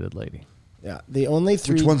 3-titted lady. Yeah. The only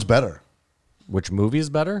three Which one's better? Which movie is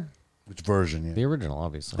better? Which version? Yeah. The original,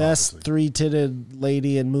 obviously. best 3-titted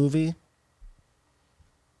lady in movie?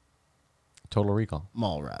 Total Recall.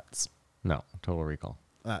 Mallrats. No, Total Recall.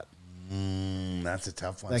 That That's a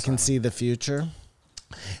tough one. that can see the future.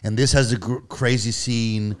 And this has a crazy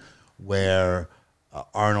scene where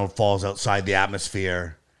Arnold falls outside the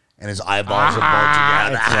atmosphere and his eyeballs are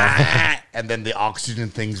both together. And then the oxygen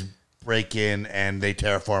things break in and they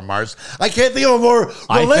terraform Mars. I can't think of a more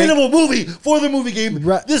relatable movie for the movie game.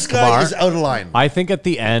 This guy Kumar, is out of line. I think at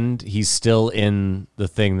the end, he's still in the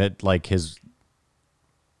thing that, like, his.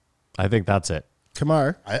 I think that's it.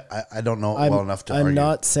 Kumar. I don't know well enough to I'm argue.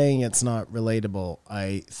 not saying it's not relatable.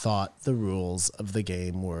 I thought the rules of the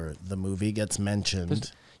game were the movie gets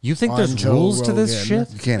mentioned. You think on there's Joe rules to this Rogan,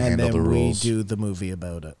 shit? You can't and handle then the rules. we do the movie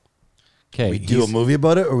about it. Okay, We do a movie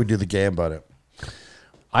about it or we do the game about it?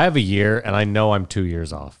 I have a year, and I know I'm 2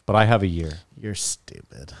 years off, but I have a year. You're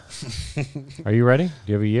stupid. Are you ready? Do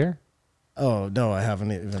you have a year? Oh no, I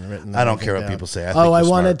haven't even written. I don't care what anything people down. say. I think I you're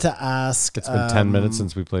wanted smart. to ask. It's been 10 minutes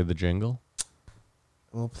since we played the jingle.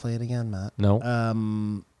 We'll play it again, Matt. No.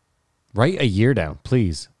 Write a year down,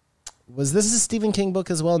 please. Was this a Stephen King book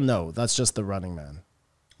as well? No, that's just The Running Man.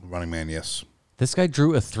 Running Man, yes. This guy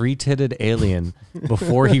drew a 3-titted alien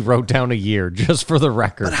before he wrote down a year, just for the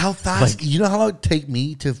record. But how fast? You know how long it would take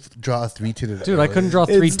me to draw a 3-titted Dude, I couldn't draw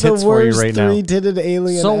It's 3 the tits for you worst right now. three-titted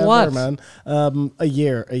alien So ever, what? man. A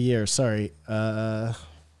year. Sorry. What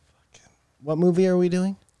movie are we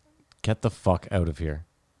doing? Get the fuck out of here.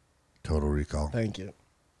 Total Recall. Thank you.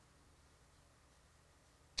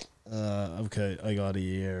 Okay, I got a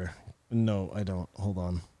year. No, I don't. Hold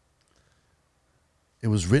on. It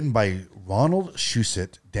was written by Ronald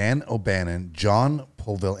Shusett, Dan O'Bannon, John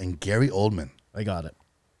Polville, and Gary Oldman. I got it.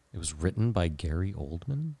 It was written by Gary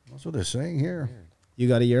Oldman? That's what they're saying here. You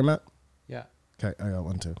got a year, Matt? Yeah. Okay, I got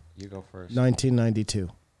one too. You go first. 1992.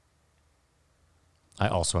 I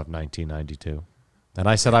also have 1992. And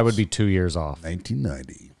I said I would be 2 years off.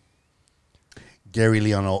 1990. Gary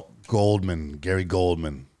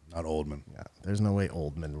Goldman, not Oldman. Yeah, there's no way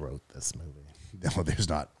Oldman wrote this movie. No, there's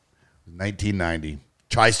not. 1990.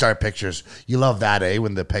 TriStar Pictures. You love that, eh?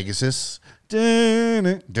 When the Pegasus.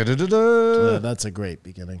 Da-da-da-da. That's a great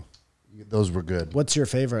beginning. Those were good. What's your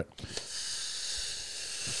favorite?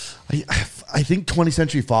 I think 20th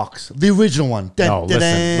Century Fox, the original one. No,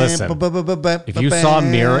 listen. If you saw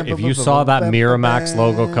that Miramax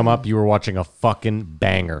logo come up, you were watching a fucking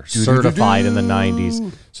banger, certified in the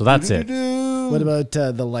 90s. So that's it. What about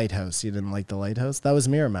The Lighthouse? You didn't like The Lighthouse? That was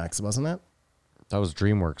Miramax, wasn't it? That was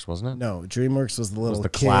DreamWorks, wasn't it? No, DreamWorks was the little the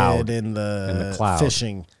kid cloud. in the cloud.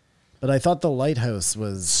 fishing. But I thought The Lighthouse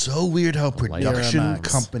was... So weird how production Miramax.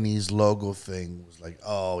 company's logo thing was like,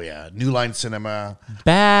 oh yeah, New Line Cinema.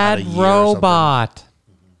 Bad Had a year or Robot.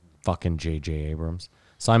 Fucking J.J. Abrams.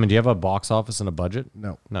 Simon, do you have a box office and a budget?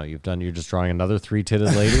 No. No, you're just drawing another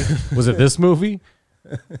 3-titted lady? Was it this movie?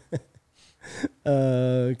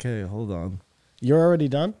 Okay, hold on. You're already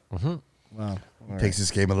done? Mm-hmm. Wow. Takes this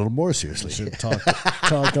game a little more seriously. Should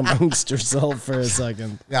talk amongst yourself for a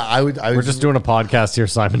second. Yeah, I would. We're just doing a podcast here,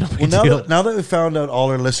 Simon. No big Well, deal. now that we found out all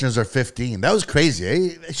our listeners are 15, that was crazy.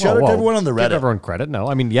 Eh? Shout out Whoa, to everyone on the Give Reddit. everyone credit. No,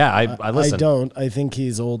 I mean, yeah, I listen. I don't. I think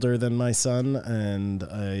he's older than my son,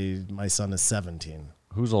 and my son is 17.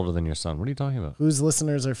 Who's older than your son? What are you talking about? Whose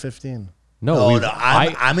listeners are 15? No, Oh, we've- no,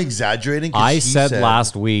 I'm exaggerating. 'cause I he said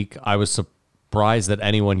last week I was surprised that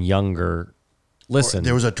anyone younger listened.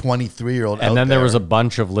 there was a 23-year-old, and then there was a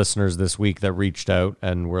bunch of listeners this week that reached out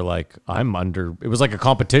and were like, "I'm under." It was like a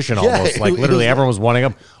competition Yeah, almost. Like it literally, was- everyone was wanting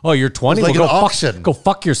up. Oh, you're 20. It was like Well, an go auction. Fuck, go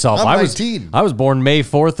fuck yourself. I'm I was 19. I was born May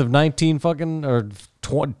 4th of 19 fucking or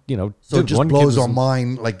 20. You know, So dude, it just one kid blows was- our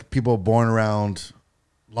mind. Like people born around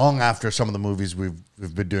long after some of the movies we've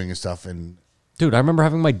been doing and stuff. And Dude, I remember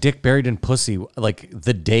having my dick buried in pussy like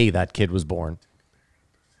the day that kid was born.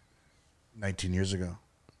 19 years ago.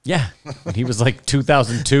 Yeah, and he was like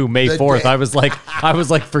 2002 May The 4th. day. I was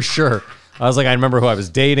like for sure. I was like, I remember who I was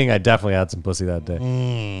dating. I definitely had some pussy that day.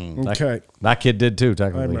 Okay. That kid did too, I'm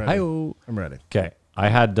technically. ready. Hi-oh. I'm ready. Okay, I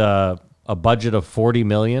had a budget of 40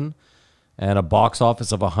 million and a box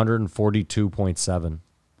office of 142.7.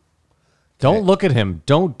 Don't look at him.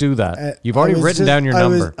 Don't do that. You've already written down your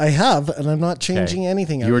number. I have, and I'm not changing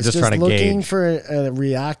anything. You I were was just trying to looking gauge. for a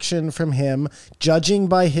reaction from him. Judging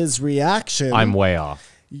by his reaction, I'm way off.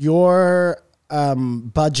 your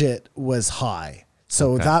budget was high.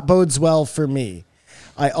 So Okay. that bodes well for me.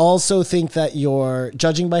 I also think that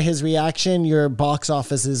judging by his reaction, your box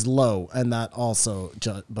office is low, and that also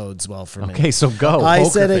bodes well for me. Okay, so go. I Poker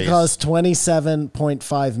said it face. cost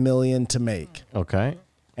 $27.5 million to make, Okay.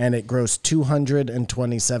 and it grossed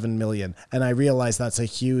 $227 million. And I realize that's a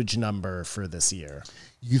huge number for this year.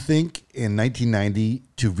 You think in 1990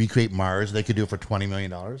 to recreate Mars, they could do it for $20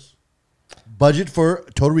 million? Budget for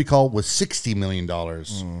Total Recall was $60 million.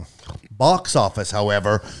 Box office,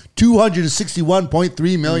 however,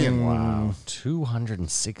 $261.3 million. Wow.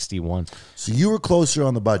 261. So you were closer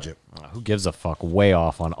on the budget, Who gives a fuck? Way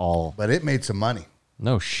off on all. but it made some money.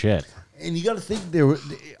 No shit. And you got to think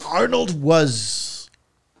Arnold was.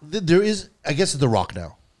 There is, I guess, it's The Rock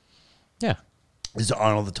now. Yeah. Is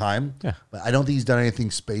Arnold the time? Yeah. But I don't think he's done anything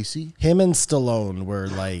spacey. Him and Stallone were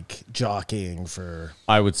like jockeying for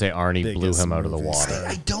I would say Arnie blew Biggest him out of the movies. water.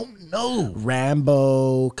 I don't know.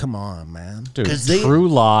 Rambo. Come on, man. Dude, 'Cause they- True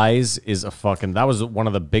Lies is a fucking. That was one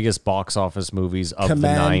of the biggest box office movies of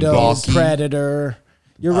Commando, the 90s. Predator.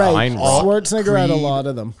 You're right. Fine. Schwarzenegger had a Creed, lot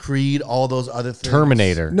of them. Creed, all those other things.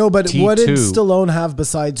 Terminator. No, but T2. what did Stallone have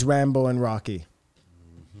besides Rambo and Rocky?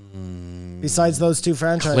 Besides those two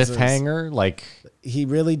franchises, Cliffhanger? Like, he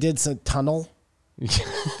really did some Tunnel.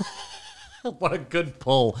 what a good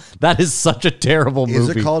pull. That is such a terrible Is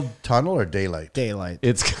movie. it called Tunnel or Daylight? Daylight.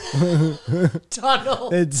 It's Tunnel.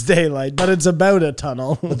 It's Daylight, but it's about a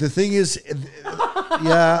tunnel. But the thing is,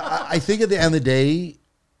 yeah, I think at the end of the day,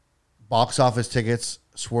 box office tickets,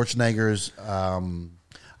 Schwarzenegger's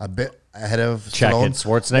a bit ahead of Check Stallone. it.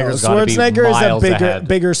 Schwarzenegger's got to be Schwarzenegger is a miles ahead.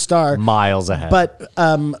 bigger star. Miles ahead. But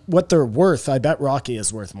what they're worth, I bet Rocky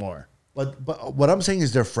is worth more. But what I'm saying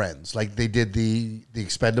is they're friends. Like they did the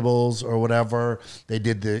Expendables or whatever. They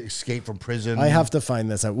did the Escape from Prison. I have to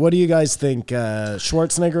find this out. What do you guys think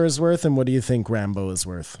Schwarzenegger is worth, and what do you think Rambo is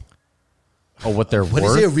worth? oh, what they're When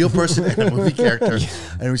worth? you say a real person and a movie character,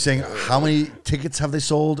 and we're saying how many tickets have they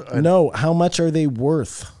sold? No, how much are they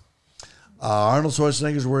worth? Arnold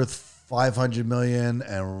Schwarzenegger's worth 500 million,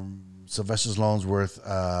 and Sylvester Stallone's worth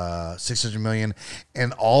 600 million.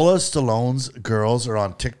 And all of Stallone's girls are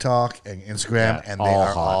on TikTok and Instagram, and they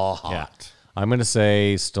are all hot. Yeah. I'm going to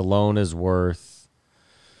say Stallone is worth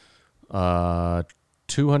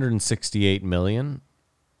 268 million,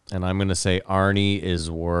 and I'm going to say Arnie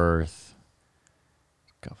is worth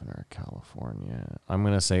Governor of California. I'm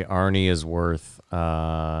going to say Arnie is worth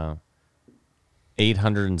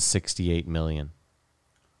 868 million.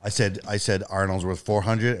 I said Arnold's worth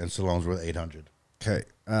 400 and Stallone's worth 800. Okay,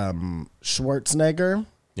 Schwarzenegger,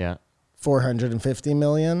 Yeah. 450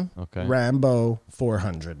 million. Okay. Rambo,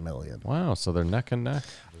 400 million. Wow. So they're neck and neck.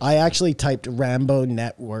 I actually typed Rambo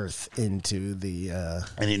net worth into the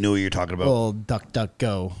And you knew what you're talking about. old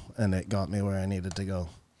DuckDuckGo, and it got me where I needed to go.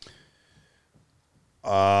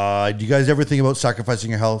 Do you guys ever think about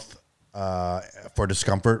sacrificing your health for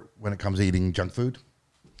discomfort when it comes to eating junk food?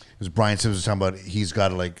 Because Brian Sims was talking about he's got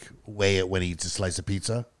to like weigh it when he eats a slice of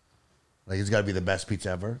pizza. Like it's got to be the best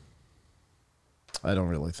pizza ever. I don't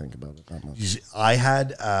really think about it that much. I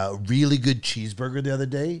had a really good cheeseburger the other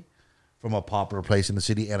day from a popular place in the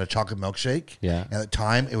city and a chocolate milkshake. Yeah. And at the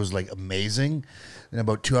time, it was like amazing. And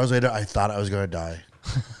about 2 hours later, I thought I was going to die.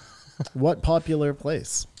 What popular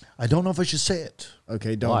place? I don't know if I should say it.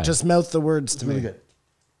 Okay, don't Why? just mouth the words to me. Really good.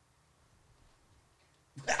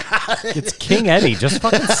 It's King Eddie. Just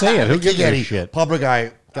fucking say it. Who gives King a Eddie, shit? popular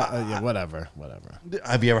guy. Yeah, whatever.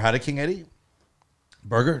 Have you ever had a King Eddie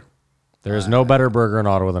burger? There is no better burger in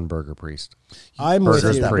Ottawa than Burger Priest. I'm with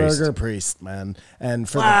Burger you, Priest. Burger Priest, man. And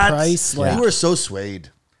for What? the price, like, You were so swayed.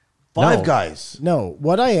 Five Guys. no,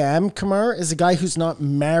 what I am, Kamar, is a guy who's not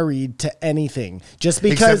married to anything. Just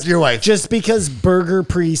because Except your wife. Just because Burger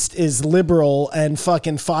Priest is liberal and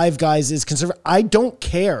fucking Five Guys is conservative, I don't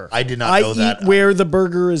care. I did not know that. I eat where the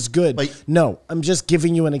burger is good. But- no, I'm just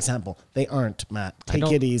giving you an example. They aren't, Matt. Take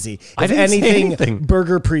don't- it easy. I If didn't say anything, anything.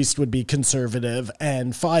 Burger Priest would be conservative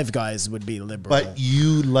and Five Guys would be liberal. But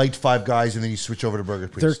you liked Five Guys and then you switch over to Burger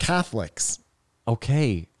Priest. they're Catholics.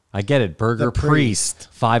 Okay. I get it. Burger The Priest. priest.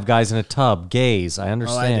 5 guys in a tub. Gays. I Oh,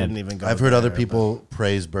 understand. I didn't even go. I've heard there, other but- people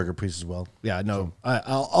praise Burger Priest as well. Yeah, no.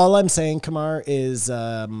 All I'm saying, Kamar, is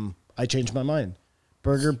I changed my mind.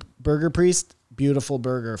 Burger Priest, beautiful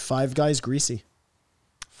burger. Five Guys, greasy.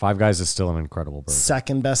 5 Guys is still an incredible burger.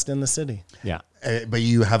 Second best in the city. Yeah. But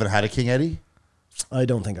you haven't had a King Eddie? I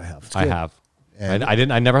don't think I have. It's I good. have. And- I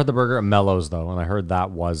didn't. I never had the burger at Mellows though, and I heard that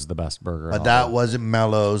was the best burger. in But Ottawa. that wasn't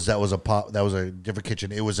Mellows. That was a different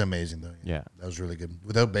kitchen. It was amazing though. Yeah. That was really good.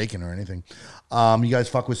 Without bacon or anything. You guys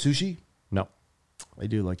fuck with sushi? No, I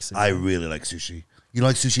do like sushi. I really like sushi. You don't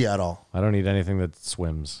like sushi at all? I don't eat anything that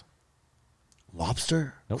swims.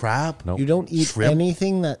 Lobster? Nope. Crab? Nope. You don't eat Shrimp?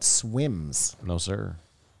 anything that swims. No, sir.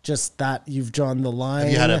 Just that you've drawn the line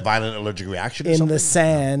Have you had a violent allergic reaction or in something? the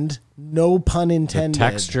sand. No pun The intended.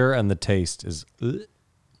 texture and the taste is.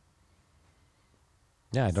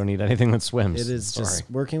 Yeah, I don't eat anything that swims. It is Sorry.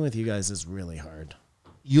 just working with you guys is really hard.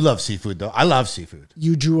 You love seafood though. I love seafood.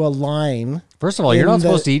 You drew a line First of all, you're in not the-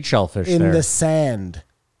 supposed to eat shellfish in there. the sand.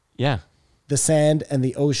 Yeah, The sand and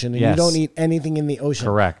the ocean. And Yes. you don't eat anything in the ocean.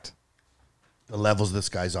 correct. The levels this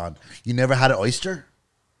guy's on. You never had an oyster?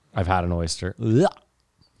 I've had an oyster. And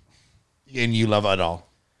you love it all.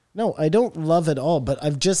 No, I don't love it all, but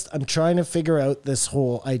I'm trying to figure out this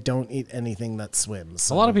whole I don't eat anything that swims.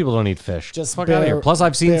 A lot of people don't eat fish. Just Fuck out of here. bear- Plus,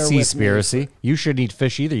 I've seen bear with me. Seaspiracy. You shouldn't eat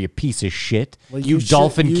fish either, you piece of shit. Well, you should-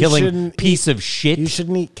 dolphin you killing shouldn't piece eat- of shit. You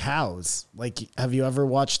shouldn't eat cows. Like, have you ever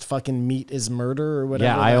watched fucking Meat is Murder or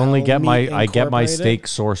whatever? Yeah, I the only hell get Meat my Incorporated? steak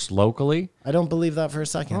sourced locally. I don't believe that for a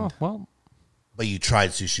second. Oh well, But you tried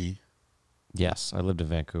sushi. yes. I lived in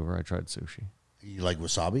Vancouver. I tried sushi. You like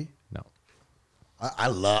wasabi? No,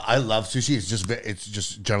 I love sushi. It's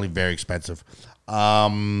just generally very expensive.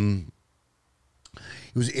 It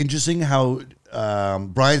was interesting how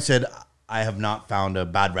Brian said, "I have not found a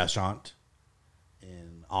bad restaurant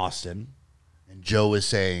in Austin," and Joe was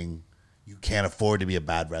saying, "You can't afford to be a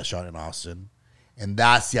bad restaurant in Austin," and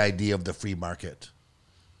that's the idea of the free market.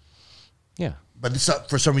 yeah. But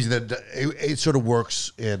for some reason, it sort of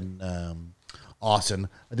works in Austin.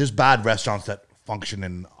 There's bad restaurants that function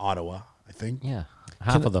in Ottawa, I think. Yeah,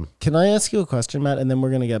 half of them. Can I ask you a question, Matt? And then we're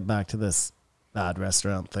going to get back to this bad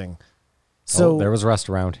restaurant thing. So So there was a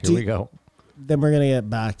restaurant. Here we go. Then we're going to get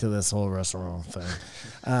back to this whole restaurant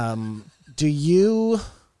thing. Do you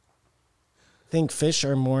think fish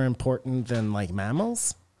are more important than like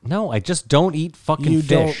mammals? No, I just don't eat fucking You fish.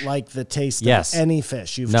 don't like the taste Yes. of any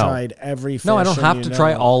fish. You've No. tried every fish. No, I don't and have you to know.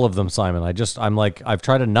 try all of them, Simon. I'm like, I've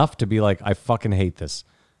tried enough to be like, I fucking hate this.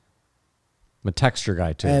 I'm a texture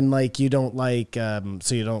guy too. And like you don't like,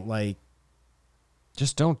 so you don't like.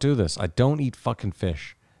 Just don't do this. I don't eat fucking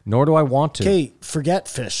fish. Nor do I want to. Okay, forget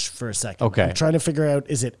fish for a second. Okay. I'm trying to figure out: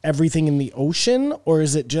 is it everything in the ocean or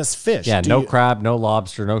is it just fish? Yeah, Do no you- crab, no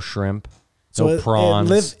lobster, no shrimp, so no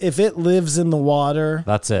prawns. if it lives in the water,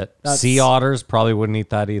 That's it. That's- Sea otters probably wouldn't eat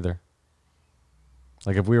that either.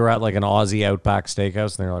 Like if we were at like an Aussie Outback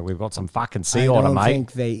Steakhouse and they're like, we've got some fucking sea I otter, don't mate.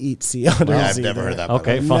 think they eat sea otters. Yeah, I've either. never heard that. by the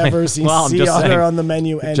Okay, way. fine. Never seen Well, I'm sea just otter saying. on the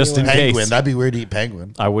menu anywhere. Just in case. Penguin. That'd be weird to eat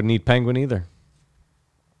penguin. I wouldn't eat penguin either.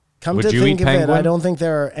 Come Would to you think eat of it, I penguin? don't think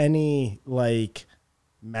there are any like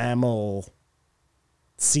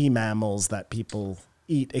sea mammals that people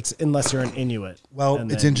eat unless you're an Inuit. Well,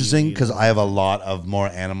 And it's then you interesting eat because them. I have a lot of more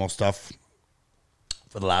animal stuff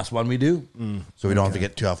for the last one we do. So we don't have to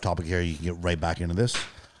get too off topic here. You can get right back into this.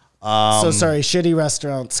 So sorry, shitty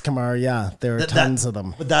restaurants, Kamar. Yeah, there are tons of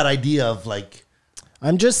them. But that idea of like,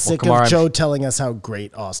 I'm just sick Kamar, of I'm Joe telling us how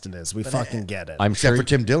great Austin is. We fucking get it. I'm except sure. for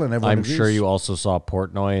Tim Dillon, everyone I'm agrees. sure you also saw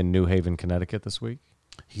Portnoy in New Haven, Connecticut this week.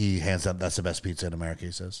 He hands down, that's the best pizza in America,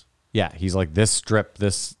 he says. Yeah, he's like this strip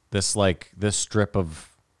of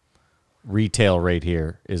retail right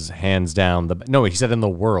here is hands down the. No, he said in the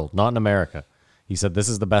world, not in America. He said this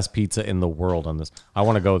is the best pizza in the world on this. I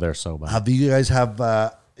want to go there so bad. Have you guys have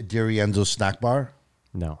D'Arienzo's snack bar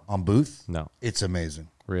No, on Booth? No. It's amazing.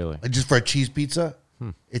 really, Like just for a cheese pizza,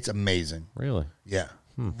 it's amazing. really. Yeah.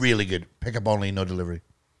 Really good. Pick up only, no delivery.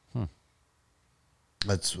 On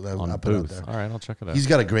I'll put it out Booth. there. All right, I'll check it out. He's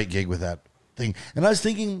got a great gig with that thing. And I was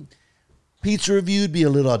thinking pizza review would be a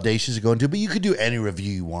little audacious to go into, but you could do any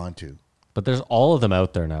review you want to. But there's all of them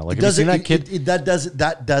out there now. Like, have you seen that kid?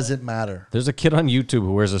 That doesn't matter. There's a kid on YouTube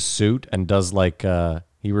who wears a suit and does like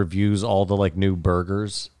he reviews all the like new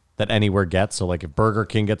burgers that Anywhere gets. So like if Burger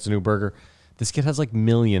King gets a new burger, this kid has like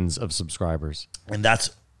millions of subscribers. And that's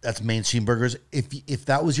mainstream burgers. If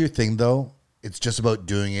that was your thing though, it's just about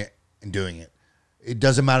doing it and doing it. It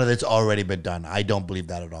doesn't matter that it's already been done. I don't believe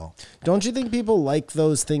that at all. Don't you think people like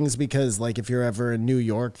those things because, like, if you're ever in New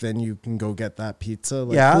York, then you can go get that pizza?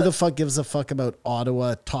 Like, Yeah. who the fuck gives a fuck about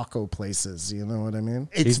Ottawa taco places? You know what I mean?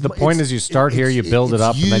 The point is you start here, you build it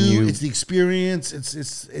up, and then you- It's the experience.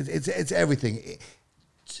 It's everything.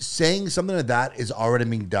 Saying something like that is already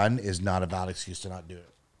being done is not a valid excuse to not do it.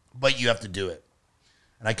 But you have to do it.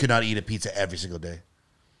 And I could not eat a pizza every single day.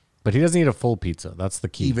 But he doesn't eat a full pizza. That's the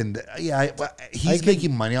key. He's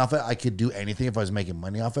making money off it. I could do anything if I was making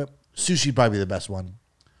money off it. Sushi'd probably be the best one.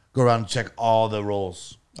 Go around and check all the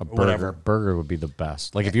rolls. A or burger. whatever. Burger would be the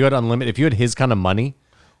best. Like if you had unlimited, if you had his kind of money,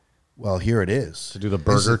 Well, here it is. To do the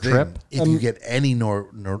This is burger thing. trip? If you get any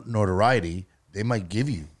notoriety, they might give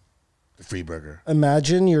you the free burger.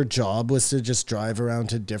 Imagine your job was to just drive around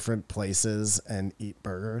to different places and eat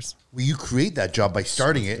burgers. Well, you create that job by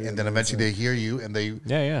starting it, and then eventually they hear you, and they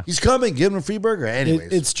Yeah. he's coming, give him a free burger.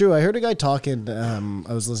 Anyways, It's true. I heard a guy talking.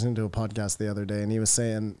 I was listening to a podcast the other day, and he was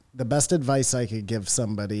saying the best advice I could give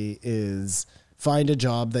somebody is find a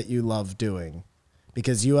job that you love doing,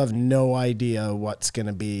 because you have no idea what's going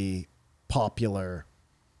to be popular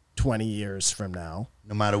 20 years from now.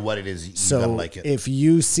 no matter what it is, you gotta So like it. if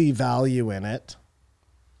you see value in it,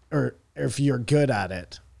 or if you're good at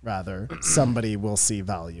it, rather, somebody will see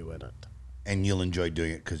value in it. And you'll enjoy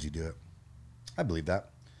doing it because you do it. I believe that.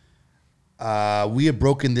 We have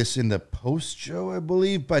broken this in the post show, I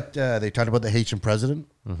believe, but they talked about the Haitian president.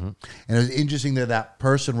 And it was interesting that that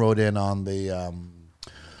person wrote in on the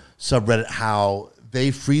subreddit how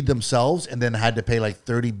they freed themselves and then had to pay like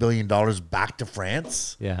 $30 billion back to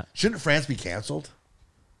France. Yeah. Shouldn't France be canceled?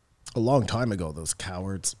 A long time ago, those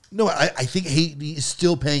cowards. No, I think Haiti is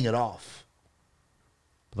still paying it off.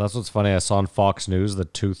 But that's what's funny. I saw on Fox News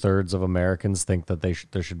that 2/3 of Americans think that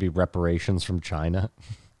there should be reparations from China.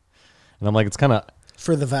 And I'm like, it's kind of,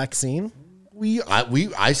 For the vaccine?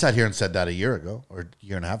 I sat here and said that a year ago or a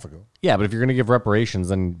year and a half ago. yeah, but if you're going to give reparations,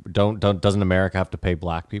 then doesn't America have to pay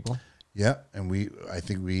black people? Yeah, and I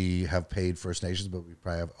think we have paid First Nations, but we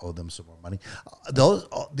probably have owed them some more money. The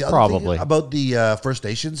other Probably. thing about the First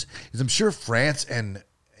Nations is I'm sure France and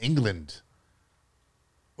England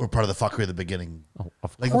were part of the fuckery at the beginning.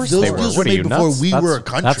 Of Like course those they were. deals What were are made you, before nuts? we That's- were a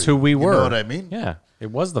country. That's who we were. You know what I mean? Yeah.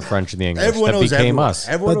 It was the French and the English Everyone that knows became everyone. us.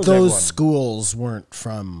 Everyone But knows those everyone. schools weren't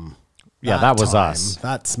from. Yeah, that was time. us.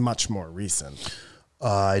 That's much more recent.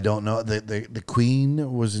 I don't know. The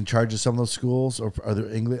Queen was in charge of some of those schools, or are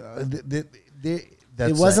there English?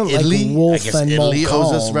 That's, It wasn't like Italy. Wolf I guess and Italy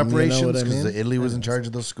owes us Montcalm, you know reparations what I because mean? Italy was in charge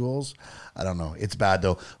of those schools. I don't know. It's bad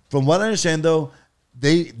though. From what I understand, though,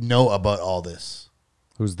 they know about all this,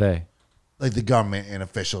 Who's they? like the government and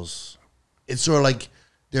officials. It's sort of like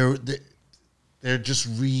they're just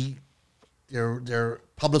they're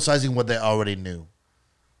publicizing what they already knew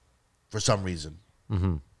for some reason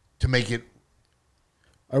to make it.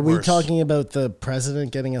 Are we Worse. talking about the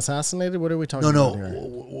president getting assassinated? What are we talking No, about here?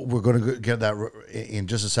 we're going to get that in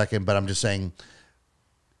just a second. But I'm just saying,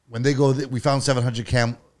 when they go, we found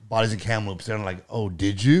 700 bodies in Kamloops. They're like, "Oh,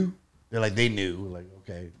 did you?" They're like, they knew. We're like,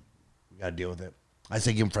 okay, we got to deal with it. I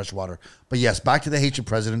say give them fresh water. But yes, back to the hatred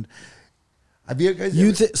president. Have you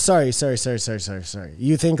guys? Sorry.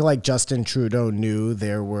 You think like Justin Trudeau knew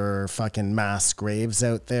there were fucking mass graves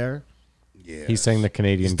out there? Yeah. He's saying the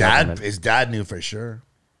Canadian His government. dad knew for sure.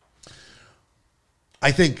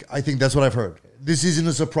 I think that's what I've heard. This isn't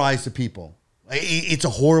a surprise to people. It's a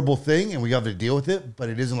horrible thing, and we have to deal with it. But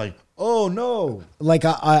it isn't like, oh no. Like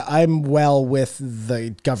I'm well with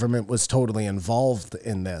the government was totally involved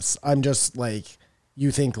in this. I'm just like, you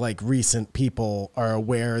think like recent people are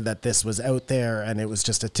aware that this was out there and it was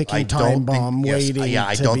just a I ticking don't time think- bomb yes, waiting yeah,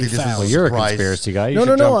 I to don't be think this was found. Well, you're a surprise. conspiracy guy. You No,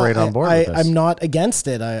 should no, jump right on board with this. I'm not against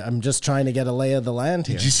it. I'm just trying to get a lay of the land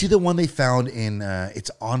here. Did you see the one they found in? It's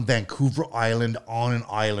on Vancouver Island, on an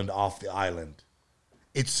island off the island.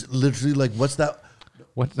 It's literally like, what's that?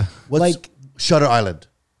 What? The, What's Like- Shutter Island?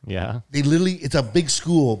 yeah. They literally, it's a big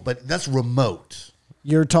school, but that's remote.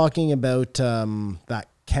 You're talking about that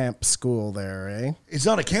camp school there, eh? It's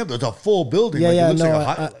not a camp; though. It's a full building. Yeah, Like, it yeah, looks no,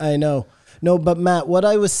 like a high- I know. No, but Matt, what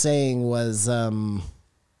I was saying was,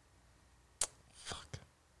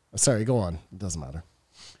 sorry, go on. It doesn't matter.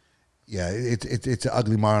 Yeah, it's an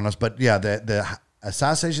ugly mar on us. But yeah, the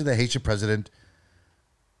assassination of the Haitian president.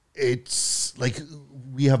 It's like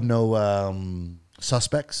we have no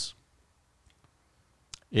suspects,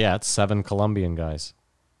 Yeah, it's 7 Colombian guys.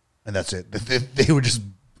 and that's it. They were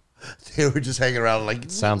just hanging around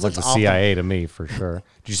like Sounds like what's the awful- CIA to me, for sure.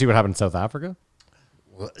 Did you see what happened in South Africa?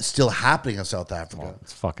 Still happening in South Africa.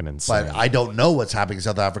 It's fucking insane. But I don't know what's happening in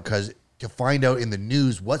South Africa because to find out in the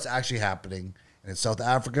news what's actually happening in South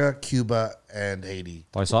Africa, Cuba, and Haiti.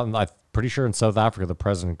 Well, I'm pretty sure in South Africa the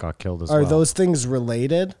president got killed as Are well. those things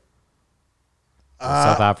related?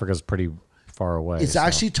 South Africa's pretty far away. It's so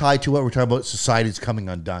actually tied to what we're talking about. Society's coming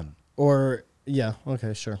undone. Or, yeah,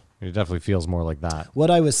 okay, sure. it definitely feels more like that.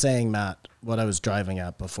 What I was saying, Matt, what I was driving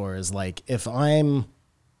at before is like, if I'm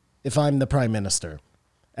the prime minister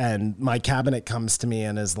and my cabinet comes to me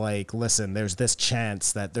and is like, listen, there's this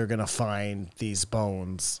chance that they're going to find these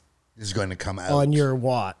bones This is going to come out on your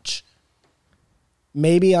watch.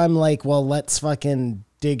 Maybe I'm like, well, let's fucking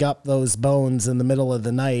dig up those bones in the middle of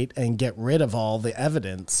the night and get rid of all the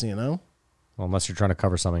evidence, you know? Well, unless you're trying to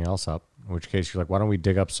cover something else up, in which case you're like, why don't we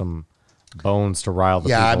dig up some bones to rile the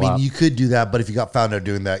Yeah, I people mean, up? you could do that, but if you got found out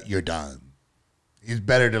doing that, you're done. It's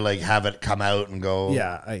better to like have it come out and go.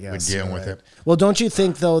 Yeah, I guess. we're dealing you're with right. it. Well, don't you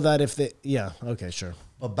think though that if they, yeah, okay, sure.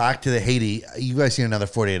 But back to the Haiti, you guys seen another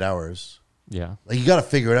 48 hours. Yeah. Like you got to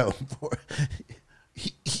figure it out.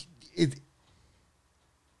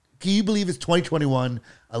 Can you believe it's 2021?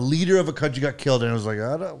 A leader of a country got killed, and it was like,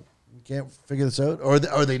 I don't, we can't figure this out, or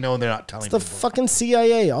they know and they're not telling It's the people. fucking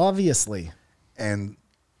CIA, obviously. And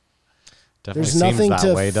Definitely There's seems nothing that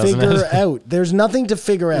to way, doesn't figure it? out. There's nothing to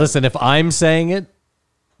figure out. Listen, if I'm saying it,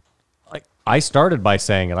 like I started by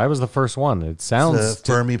saying it. I was the first one. It the sounds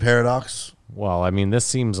Fermi paradox. well. I mean, this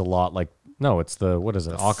seems a lot like no. It's the what is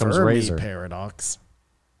it? Occam's Fermi razor. paradox.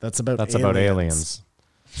 That's about That's aliens. about aliens.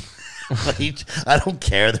 I don't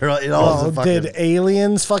care. They're all, it all Oh, is a fucking, did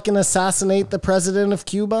aliens fucking assassinate the president of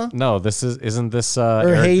Cuba? No, isn't this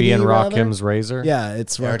Eric Haiti, B. and rather? Rakim's razor? Yeah,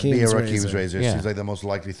 it's Eric B. Rakim's Rakim's razor. razor. Yeah. Seems like the most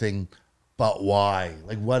likely thing. But why?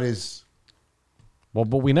 Like, what is? Well,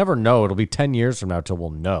 but we never know. It'll be 10 years from now till we'll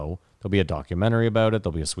know. There'll be a documentary about it.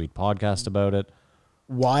 There'll be a sweet podcast about it.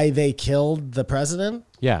 Why they killed the president?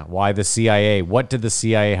 Yeah, why the CIA? What did the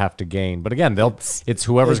CIA have to gain? But again, it's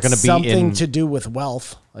whoever's It's going to be something in to do with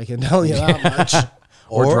wealth. I can tell you that much.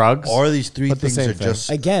 or drugs. Or these three But the things same are thing. just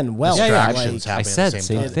Again, wealth. Distractions Like, happen I at said the same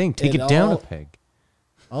same time. thing. Take It it down a all- peg.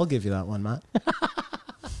 I'll give you that one, Matt.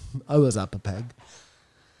 I was up a peg.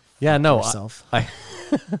 Yeah, no, Yourself.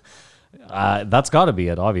 that's got to be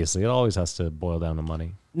it. Obviously, it always has to boil down to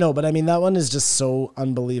money. No, but I mean that one is just so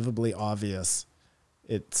unbelievably obvious.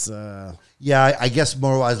 It's Yeah, I guess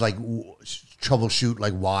more wise, like troubleshoot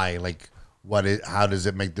like why, like how does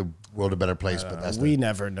it make the world a better place? But that's We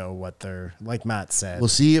never know what they're, like Matt said. we'll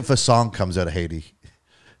see if a song comes out of Haiti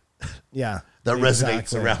Yeah. that resonates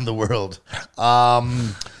exactly. around the world.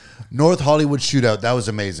 North Hollywood shootout, that was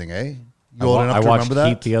amazing, eh? You old enough I to watched remember that?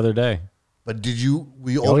 Heat the other day. But were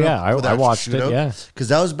you Oh, old yeah, enough for the I actual watched it, shootout? yeah. Because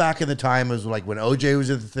that was back in the time, it was like when OJ was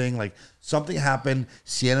in the thing, like something happened,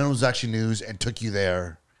 CNN was actually news and took you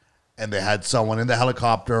there. And they had someone in the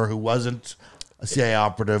helicopter who wasn't a CIA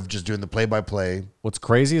operative, just doing the play-by-play. What's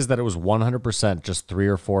crazy is that it was 100% just 3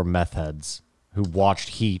 or 4 meth heads who watched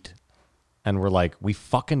Heat and were like, we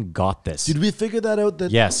fucking got this. Did we figure that out? That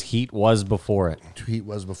Yes, Heat was before it. tweet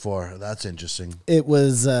was before. That's interesting. It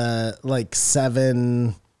was like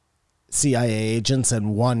 7 CIA agents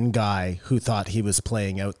and 1 guy who thought he was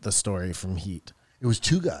playing out the story from Heat. It was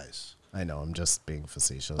 2 guys. I know, I'm just being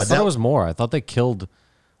facetious. I thought it was more. I thought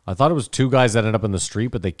it was 2 guys that ended up in the street,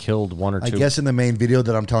 but they killed 1 or 2. I guess in the main video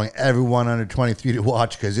that I'm telling everyone under 23 to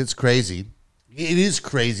watch because it's crazy. It is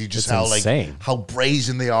crazy just It's how insane. like how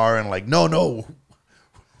brazen they are and like no,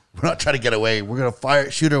 we're not trying to get away. We're gonna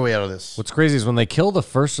shoot our way out of this. What's crazy is when they kill the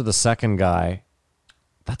first or the second guy,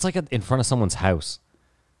 that's like in front of someone's house.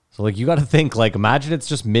 So like you got to think like imagine it's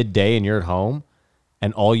just midday and you're at home,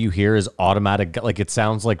 and all you hear is automatic. Like it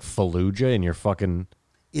sounds like Fallujah and you're fucking.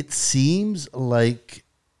 It seems like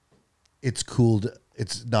it's cool.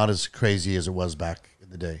 It's not as crazy as it was back in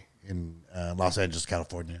the day in Los Angeles,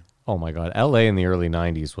 California. Oh my god, L.A. in the early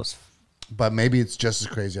 '90s was. But maybe it's just as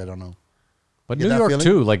crazy. I don't know. But You New get that York feeling?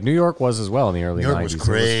 too. Like New York was as well in the early New York '90s. was It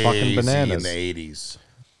crazy fucking bananas. in the 80s.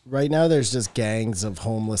 Right now, there's just gangs of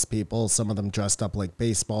homeless people. Some of them dressed up like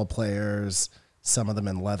baseball players. Some of them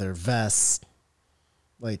in leather vests.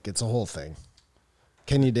 Like, it's a whole thing.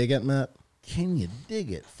 Can you dig it, Matt? Can you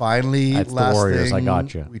dig it? Finally, That's the last Warriors, thing I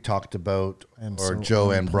gotcha. we talked about, I'm or so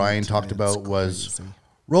Joe and on Brian point talked today, about, it's was crazy.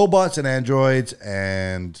 robots and androids.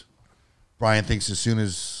 And Brian thinks as soon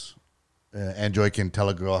as android can tell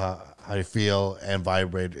a girl how to feel and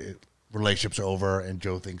vibrate, relationships are over. And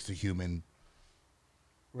Joe thinks the human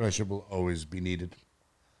relationship will always be needed.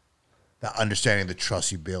 That understanding, the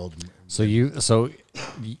trust you build. So you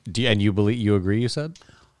agree? You said.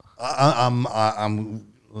 I'm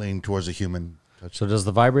leaning towards a human touch. So does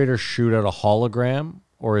the vibrator shoot out a hologram,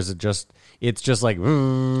 or is it just? It's just like,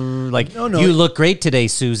 like No. you look great today,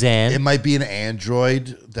 Suzanne. It might be an android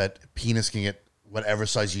that penis can get whatever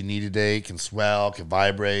size you need today, can swell, can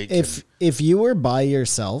vibrate. If you were by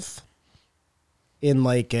yourself in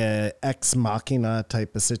like a ex machina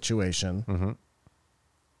type of situation,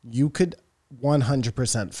 you could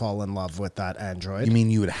 100% fall in love with that android. you mean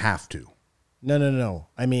you would have to? No.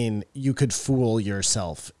 I mean, you could fool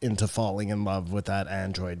yourself into falling in love with that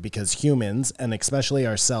android because humans, and especially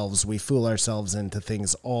ourselves, we fool ourselves into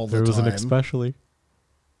things all the time. especially.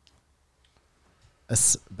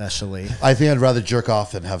 Especially. I think I'd rather jerk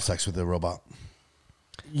off than have sex with a robot.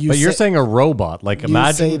 But you're saying a robot. Like you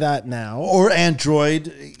imagine. say that now. Or android.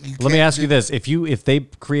 Let me ask you this: if they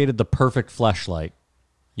created the perfect fleshlight,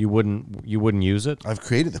 you wouldn't use it? I've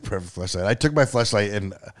created the perfect fleshlight. I took my fleshlight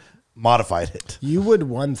and modified it. You would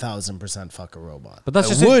 1000% fuck a robot. But that's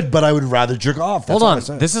I just would, but I would rather jerk off. That's Hold all I on.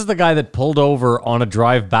 said. This is the guy that pulled over on a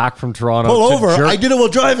drive back from Toronto. Pull to over. jerk- I did it while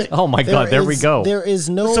driving. Oh my god! There we go. There is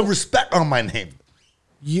Put no some respect on my name.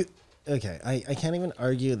 you. Okay, I can't even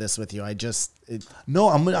argue this with you. No,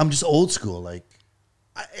 I'm just old school. Like,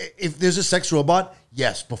 if there's a sex robot,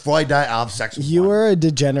 yes. Before I die, I'll have sex with You one. are a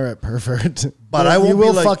degenerate pervert. But I won't You be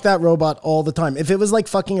will like- fuck that robot all the time. If it was like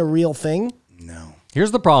fucking a real thing, No.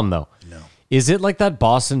 Here's the problem, though. No. Is it like that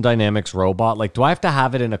Boston Dynamics robot? Like, do I have to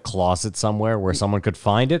have it in a closet somewhere where someone could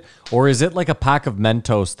find it, or is it like a pack of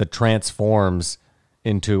Mentos that transforms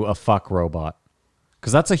into a fuck robot?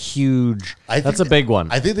 Because that's a huge. That's a big one.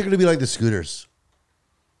 I think they're going to be like the scooters.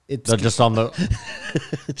 it's They're just on the.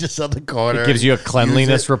 Just on the corner. It gives you a Use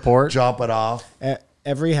cleanliness it, report. Drop it off.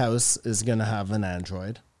 every house is gonna have an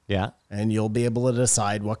android, Yeah. and you'll be able to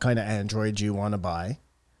decide what kind of android you want to buy.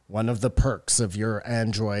 One of the perks of your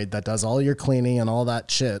android that does all your cleaning and all that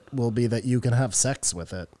shit will be that you can have sex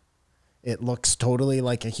with it. It looks totally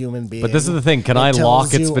like a human being. But this is the thing. Can It I lock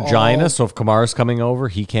tells its you vagina all- so if Kamara's coming over,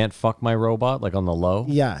 he can't fuck my robot, like on the low?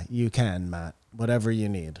 Yeah, you can, Matt. Whatever you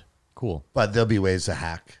need. Cool. But there'll be ways to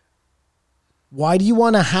hack. Why do you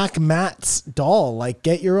want to hack Matt's doll? Like,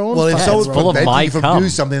 get your own. Well, if fucking someone's full of robot. my preventing you from cum. doing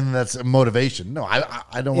something that's a motivation, no,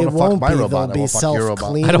 I don't want It to fuck won't my be. robot. They'll I be want to fuck your robot.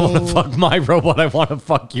 self-cleaning. I don't want to fuck my robot. I want to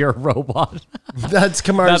fuck your robot. That's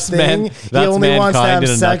Kamar's That's man- thing. He that's only wants to mankind have in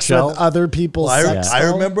a sex nutshell. with other people's Well, sex. I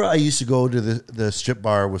doll. remember I used to go to the strip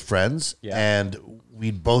bar with friends, Yeah. and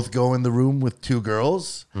we'd both go in the room with two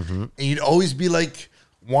girls, and you'd always be like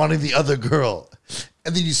wanting the other girl,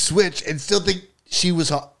 and then you switch and still think she was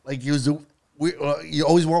hot. Like you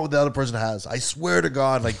always want what the other person has. I swear to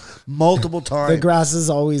God, like multiple times. The grass is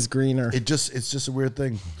always greener. It's just a weird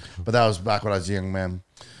thing. But that was back when I was a young man.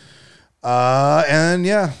 And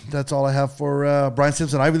yeah, that's all I have for Brian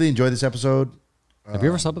Simpson. I really enjoyed this episode. Have you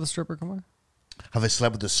ever slept with a stripper, Kumar? Have I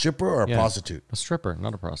slept with a stripper or a prostitute? A stripper,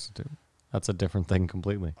 not a prostitute. That's a different thing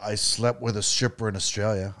completely. I slept with a stripper in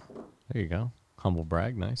Australia. There you go. Humble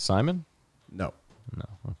brag. Nice. Simon? No. No.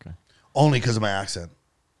 Okay. Only because of my accent.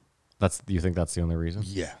 You think that's the only reason?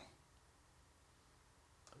 Yeah.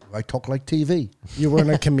 I talk like TV. You weren't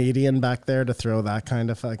a comedian back there to throw that kind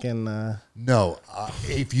of fucking... No.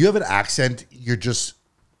 If you have an accent, you're just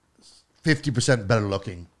 50% better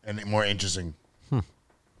looking and more interesting.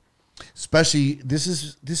 Especially, this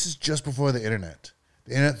is just before the internet.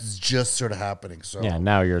 The internet is just sort of happening. So Yeah,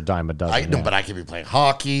 now you're a dime a dozen. No, but I could be playing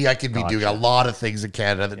hockey. I could be doing a lot of things in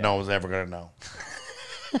Canada that no one's ever going to know.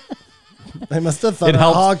 They must have thought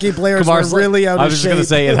our hockey players Kamar's were really out of shape. I was just going to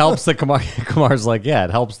say, it helps that Kamar's like, yeah, it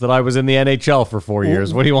helps that I was in the NHL for 4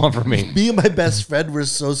 years. What do you want from me? Me and my best friend were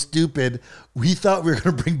so stupid. We thought we were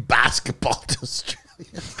going to bring basketball to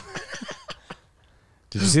Australia.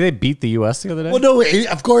 Did you see they beat the U.S. the other day? Well, no,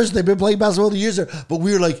 of course, they've been playing basketball the years, but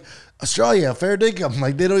we were like, Australia, fair dinkum.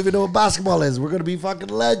 Like, they don't even know what basketball is. We're going to be fucking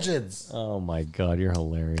legends. Oh, my God. You're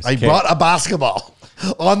hilarious. I brought a basketball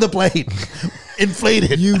on the plane,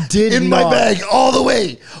 inflated. You did in not. my bag all the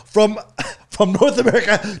way from North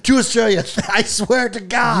America to Australia. I swear to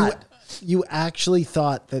God. You actually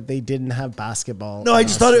thought that they didn't have basketball. No, I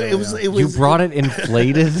just thought it was. You brought it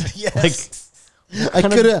inflated? Yes. I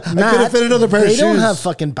could have fit another pair of shoes. They don't have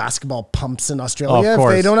fucking basketball pumps in Australia. Oh, of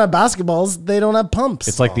course. If they don't have basketballs, they don't have pumps.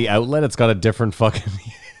 It's like the outlet. It's got a different fucking...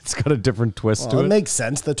 It's got a different twist to Well, it. it makes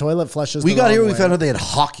sense. The toilet flushes. We the got wrong here. We way. found out they had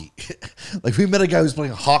hockey. Like we met a guy who was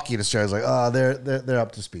playing hockey in Australia. I was like, oh, they're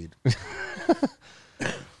up to speed. All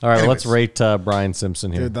right, Anyways. let's rate Brian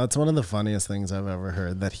Simpson here. Dude, that's one of the funniest things I've ever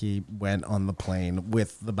heard. That he went on the plane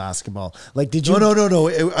with the basketball. Like, did you? No.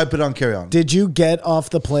 I put on carry on. Did you get off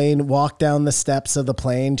the plane, walk down the steps of the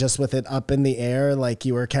plane, just with it up in the air, like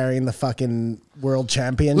you were carrying the fucking world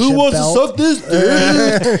championship Who wants belt? to suck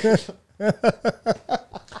this dick?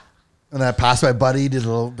 And I passed my buddy, did a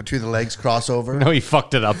little between the legs crossover. No, he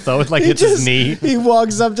fucked it up, though. It like He hits his just- knee. He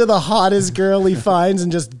walks up to the hottest girl he finds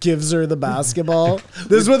and just gives her the basketball.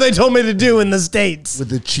 This is what they told me to do in the States. With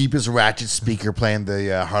the cheapest ratchet speaker playing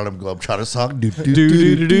the Harlem Globetrotter song. You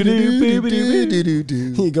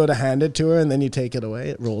go to hand it to her and then you take it away.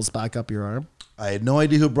 It rolls back up your arm. I had no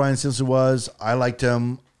idea who Brian Simpson was. I liked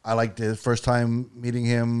him. I liked the first time meeting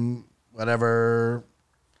him. Whatever.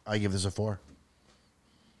 I give this a 4.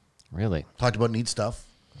 Really? Talked about neat stuff.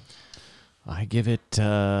 I give it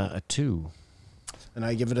a 2. And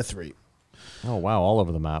I give it a 3. Oh, wow. All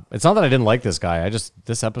over the map. It's not that I didn't like this guy.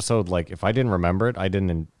 This episode, like, if I didn't remember it, I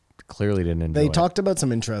clearly didn't enjoy They it. talked about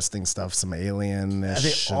some interesting stuff, some I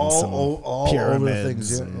alien-ish think and all some over the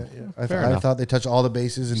pyramids. things. Yeah. I enough. thought they touched all the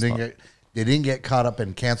bases and they didn't get caught up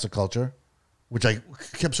in cancel culture, which I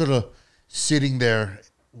kept sort of sitting there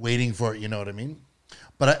waiting for it. You know what I mean?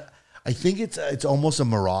 But I think it's almost a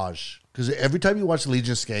mirage because every time you watch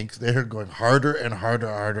Legion of Skanks, they're going harder and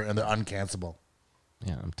harder, and they're uncancelable.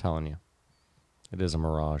 Yeah, I'm telling you. It is a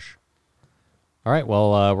mirage. All right,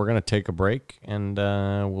 well, we're going to take a break, and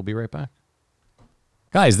we'll be right back.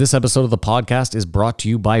 Guys, this episode of the podcast is brought to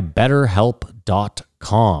you by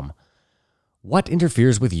BetterHelp.com. What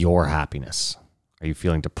interferes with your happiness? Are you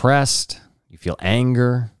feeling depressed? You feel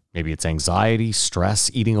anger? Maybe it's anxiety,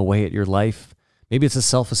 stress eating away at your life. Maybe it's a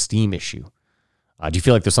self-esteem issue. Do you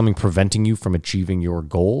feel like there's something preventing you from achieving your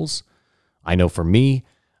goals? I know for me,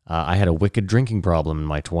 I had a wicked drinking problem in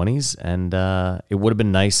my 20s, and it would have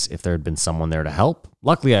been nice if there had been someone there to help.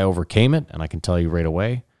 Luckily, I overcame it, and I can tell you right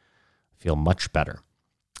away, I feel much better.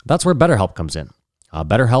 That's where BetterHelp comes in.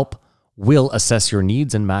 BetterHelp will assess your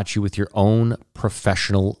needs and match you with your own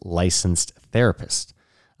professional licensed therapist.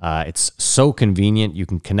 It's so convenient. You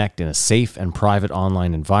can connect in a safe and private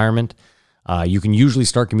online environment. You can usually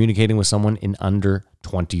start communicating with someone in under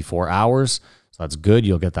 24 hours. So that's good.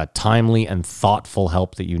 You'll get that timely and thoughtful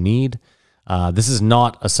help that you need. This is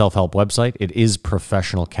not a self-help website. It is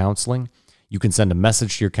professional counseling. You can send a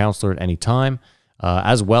message to your counselor at any time.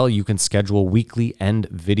 As well, you can schedule weekly and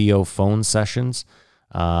video phone sessions.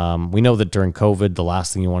 We know that during COVID, the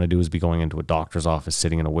last thing you want to do is be going into a doctor's office,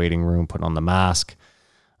 sitting in a waiting room, putting on the mask.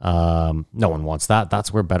 No one wants that.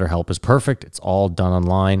 That's where BetterHelp is perfect. It's all done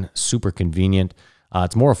online, super convenient.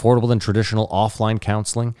 It's more affordable than traditional offline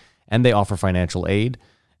counseling, and they offer financial aid,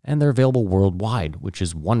 and they're available worldwide, which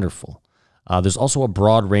is wonderful. There's also a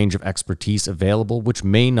broad range of expertise available, which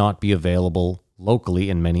may not be available locally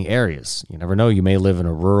in many areas. You never know. You may live in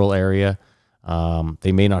a rural area.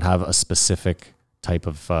 They may not have a specific type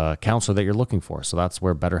of counselor that you're looking for. So that's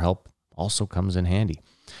where BetterHelp also comes in handy.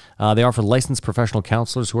 They offer licensed professional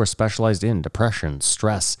counselors who are specialized in depression,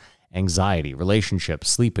 stress, anxiety, relationships,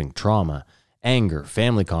 sleeping, trauma, anger,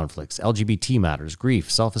 family conflicts, LGBT matters,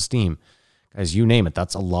 grief, self-esteem. Guys, you name it.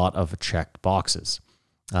 That's a lot of checked boxes.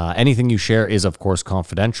 Anything you share is, of course,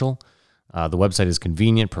 confidential. The website is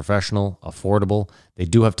convenient, professional, affordable. They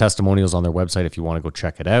do have testimonials on their website if you want to go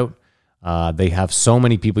check it out. They have so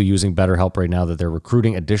many people using BetterHelp right now that they're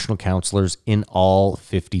recruiting additional counselors in all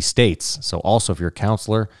 50 states. So also, if you're a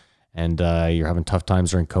counselor and you're having tough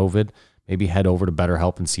times during COVID, maybe head over to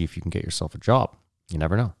BetterHelp and see if you can get yourself a job. You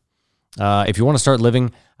never know. If you want to start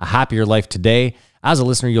living a happier life today, as a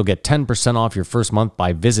listener, you'll get 10% off your first month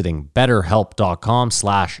by visiting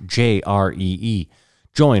betterhelp.com/JREE.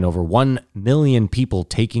 Join over 1 million people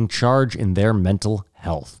taking charge in their mental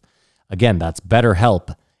health. Again, that's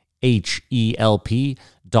BetterHelp,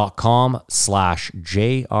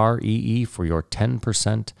 HELP.com/JREE for your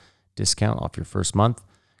 10% discount off your first month.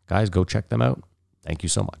 Guys, go check them out. Thank you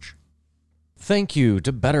so much. Thank you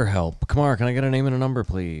to BetterHelp. Kamar, can I get a name and a number,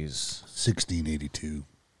 please? 1682.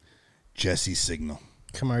 Jesse Signal.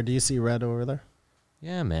 Kamar, do you see red over there?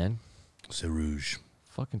 Yeah, man. C'est rouge.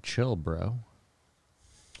 Fucking chill, bro.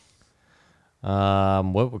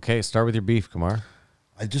 Okay, start with your beef, Kamar.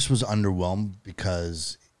 I just was underwhelmed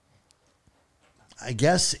because I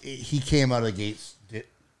guess he came out of the gates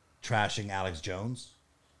trashing Alex Jones.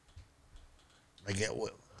 Like,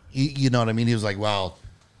 you know what I mean? He was like, well,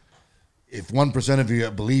 if 1% of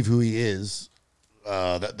you believe who he is,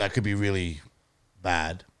 that could be really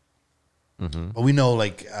bad. Mm-hmm. But we know,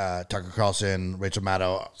 like, Tucker Carlson, Rachel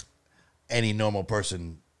Maddow, any normal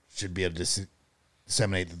person should be able to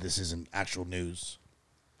disseminate that this isn't actual news.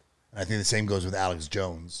 And I think the same goes with Alex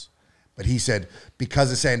Jones. But he said,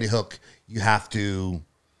 because of Sandy Hook, you have to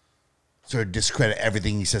sort of discredit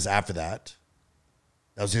everything he says after that.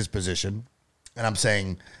 That was his position. And I'm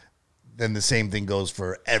saying, then the same thing goes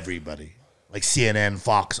for everybody. Like CNN,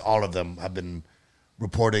 Fox, all of them have been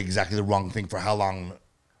reporting exactly the wrong thing for how long.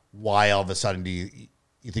 Why all of a sudden do you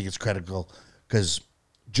think it's critical? Because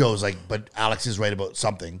Joe's like, but Alex is right about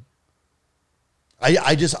something.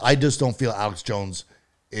 I just don't feel Alex Jones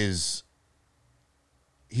he's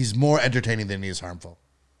more entertaining than he is harmful.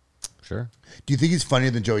 Sure. Do you think he's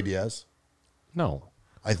funnier than Joey Diaz? No.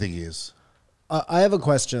 I think he is. I have a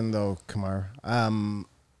question though, Kamar.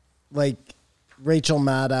 Like Rachel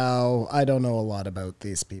Maddow, I don't know a lot about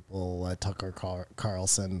these people. Tucker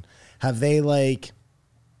Carlson, have they like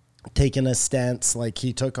taken a stance like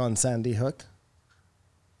he took on Sandy Hook?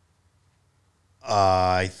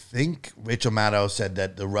 I think Rachel Maddow said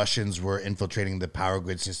that the Russians were infiltrating the power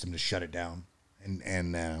grid system to shut it down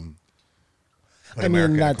and put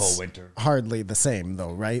America in a cold winter. Hardly the same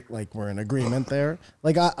though, right? Like we're in agreement there.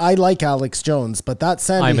 Like I like Alex Jones, but that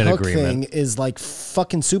Sandy Hook thing is like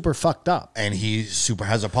fucking super fucked up. And he super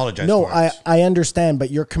has apologized No, for it. I understand, but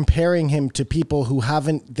you're comparing him to people who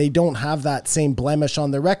they don't have that same blemish on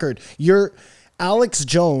their record. Alex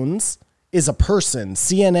Jones is a person.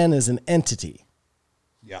 CNN is an entity.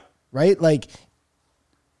 Yeah. Right? Like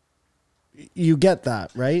you get that,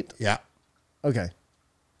 right? Yeah. Okay.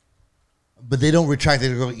 But they don't retract.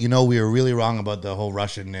 They go, we were really wrong about the whole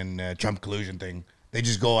Russian and Trump collusion thing. They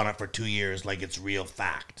just go on it for 2 years like it's real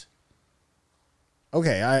fact.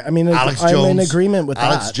 Okay, I'm in agreement with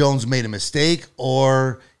that. Alex Jones made a mistake,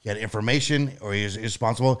 or he had information, or he was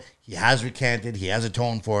irresponsible. He has recanted. He has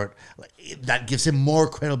atoned for it. That gives him more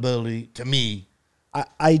credibility to me.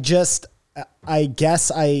 I guess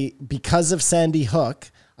because of Sandy Hook,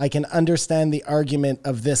 I can understand the argument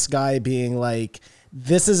of this guy being like,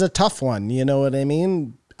 this is a tough one. You know what I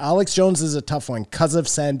mean? Alex Jones is a tough one because of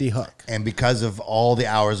Sandy Hook. And because of all the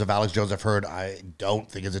hours of Alex Jones I've heard, I don't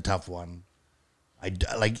think it's a tough one. I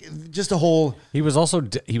like just a whole. He was also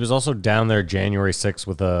down there January 6th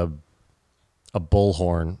with a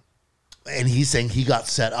bullhorn. And he's saying he got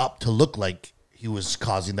set up to look like he was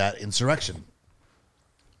causing that insurrection.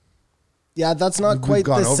 Yeah, that's not quite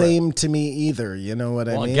the same to me either. You know what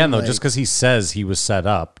I mean? Again, though, just because he says he was set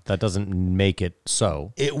up, that doesn't make it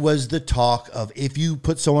so. It was the talk of if you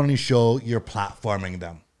put someone on your show, you're platforming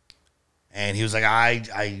them. And he was like,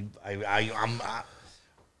 I'm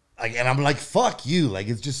like, fuck you. Like,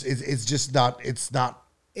 it's just not.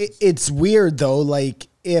 It's weird though. Like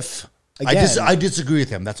if again, I disagree with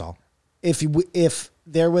him. That's all. If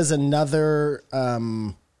there was another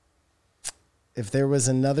if there was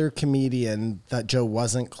another comedian that Joe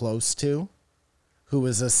wasn't close to, who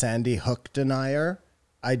was a Sandy Hook denier,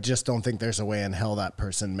 I just don't think there's a way in hell that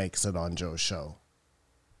person makes it on Joe's show.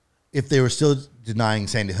 If they were still denying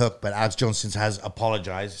Sandy Hook, but Alex Jones since has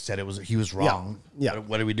apologized, said he was wrong. Yeah.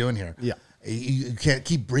 What are we doing here? Yeah. You can't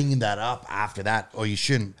keep bringing that up after that, or you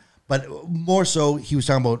shouldn't. But more so, he was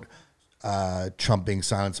talking about Trump being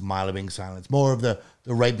silenced, Milo being silenced, more of the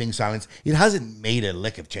right being silenced. It hasn't made a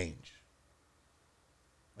lick of change.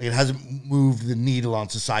 Like, it hasn't moved the needle on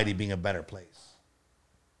society being a better place.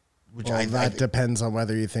 Which Well, I that depends on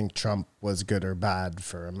whether you think Trump was good or bad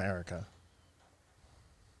for America.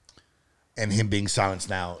 And him being silenced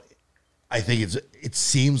now, I think it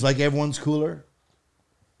seems like everyone's cooler.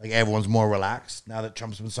 Like everyone's more relaxed now that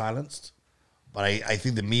Trump's been silenced. But I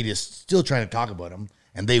think the media's still trying to talk about him,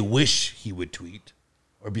 and they wish he would tweet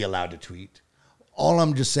or be allowed to tweet. All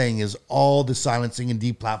I'm just saying is all the silencing and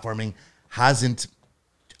deplatforming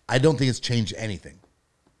I don't think it's changed anything.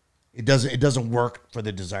 It doesn't work for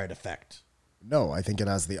the desired effect. No, I think it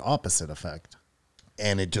has the opposite effect.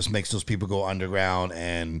 And it just makes those people go underground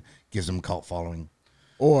and gives them cult following.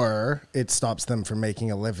 Or it stops them from making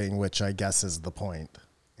a living, which I guess is the point.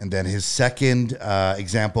 And then his second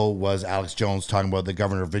example was Alex Jones talking about the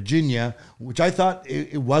governor of Virginia, which I thought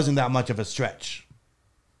it wasn't that much of a stretch.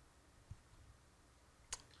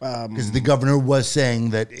 Because the governor was saying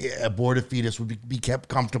that aborted fetus would be kept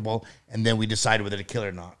comfortable, and then we decide whether to kill it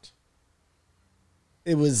or not.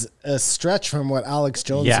 It was a stretch from what Alex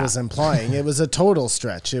Jones Yeah. was implying. It was a total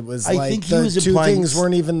stretch. It was I like think he the was two implying things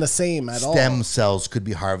weren't even the same at all. Stem cells could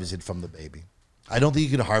be harvested from the baby. I don't think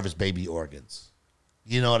you could harvest baby organs.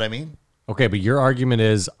 You know what I mean? Okay, but your argument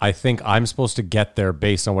is I think I'm supposed to get there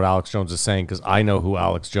based on what Alex Jones is saying because I know who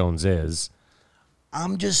Alex Jones is.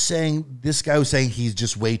 I'm just saying this guy was saying he's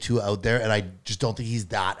just way too out there, and I just don't think he's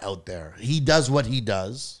that out there. He does what he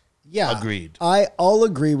does. Yeah. Agreed. I'll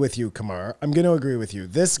agree with you, Kamar. I'm going to agree with you.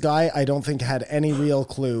 This guy, I don't think had any real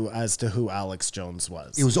clue as to who Alex Jones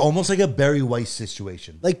was. It was almost like a Barry Weiss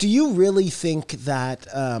situation. Like, do you really think that,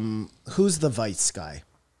 who's the Vice guy?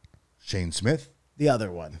 Shane Smith, The other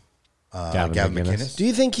one. Gavin McInnes. Do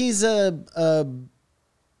you think he's a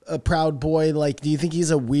proud boy? Like, do you think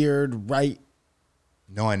he's a weird right?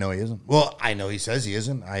 No, I know he isn't. Well, I know he says he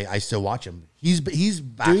isn't. I still watch him. He's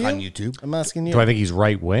back Do you? on YouTube. I'm asking you. Do I think he's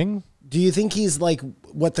right wing? Do you think he's like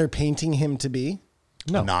what they're painting him to be?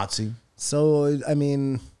 No. A Nazi. So, I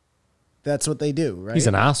mean, that's what they do, right? He's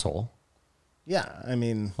an asshole. Yeah, I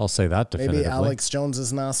mean, I'll say that definitively. maybe Alex Jones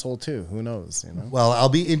is an asshole too. Who knows, you know? Well, I'll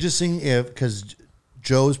be interesting because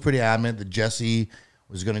Joe's pretty adamant that Jesse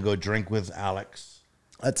was going to go drink with Alex.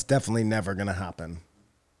 That's definitely never going to happen.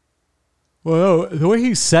 Well, the way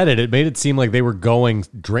he said it, it made it seem like they were going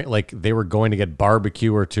to get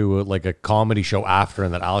barbecue or to like a comedy show after,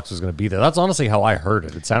 and that Alex was going to be there. That's honestly how I heard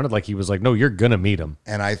it. It sounded like he was like, "No, you're gonna meet him."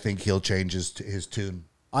 And I think he'll change his tune.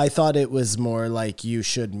 I thought it was more like you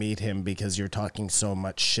should meet him because you're talking so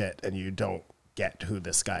much shit and you don't get who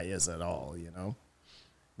this guy is at all, you know?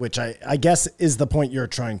 Which I guess is the point you're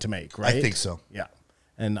trying to make, right? I think so. Yeah.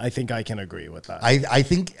 And I think I can agree with that. I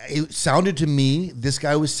think it sounded to me, this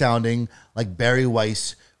guy was sounding like Barry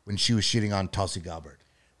Weiss when she was shitting on Tulsi Gabbard.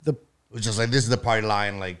 The It was just like, this is the party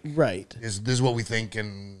line. Like, right. this is what we think,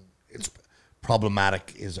 and it's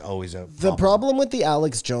problematic is always a problem. The problem with the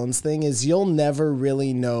Alex Jones thing is you'll never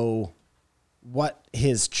really know what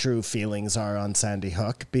his true feelings are on Sandy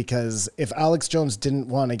Hook, because if Alex Jones didn't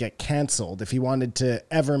want to get canceled, if he wanted to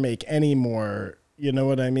ever make any more, you know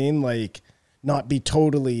what I mean? Like, not be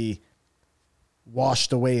totally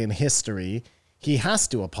washed away in history, he has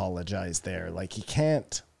to apologize there. Like, he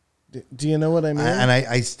can't. Do you know what I mean? And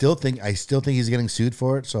I still think he's getting sued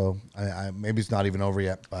for it. So I maybe it's not even over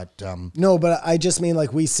yet. But No, but I just mean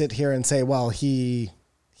like we sit here and say, well, he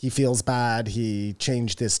feels bad. He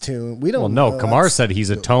changed his tune. We don't. Well, no, know. Kamar That's- said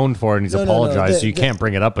he's atoned for it and he's No, apologized, so you the- can't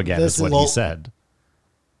bring it up again. this Is what is- he said.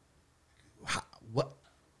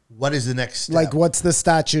 what is the next step? Like, what's the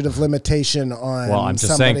statute of limitation on? Well, I'm just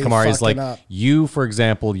somebody saying, Kamar, is fucking like up? you, for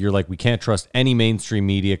example, you're like, we can't trust any mainstream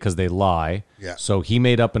media because they lie. Yeah. So he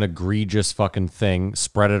made up an egregious fucking thing,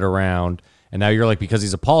 spread it around, and now you're like, because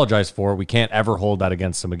he's apologized for it, we can't ever hold that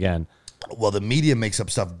against him again. Well, the media makes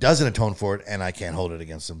up stuff, doesn't atone for it, and I can't hold it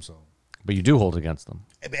against them. So, But you do hold it against them.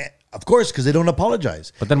 I mean, of course, because they don't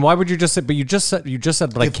apologize. But then why would you just say? But you just said.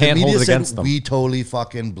 But I If the can't hold media it said, against them. We totally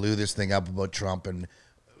fucking blew this thing up about Trump and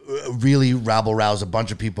really rabble rouse a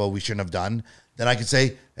bunch of people we shouldn't have done. Then I could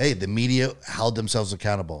say, hey, the media held themselves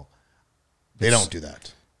accountable. They don't do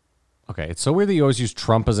that. Okay, it's so weird that you always use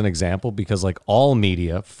Trump as an example because like all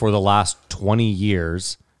media for the last 20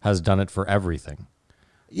 years has done it for everything.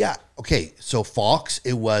 Yeah. Okay. So Fox,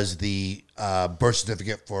 it was the birth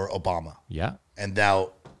certificate for Obama. Yeah. And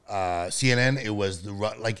now CNN, it was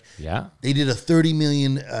Yeah. they did a $30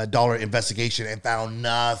 million investigation and found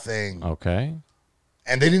nothing. Okay.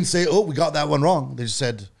 And they didn't say, oh, we got that one wrong. They just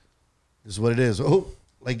said, this is what it is. Oh,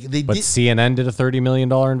 like they But did. CNN did a $30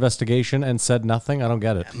 million investigation and said nothing. I don't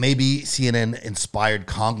get it. Maybe CNN inspired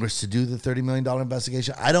Congress to do the $30 million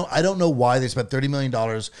investigation. I don't know why they spent $30 million.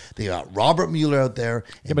 They got Robert Mueller out there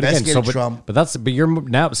investigating Trump. But you're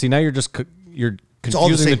now you're just you're It's all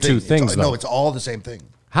the confusing same the two thing. things. No, though. it's all the same thing.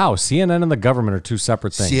 How? CNN and the government are two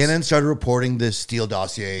separate things. CNN started reporting this Steele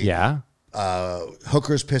dossier. Yeah.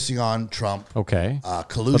 Hookers pissing on Trump. Okay.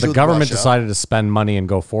 Collusion But the with government Russia, decided to spend money and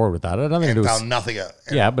go forward with that. It had nothing to and do with found nothing.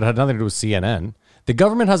 Yeah, but it had nothing to do with CNN. The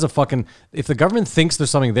government has a fucking. If the government thinks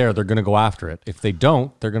there's something there, they're going to go after it. If they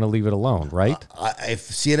don't, they're going to leave it alone, right? If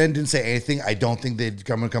CNN didn't say anything, I don't think the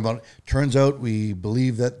government would come out. Turns out we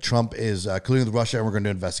believe that Trump is colluding with Russia, and we're going to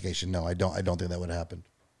do an investigation. No, I don't think that would happen.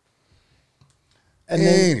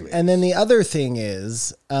 And then the other thing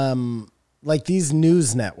is, like these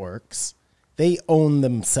news networks, they own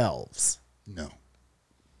themselves.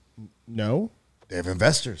 No, They have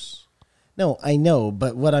investors. no, I know,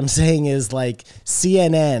 but what I'm saying is like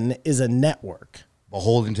CNN is a network.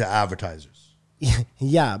 Beholden to advertisers.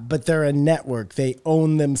 Yeah, but they're a network. They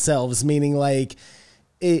own themselves, meaning like,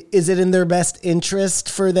 is it in their best interest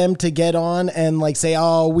for them to get on and like say,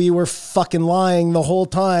 oh, we were fucking lying the whole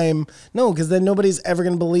time? No, because then nobody's ever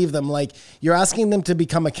going to believe them. Like, you're asking them to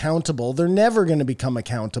become accountable. They're never going to become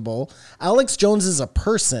accountable. Alex Jones is a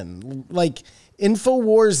person. Like,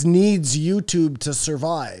 InfoWars needs YouTube to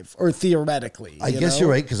survive, or theoretically. I guess you're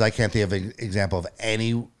right, because I can't think of an example of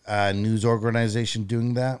any news organization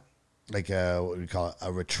doing that. Like what do you call it?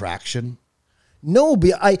 A retraction. No,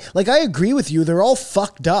 but I agree with you. They're all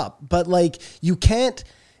fucked up, but like you can't.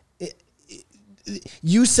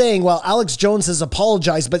 You saying, well, Alex Jones has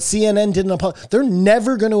apologized, but CNN didn't apologize. They're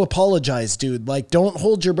never going to apologize, dude. Like, don't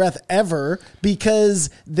hold your breath ever, because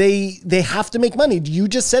they have to make money. You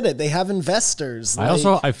just said it. They have investors.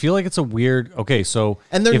 I feel like it's a weird. Okay, so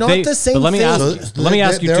And they're if not the same But let me thing. ask. Let me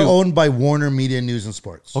ask you They're too. owned by Warner Media News and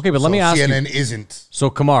Sports. Okay, but let me ask you- CNN isn't. So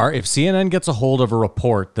Kamar, if CNN gets a hold of a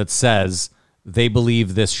report that says they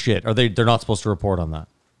believe this shit, they're not supposed to report on that?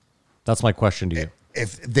 That's my question to you.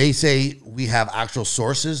 If they say we have actual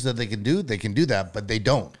sources that they can do that, but they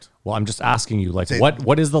don't. Well, I'm just asking you, like,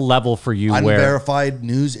 what is the level for you where? Unverified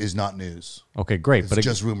news is not news. Okay, great, It's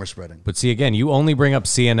just rumor spreading. But see, again, you only bring up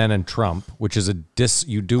CNN and Trump, which is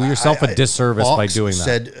you do yourself a disservice by Fox doing that.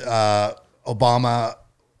 Said Obama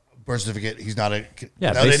birth certificate. He's not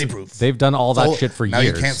without any proof. They've done all that shit for now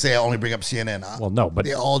years. you can't say I only bring up CNN. Well, no, but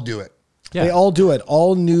they all do it. Yeah. They all do it.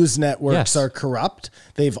 All news networks Yes. are corrupt.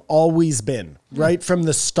 They've always been, right from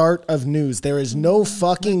the start of news. There is no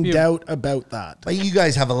fucking doubt about that. But you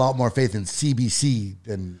guys have a lot more faith in CBC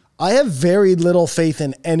than I have very little faith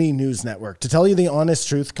in any news network. To tell you the honest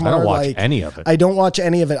truth, Kamar, I don't watch any of it. I don't watch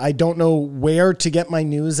any of it. I don't know where to get my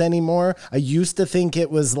news anymore. I used to think it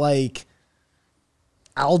was like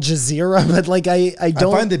Al Jazeera, but like I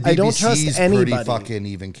find the BBC I don't trust is anybody. pretty fucking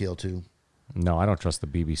even keel too. No, I don't trust the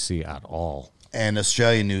BBC at all. And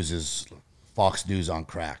Australian news is Fox News on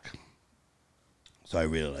crack. So I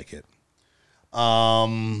really like it.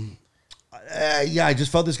 Yeah, I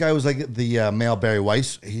just felt this guy was like the male Barry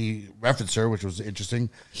Weiss. He referenced her, which was interesting.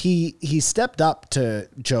 He stepped up to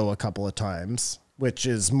Joe a couple of times, which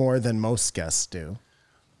is more than most guests do.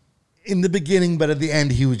 In the beginning, but at the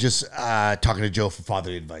end, he was just talking to Joe for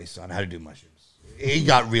fatherly advice on how to do mushrooms. It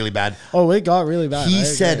got really bad. Oh, it got really bad. He I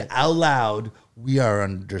said agree. out loud, we are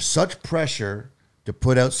under such pressure to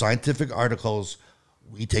put out scientific articles.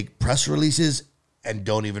 We take press releases and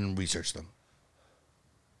don't even research them.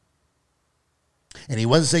 And he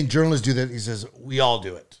wasn't saying journalists do that. He says, we all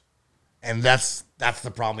do it. And that's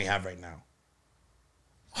the problem we have right now.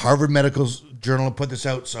 Harvard Medical Journal put this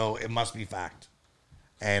out, so it must be fact.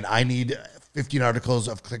 And I need 15 articles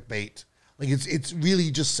of clickbait. Like, it's really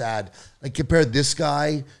just sad. Like, compare this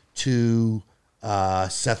guy to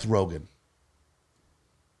Seth Rogen.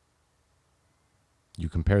 You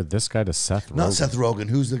compare this guy to Seth Rogen. Not Seth Rogen.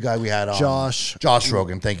 Who's the guy we had on? Josh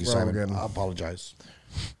Rogan. Thank you, Simon. Rogan. I apologize.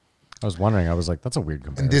 I was wondering. I was like, that's a weird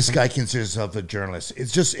comparison. And this guy considers himself a journalist.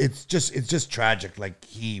 It's just tragic. Like,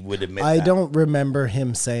 he would admit I that. don't remember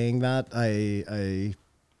him saying that.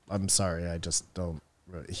 I'm sorry. I just don't.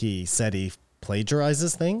 He said he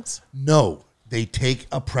plagiarizes things. No, they take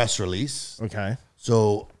a press release. Okay.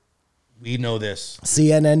 So we know this.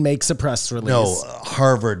 CNN makes a press release. No,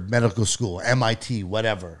 Harvard Medical School, MIT,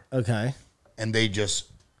 whatever. Okay. And they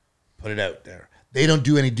just put it out there. They don't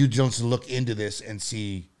do any due diligence to look into this and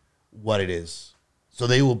see what it is. So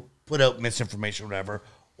they will put out misinformation or whatever,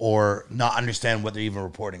 or not understand what they're even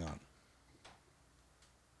reporting on.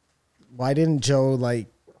 Why didn't Joe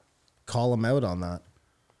call him out on that?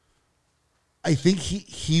 I think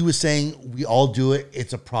he was saying we all do it.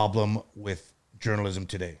 It's a problem with journalism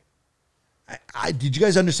today. Did you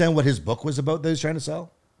guys understand what his book was about that he was trying to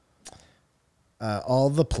sell? All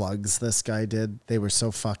the plugs this guy did, they were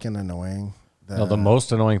so fucking annoying. The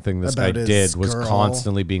most annoying thing this guy about his did was girl.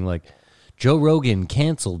 constantly being like, Joe Rogan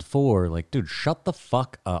canceled for, dude, shut the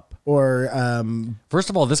fuck up. Or First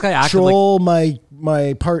of all, this guy acted like troll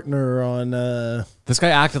my partner on this guy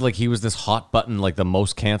acted like he was this hot button, the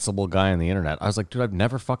most cancelable guy on the internet. I was like, dude, I've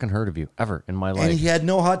never fucking heard of you ever in my life. And he had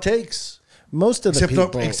no hot takes. most of the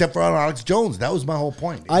people. Except for Alex Jones. That was my whole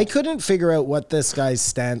point. I couldn't figure out what this guy's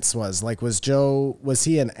stance was. Was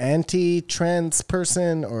he an anti-trans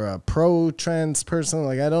person or a pro-trans person?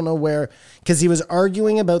 I don't know where, because he was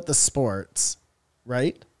arguing about the sports,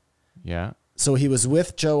 right? Yeah. So he was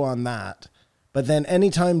with Joe on that. But then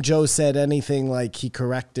anytime Joe said anything, he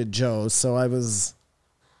corrected Joe. So I was...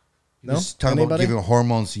 No? Just talking Anybody? about giving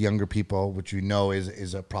hormones to younger people, which we know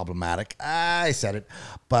is a problematic. I said it.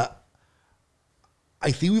 But I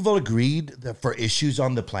think we've all agreed that for issues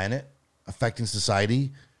on the planet affecting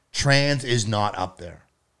society, trans is not up there.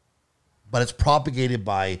 But it's propagated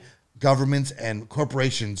by governments and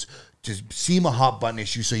corporations to seem a hot button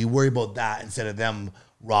issue, so you worry about that instead of them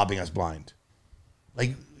robbing us blind.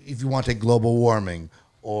 If you want to take global warming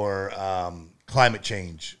or climate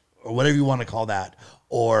change or whatever you want to call that,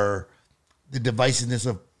 or the divisiveness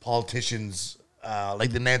of politicians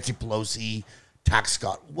like the Nancy Pelosi tax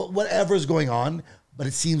cut, whatever is going on, but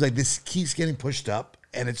it seems like this keeps getting pushed up,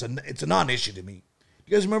 and it's a non-issue to me.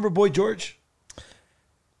 You guys remember Boy George?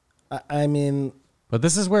 I mean... But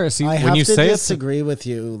this is where I when have you to say disagree with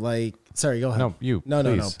you. Sorry, go ahead. No, you. No,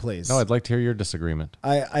 please. please. No, I'd like to hear your disagreement.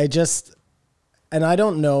 I just... And I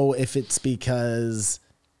don't know if it's because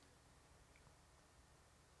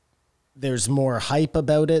there's more hype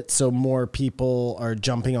about it, so more people are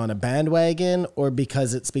jumping on a bandwagon, or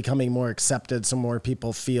because it's becoming more accepted, so more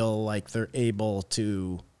people feel like they're able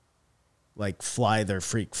to fly their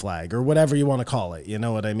freak flag or whatever you want to call it. You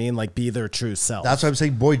know what I mean? Be their true self. That's why I'm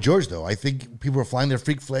saying Boy George, though. I think people were flying their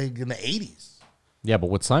freak flag in the 80s. Yeah,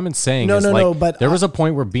 but what Simon's saying No, is but there was a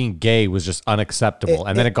point where being gay was just unacceptable,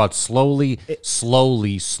 and then it got slowly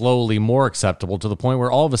more acceptable to the point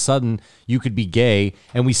where all of a sudden you could be gay,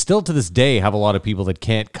 and we still to this day have a lot of people that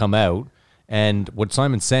can't come out. And what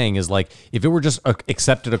Simon's saying is if it were just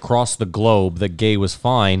accepted across the globe that gay was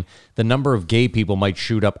fine, the number of gay people might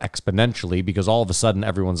shoot up exponentially because all of a sudden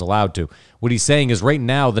everyone's allowed to. What he's saying is right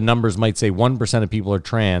now the numbers might say 1% of people are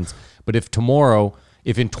trans, but if tomorrow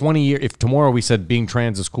we said being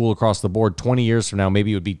trans is cool across the board, 20 years from now,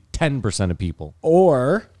 maybe it would be 10% of people.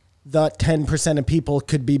 Or that 10% of people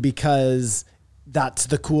could be because that's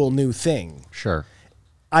the cool new thing. Sure.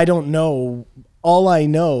 I don't know. All I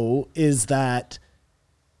know is that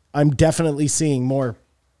I'm definitely seeing more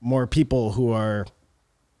people who are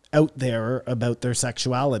out there about their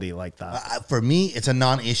sexuality like that. For me, it's a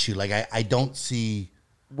non-issue. I don't see...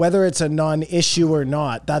 Whether it's a non-issue or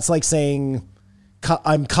not, that's like saying...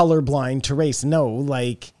 I'm colorblind to race. No,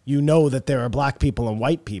 that there are black people and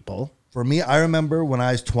white people. For me, I remember when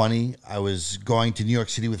I was 20, I was going to New York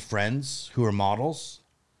City with friends who were models.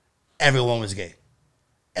 Everyone was gay.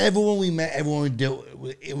 Everyone we met, everyone we did,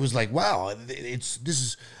 it was wow. I didn't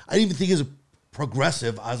even think it was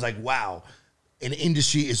progressive. I was wow, an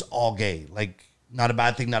industry is all gay. Not a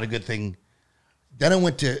bad thing, not a good thing. Then I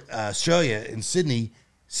went to Australia in Sydney.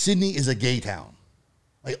 Sydney is a gay town.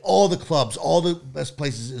 All the clubs, all the best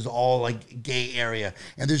places is all gay area.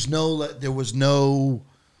 And there was no...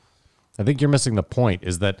 I think you're missing the point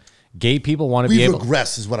is that gay people want to be able... We've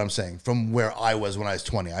regressed is what I'm saying from where I was when I was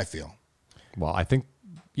 20, I feel. Well, I think,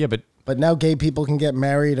 yeah, but now gay people can get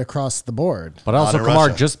married across the board. But also, in Kumar,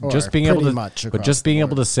 Russia. just being able pretty to, much but just across the being able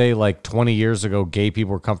board. to say 20 years ago, gay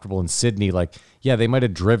people were comfortable in Sydney. Yeah, they might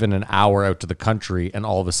have driven an hour out to the country and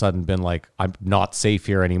all of a sudden been I'm not safe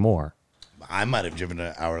here anymore. I might have driven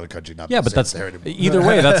an hour of the country. Not Yeah, to but say that's there anymore. either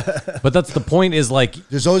way. That's the point. Is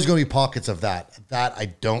There's always going to be pockets of that. That I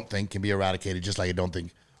don't think can be eradicated. Just like I don't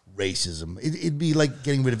think racism. It'd be like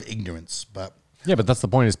getting rid of ignorance. But yeah, but that's the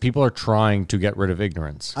point. Is people are trying to get rid of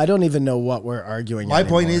ignorance. I don't even know what we're arguing. My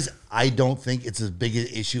point anymore. is, I don't think it's as big an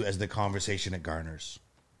issue as the conversation it garners.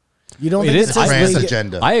 You don't It think is it's a as Trans big-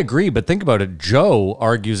 agenda. I agree, but think about it. Joe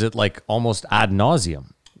argues it almost ad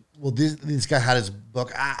nauseum. Well, this guy had his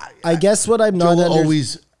book. I guess what I'm Joe not will under-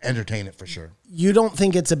 always entertain it for sure. you don't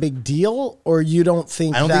think it's a big deal, or you don't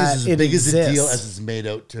think I don't think that it's as it big exists, as a deal as it's made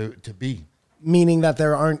out to be. meaning that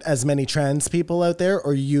there aren't as many trans people out there,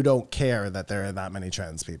 or you don't care that there are that many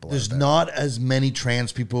trans people There's out there? not as many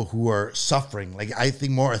trans people who are suffering. Like, I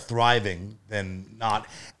think more are thriving than not.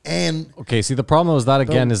 And Okay, see, the problem is that,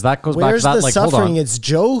 again, is that goes back to Where's that, the like, hold suffering? on. It's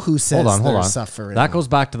Joe who says Hold they're on. suffering. That goes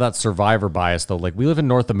back to that survivor bias, though. Like, we live in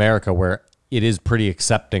North America where it is pretty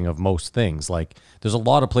accepting of most things. Like, there's a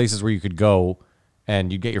lot of places where you could go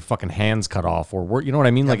and you get your fucking hands cut off, or you know what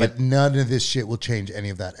I mean? Like, but none of this shit will change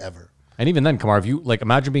any of that ever. and even then, Kamar, if you like,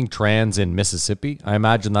 imagine being trans in Mississippi. I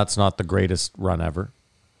imagine that's not the greatest run ever.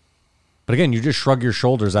 But again, you just shrug your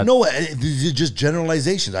shoulders at. No, these are just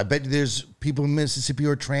generalizations. I bet there's people in Mississippi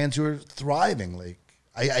who are trans who are thriving. Like,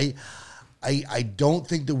 I don't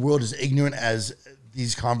think the world is ignorant as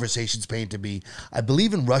these conversations paint to be. I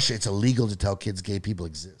believe in Russia, it's illegal to tell kids gay people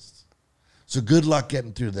exist. So good luck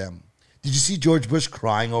getting through them. Did you see George Bush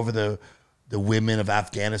crying over the women of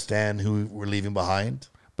Afghanistan who were leaving behind?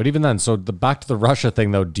 But even then, so back to the Russia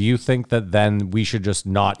thing, though. Do you think that then we should just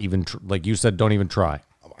not even like you said, don't even try?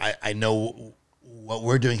 I know what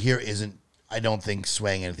we're doing here isn't, I don't think,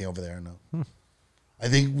 swaying anything over there, no. I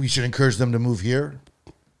think we should encourage them to move here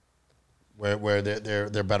where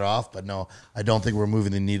they're better off, but no, I don't think we're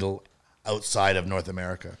moving the needle outside of North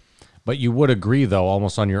America. But you would agree, though,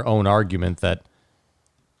 almost on your own argument, that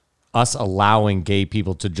us allowing gay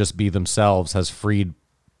people to just be themselves has freed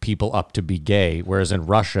people up to be gay, whereas in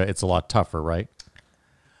Russia, it's a lot tougher, right?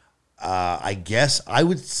 I guess I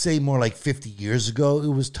would say more like 50 years ago, it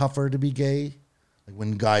was tougher to be gay. Like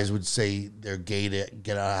when guys would say they're gay to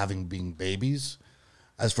get out of having being babies.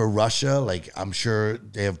 As for Russia, like I'm sure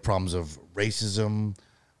they have problems of racism,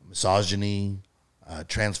 misogyny,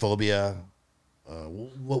 transphobia,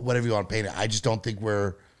 whatever you want to paint it. I just don't think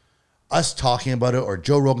us talking about it or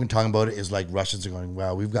Joe Rogan talking about it is like Russians are going,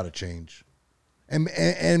 wow, we've got to change.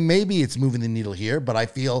 And maybe it's moving the needle here, but I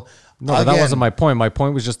feel No, but that wasn't my point. My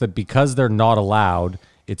point was just that because they're not allowed,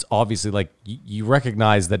 it's obviously like you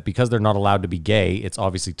recognize that because they're not allowed to be gay, it's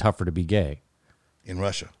obviously tougher to be gay. in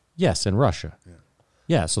Russia. Yes, in Russia.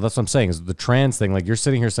 Yeah, so that's what I'm saying is the trans thing. Like you're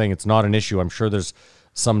sitting here saying it's not an issue. I'm sure there's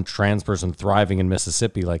some trans person thriving in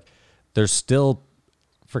Mississippi. Like there's still,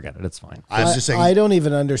 forget it. It's fine. I was just saying, I don't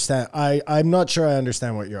even understand. I'm not sure I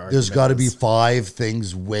understand what your argument there's got to be is. 5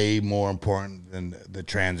 things way more important than the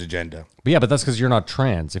trans agenda. But yeah, but that's because you're not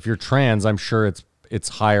trans. If you're trans, I'm sure it's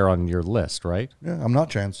higher on your list, right? Yeah, I'm not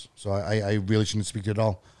trans, so I really shouldn't speak to it at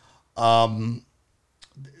all.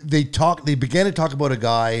 They began to talk about a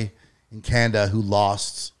guy in Canada who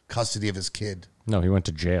lost custody of his kid. No, he went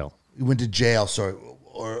to jail. He went to jail,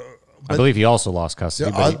 I believe he also lost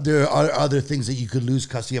custody. there are other things that you could lose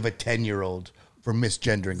custody of a 10-year-old for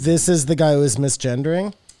misgendering. This is the guy who was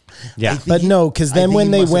misgendering? yeah. But no, because I then think when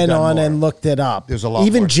he they must have went done on more. and looked it up, There's a lot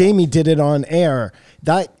even more Jamie did it on air.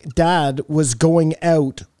 That dad was going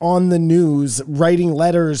out on the news, writing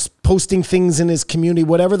letters, posting things in his community,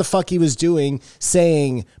 whatever the fuck he was doing,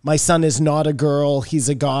 saying, my son is not a girl, he's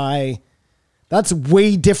a guy. That's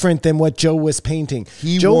way different than what Joe was painting.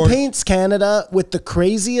 Joe warned- paints Canada with the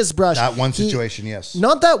craziest brush. That one situation, yes.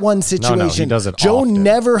 Not that one situation. he does it Joe often.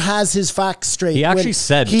 never has his facts straight. He actually When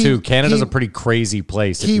said, too, Canada's a pretty crazy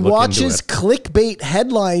place if He you look watches into it. clickbait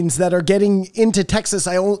headlines that are getting into Texas.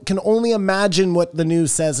 Can only imagine what the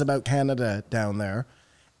news says about Canada down there.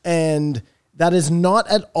 And that is not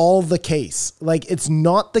at all the case. Like, it's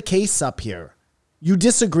not the case up here. You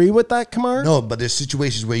disagree with that, Kamar? No, but there's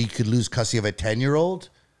situations where you could lose custody of a 10-year-old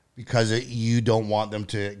because you don't want them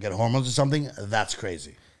to get hormones or something. That's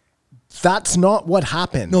crazy. That's not what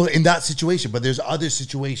happened. No, in that situation, but there's other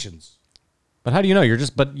situations. But how do you know? You're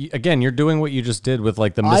just, but again, you're doing what you just did with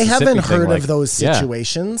like the I Mississippi haven't thing, heard like- of those Yeah.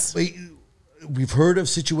 situations. We've heard of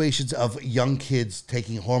situations of young kids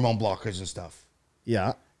taking hormone blockers and stuff.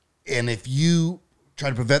 Yeah. And if you try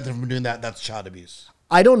to prevent them from doing that, that's child abuse.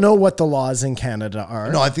 I don't know what the laws in Canada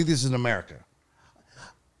are. No, I think this is in America.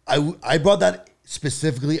 I brought that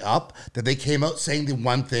specifically up, that they came out saying the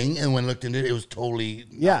one thing, and when I looked into it, it was totally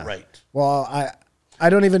not right. Well, I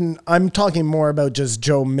don't even, I'm talking more about just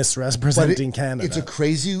Joe But misrepresenting Canada. it's a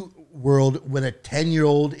crazy world when a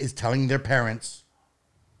 10-year-old is telling their parents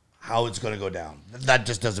how it's going to go down. That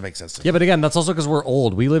just doesn't make sense to me. Yeah, but again, that's also because we're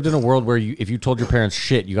old. We lived in a world where if you told your parents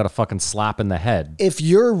shit, you got a fucking slap in the head. If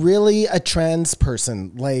you're really a trans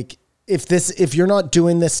person, like if you're not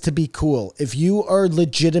doing this to be cool, if you are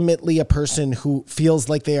legitimately a person who feels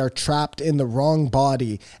like they are trapped in the wrong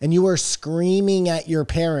body and you are screaming at your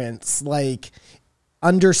parents, like,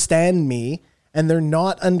 understand me, and they're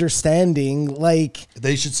not understanding, like,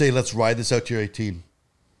 They should say, let's ride this out to your 18.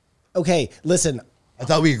 Okay, listen. I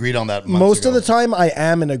thought we agreed on that. Most of the time, I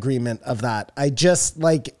am in agreement of that. I just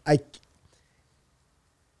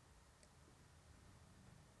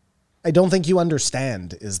I don't think you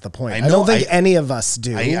understand is the point. I don't think any of us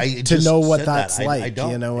do I to just know what said that's that. like. I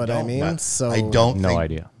don't, You know what I mean? But So I don't No think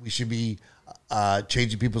idea. we should be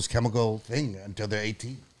changing people's chemical thing until they're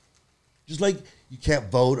 18. Just like you can't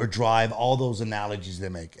vote or drive, all those analogies they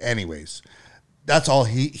make. Anyways, that's all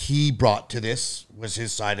he brought to this was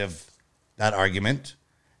his side of that argument.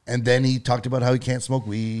 And then he talked about how he can't smoke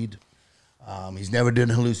weed. He's never done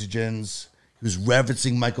hallucinogens. He was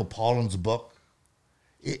referencing Michael Pollan's book.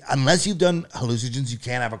 Unless you've done hallucinogens, you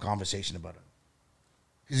can't have a conversation about it.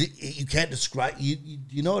 Because you can't describe,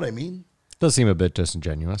 you know what I mean? Does seem a bit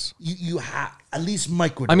disingenuous. You have, at least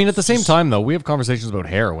micro. I mean, at the same time, though, we have conversations about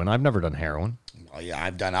heroin. I've never done heroin. Well, yeah,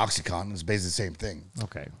 I've done Oxycontin. It's basically the same thing.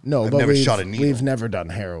 Okay. no, I've but never shot a needle. we've never done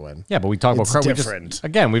heroin. Yeah, but we talk It's about crack. different.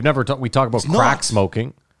 We've never we talk about crack not.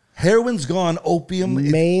 smoking. Heroin's gone. Opium.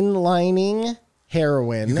 Mainlining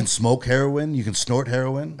heroin. You can smoke heroin. You can snort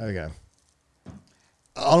heroin. Okay.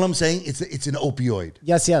 All I'm saying, it's an opioid.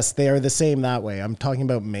 Yes, they are the same that way. I'm talking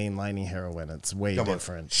about mainlining heroin. It's way Talk about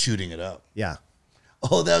different. shooting it up. Yeah.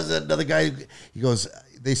 Oh, that was another guy. He goes,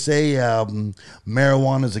 they say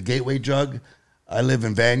marijuana is a gateway drug. I live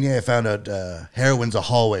in Vanya. I found out heroin's a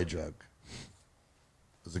hallway drug.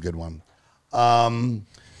 It was a good one.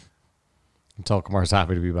 Until Kamar's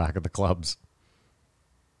happy to be back at the clubs.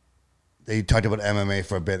 They talked about MMA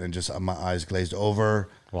for a bit and just my eyes glazed over.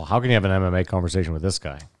 Well, how can you have an MMA conversation with this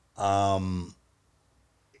guy?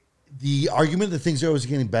 The argument that things are always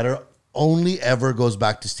getting better only ever goes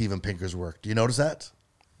back to Steven Pinker's work. Do you notice that?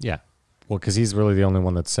 Yeah. Well, because he's really the only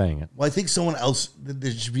one that's saying it. Well, I think someone else,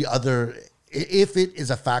 there should be other, if it is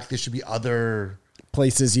a fact, there should be other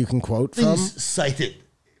Places you can quote from. things cited.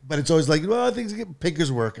 But it's always like, well, things get Pinker's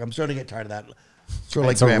work. I'm starting to get tired of that. Sort of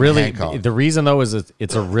like It's a Graham really, Hancock. the reason though is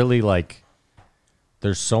it's a really like,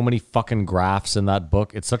 there's so many fucking graphs in that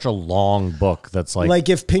book. It's such a long book that's Like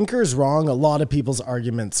if Pinker's wrong, a lot of people's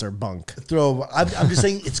arguments are bunk. I'm just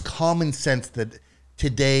saying it's common sense that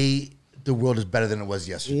today the world is better than it was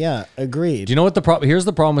yesterday. Yeah, agreed. do you know what the problem? Here's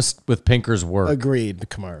the problem with Pinker's work. Agreed,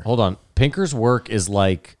 Kamar. Hold on. Pinker's work is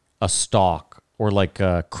like a stock or like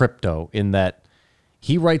a crypto in that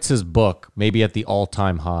he writes his book maybe at the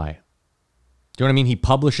all-time high. Do you know what I mean? He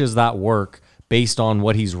publishes that work based on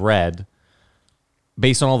what he's read,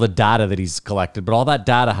 based on all the data that he's collected, but all that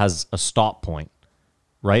data has a stop point,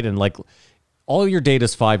 right? And like all your data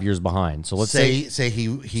is 5 years behind. So let's say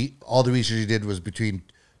he all the research he did was between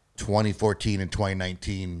 2014 and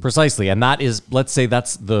 2019. precisely, and that is, let's say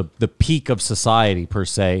that's the peak of society per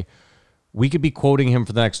se. We could be quoting him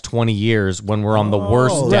for the next 20 years when we're on the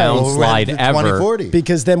worst downslide ever. 2040.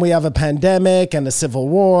 Because then we have a pandemic and a civil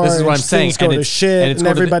war. This is what I'm and saying, Things go and to it's- shit, and it's and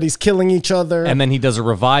go to the- everybody's killing each other. And then he does a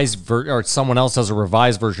revised or someone else does a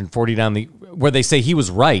revised version 40 down the where they say he was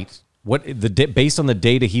right. Based on the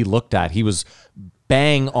data he looked at, he was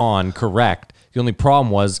bang on correct. The only problem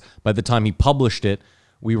was by the time he published it,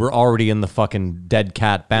 we were already in the fucking dead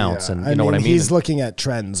cat bounce. Yeah, And you know what I mean? He's looking at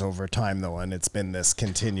trends over time, though, and it's been this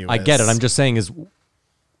continuous. I get it. I'm just saying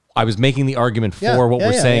I was making the argument for Yeah, what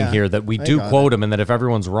we're yeah, saying yeah. here, that we I do got quote him and that if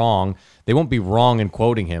everyone's wrong, they won't be wrong in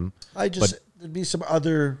quoting him. There'd be some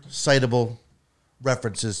other citable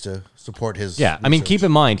references to support his. Yeah, I mean, research. keep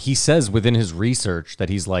in mind, he says within his research that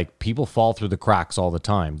he's like, people fall through the cracks all the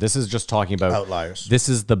time. This is just talking about Outliers. This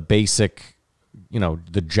is the basic,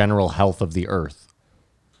 the general health of the earth.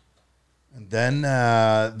 And then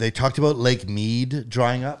they talked about Lake Mead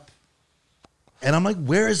drying up. And I'm like,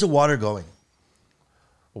 where is the water going?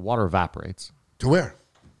 Well, water evaporates. To where?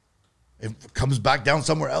 It comes back down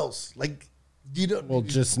somewhere else. Like, you don't. Well,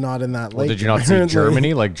 just not in that lake. Well, did you not see apparently.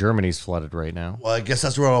 Germany? Like, Germany's flooded right now. Well, I guess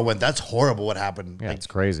that's where it all went. That's horrible what happened. Yeah, Like, it's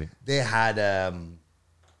crazy. they had a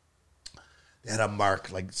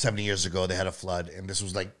mark like 70 years ago. They had a flood, and this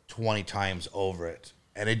was like 20 times over it.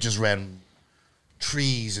 And it just ran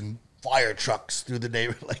trees and fire trucks through the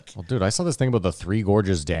neighborhood. Like, Well, dude, I saw this thing about the Three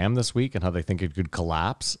Gorges Dam this week and how they think it could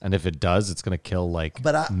collapse. And if it does, it's going to kill like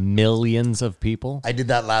millions of people. I did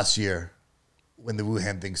that last year when the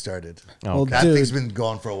Wuhan thing started. Oh, Well, That dude, thing's been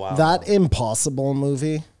gone for a while. that Impossible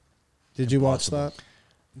movie. Did you watch that?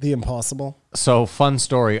 The Impossible. So fun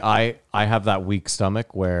story. I have that weak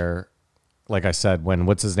stomach where, like I said, when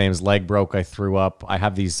what's his name's leg broke, I threw up. I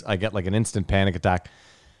get like an instant panic attack.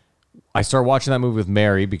 I start watching that movie with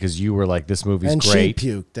Mary because you were like, "This movie's And great," she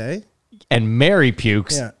puked, eh? and Mary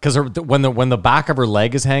pukes Yeah. because when the back of her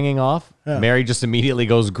leg is hanging off, Mary just immediately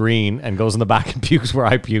goes green and goes in the back and pukes where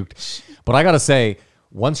I puked. But I gotta say,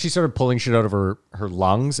 once she started pulling shit out of her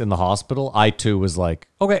lungs in the hospital, I too was like,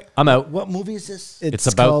 okay, I'm out. What movie is this? It's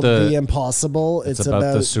about called the- the Impossible. it's about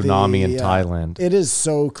the tsunami in Thailand. It is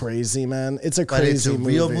so crazy, man. It's a But crazy it's a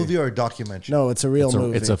real movie or a documentary? No, it's a real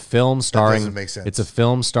movie. It's a film starring. doesn't make sense. It's a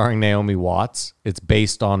film starring Naomi Watts. It's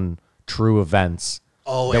based on true events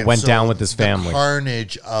that and went so down with this the family.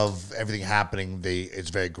 carnage of everything happening. It's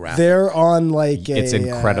very graphic. They're on like It's a,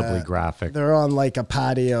 incredibly graphic. They're on like a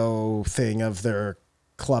patio thing of their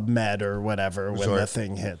Club Med or whatever when the Resort.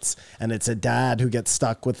 thing hits, and it's a dad who gets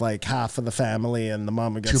stuck with like half of the family, and the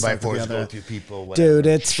mom who gets stuck 2x4s with the go other. through people. Whatever. Dude,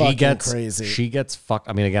 it's She fucking gets crazy. She gets fucked.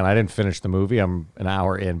 I mean, again, I didn't finish the movie. I'm an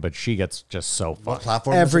hour in, but she gets just so What fucked.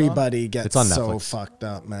 platform? is it on? Everybody gets It's on so Netflix. fucked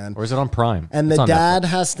up, man. Or is it on Prime? And It's the on dad Netflix.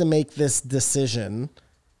 has to make this decision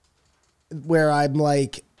where I'm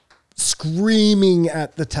like screaming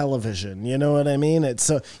at the television. You know what I mean? It's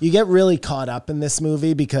so you get really caught up in this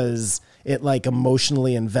movie because it like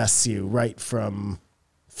emotionally invests you right from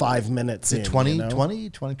 5 minutes Is in. it you know? 2020,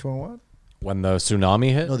 2021? When the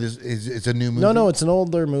tsunami hit. No, it's a new movie. No, it's an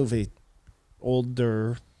older movie.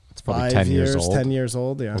 Older. It's probably 5 10 years years, old. 10 years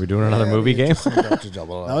old. Yeah. Are we doing another movie game?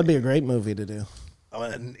 That would be a great movie to do.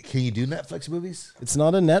 Can you do Netflix movies? It's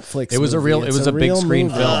not a Netflix It was movie. it It's was a big real screen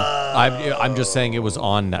movie. film. I'm just saying it was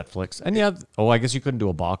on Netflix. And yeah, I guess you couldn't do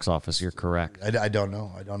a box office. You're correct. I don't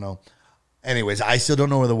know. Anyways, I still don't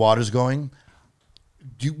know where the water's going.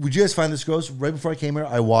 Would you guys find this gross? Right before I came here,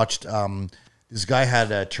 I watched this guy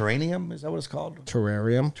had a terrarium. Is that what it's called?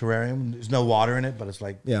 Terrarium. Terrarium. There's no water in it, but it's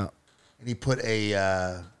like, Yeah. and he put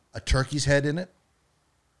a turkey's head in it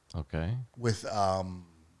Okay. with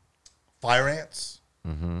fire ants,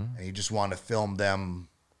 and he just wanted to film them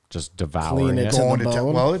Just devouring Clean it it. to going the to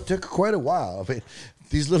bone? well, it took quite a while. I mean,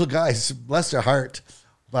 these little guys, bless their heart,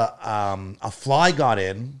 but a fly got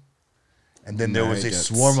in, and then there was a Maggots.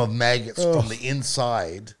 swarm of maggots from the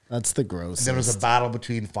inside. That's the gross. And there was a battle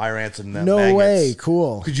between fire ants and the No maggots. way.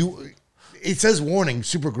 Cool. Could you? It says warning,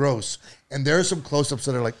 super gross, and there are some close-ups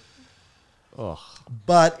that are like, Ugh.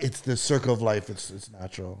 but it's the circle of life. It's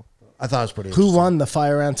natural. I thought it was pretty. Who interesting. won, the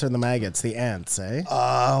fire ants or the maggots? The ants, eh?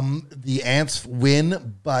 The ants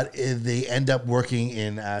win, but they end up working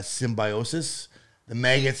in symbiosis. The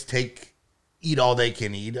maggots eat all they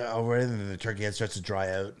can eat over it, and then the turkey head starts to dry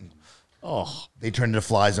out. And they turn into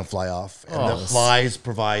flies and fly off. And the flies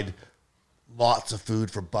provide lots of food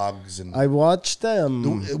for bugs. And I watched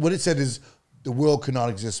them. what it said is the world could not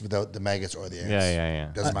exist without the maggots or the ants.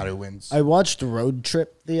 Yeah. Doesn't matter who wins. I watched Road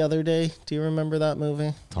Trip the other day. Do you remember that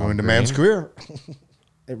movie? Ruined a man's career.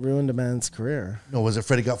 It ruined a man's career. No, was it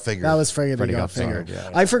Freddy Got Fingered? That was Freddy Freddy Got Got Fingered.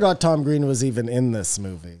 Fingered, I forgot Tom Green was even in this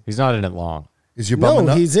movie. He's not in it long. Is your bum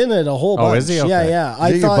No, he's in it a whole Oh, bunch. is he? Yeah, Okay. yeah. I I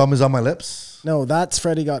your thought bum is on my lips? no, that's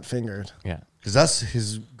Freddy Got Fingered. Yeah. Because that's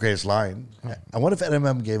his greatest line. I wonder if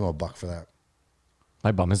NMM gave him a buck for that.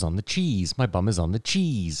 My bum is on the cheese. My bum is on the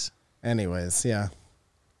cheese. Anyways, yeah.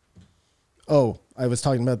 Oh, I was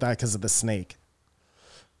talking about that because of the snake.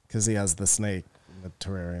 Because he has the snake in the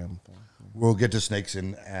terrarium. We'll get to snakes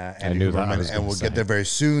and Andy knew that. I Huberman, was and gonna we'll say. get there very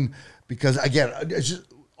soon. Because again, it's just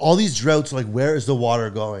all these droughts. Like, where is the water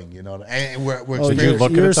going? You know, and we're Oh, Did you you're,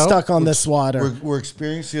 look at you're it, though? stuck on this water. we're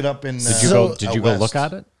experiencing it up in. Did you go? Did you go look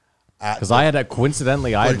at it? Because I had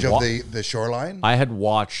coincidentally, I footage had of the shoreline. I had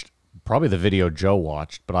watched probably the video Joe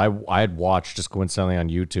watched, but I had watched just coincidentally on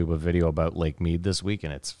YouTube a video about Lake Mead this week,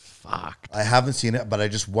 and it's fucked. I haven't seen it, but I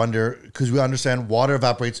just wonder because we understand water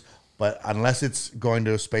evaporates, but unless it's going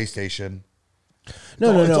to a space station,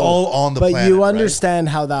 No, it's all on the but planet, you right? understand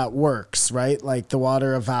how that works, right? Like the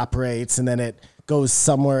water evaporates and then it goes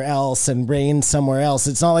somewhere else and rains somewhere else.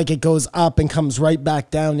 It's not like it goes up and comes right back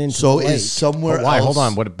down into so the lake. is somewhere But why? else. Hold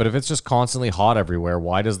on. But if it's just constantly hot everywhere,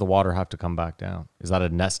 why does the water have to come back down? Is that a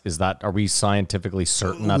nest? Is that are we scientifically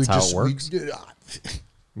certain that's how it works?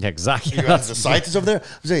 Yeah, exactly. You guys, the scientists over there,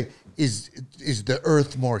 I'm saying, is the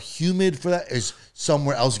Earth more humid for that? Is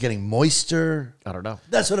somewhere else getting moister? I don't know.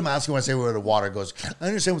 That's what I'm asking when I say where the water goes. I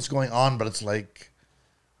understand what's going on, but it's like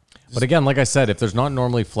But again, like I said, if there's not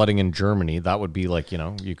normally flooding in Germany, that would be like,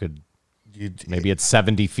 you could maybe it's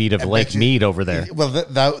 70 feet of Lake Mead over there. Well,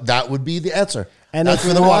 that would be the answer. And That's if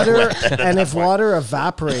where the water water went. and if water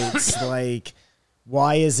evaporates, like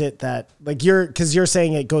why is it that like because you're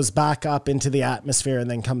saying it goes back up into the atmosphere and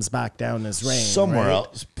then comes back down as rain somewhere right?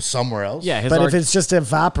 else. Somewhere else. Yeah, But if it's just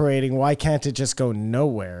evaporating, why can't it just go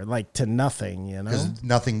nowhere, like to nothing? You know, because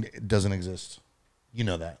nothing doesn't exist. You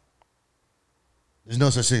know that. There's no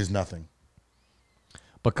such thing as nothing.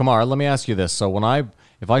 But Kamar, let me ask you this. So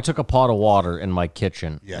if I took a pot of water in my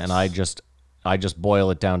kitchen Yes. and I just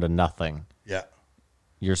boil it down to nothing, Yeah.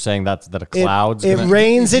 You're saying that a cloud's It gonna...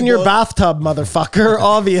 rains if in you your go- bathtub, motherfucker.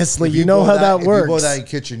 Obviously, If you know go how that If you go works. that in your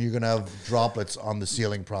kitchen, you're gonna have droplets on the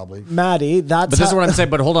ceiling probably. Maddie, that's But this is how- what I'm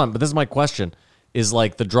saying. But hold on. But this is my question: is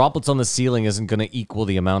like the droplets on the ceiling isn't going to equal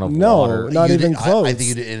the amount of No. water? Not You'd- even close. I think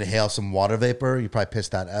you'd inhale some water vapor. You probably piss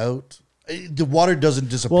that out. The water doesn't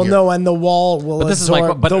disappear. Well, no, and the wall will But this is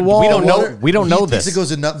absorb. my. But the wall, we don't know. Water- We don't he know thinks this. It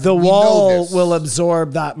goes enough. The we know wall this. will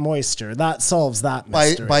absorb that moisture. That solves that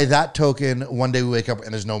mystery. By that token, one day we wake up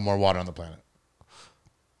and there's no more water on the planet.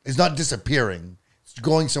 It's not disappearing. It's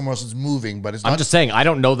going somewhere else. It's moving, but it's not. I'm just saying. I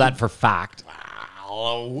don't know that for fact.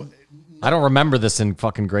 I don't remember this in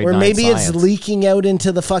fucking grade or 9 maybe science. it's leaking out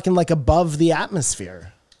into the fucking like above the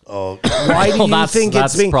atmosphere. Oh, Why do Well, you that's- think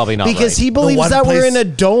that's it's being? probably not because right. he believes that we're in a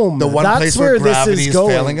dome. The one That's place where where this gravity is is going.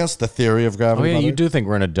 failing us. The theory of Oh gravity. yeah, brother. you do think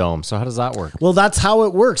we're in a dome. So how does that work? Well, that's how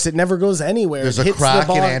it works. It never goes anywhere. There's It a hits the crack in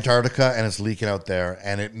bottom. Antarctica and it's leaking out there,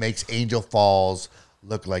 and it makes Angel Falls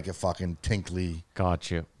look like a fucking tinkly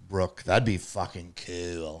Got you. brook. That'd be fucking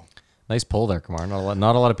cool. Nice pull there, Kamar.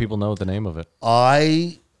 Not a lot of people know the name of it.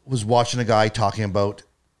 I was watching a guy talking about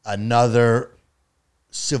another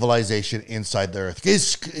civilization inside the Earth.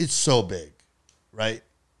 It's so big, right?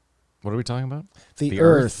 What are we talking about? The, The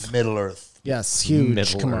Earth. Middle Earth, Yes, huge.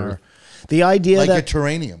 Middle Come on. Earth. The idea like that a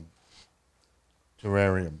terrarium.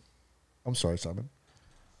 Terrarium. I'm sorry, Simon.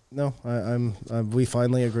 no, we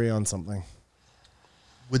finally agree on something.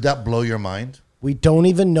 Would that blow your mind? We don't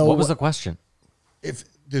even know What was the question? If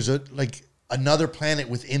there's another planet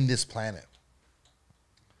within this planet.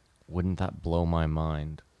 Wouldn't that blow my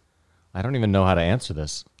mind? I don't even know how to answer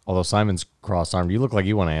this. Although Simon's cross-armed, you look like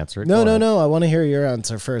you want to answer it. No, Go no, ahead. no. I want to hear your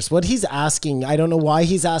answer first. What he's asking, I don't know why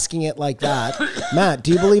he's asking it like that. Matt,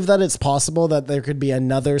 do you believe that it's possible that there could be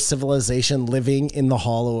another civilization living in the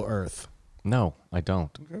hollow earth? No, I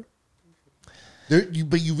don't.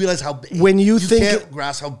 But you realize how big. When you think- can't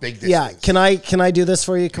grasp how big this Yeah. is. Can I do this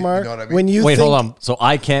for you, Kamar? You know what I mean? When you Wait, think, hold on. So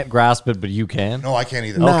I can't grasp it, but you can? No, I can't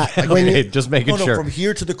either. Matt, I when can't. Okay, just making No, sure. from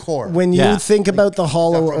here to the core. when Yeah. you think about the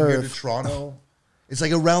hollow from here to earth, Toronto, it's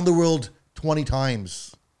like around the world 20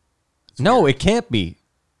 times. No, it can't be.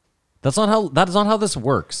 That is not how this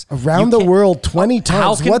works. around You the can't- world 20 How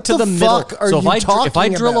times. can What to the middle? fuck are so you if I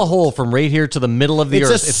drill a about? hole from right here to the middle of the It's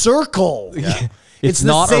earth, a circle. it's the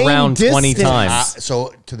not same around 20 distance. times.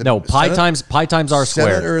 So to the No, pi times r Center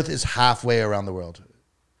squared. Earth is halfway around the world.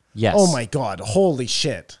 Yes. Oh my god! Holy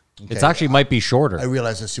shit! It's actually might be shorter. I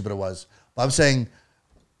realized how stupid it was. But I'm saying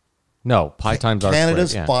No, pi times r Canada's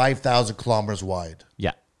squared. 5,000 kilometers wide.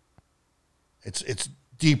 Yeah. It's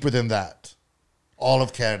deeper than that. All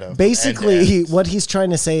of Canada. Basically, And- what he's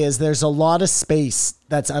trying to say is there's a lot of space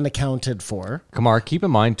that's unaccounted for. Kamar, keep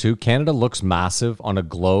in mind too, Canada looks massive on a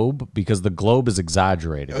globe because the globe is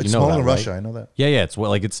exaggerated. It's you know smaller that, than right? Russia. I know that. Yeah, yeah. It's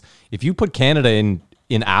like it's if you put Canada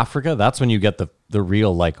in Africa, that's when you get the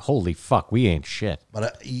real like, holy fuck, we ain't shit.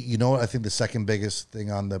 But you know what I think the second biggest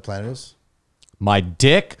thing on the planet is? My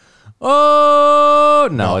dick. Oh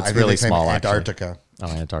no, I it's think really they claim small. Antarctica.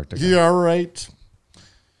 Actually. Oh, Antarctica. Yeah, right.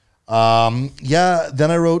 Yeah,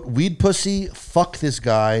 then I wrote weed pussy, fuck this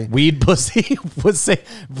guy. Weed pussy.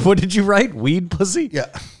 What did you write? Weed pussy. Yeah.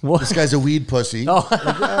 What? This guy's a weed pussy.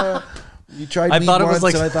 Oh. You tried I weed thought it once was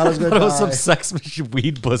like and I thought I was I going thought to it was some die. sex machine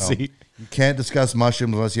weed pussy. You can't discuss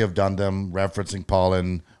mushrooms unless you have done them, referencing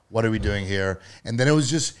pollen. What are we doing here? And then it was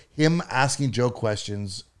just him asking Joe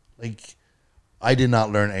questions. Like, I did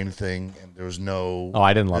not learn anything, and there was no. Oh,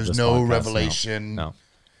 I didn't love There's this no podcast, revelation. No.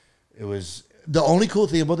 It was the only cool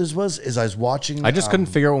thing about this is I was watching. I just couldn't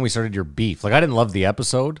figure out when we started your beef. Like I didn't love the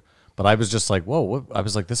episode, but I was just like, whoa. What? I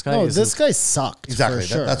was like, this guy. No, isn't- this guy sucked. exactly. For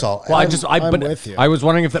sure. That's all. Well, I'm with you. I was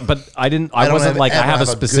wondering if that, but I didn't. I don't wasn't have- like I ever have a have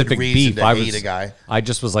a good specific reason beef. to I hate was a guy. I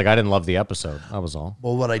just was like, I didn't love the episode. That was all.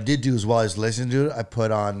 Well, what I did do is while I was listening to it, I put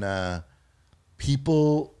on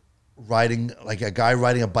people riding, like a guy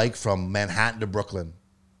riding a bike from Manhattan to Brooklyn.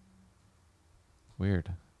 Weird.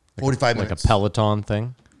 45 like minutes. a Peloton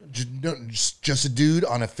thing. Just a dude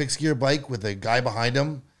on a fixed gear bike with a guy behind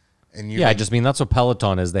him, and Yeah, I just mean that's what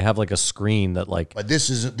Peloton is. They have like a screen that like. But this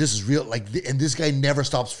is real. Like, and this guy never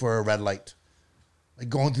stops for a red light, like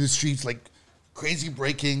going through the streets, like crazy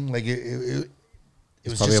braking. Like it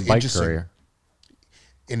was Probably just a bike interesting. courier.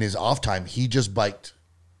 In his off time, he just biked.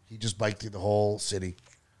 He just biked through the whole city,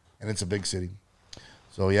 and it's a big city.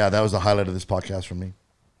 So yeah, that was the highlight of this podcast for me.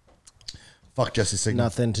 Fuck Jesse Signal.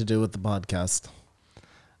 Nothing to do with the podcast.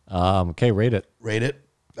 Okay, rate it. Rate it.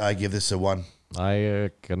 I give this a 1.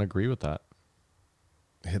 I can agree with that.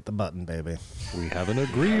 Hit the button, baby. We have an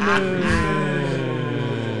agreement.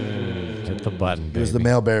 Hit the button. It was the baby.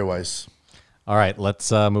 male Barry Weiss. All right,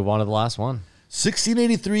 let's move on to the last one.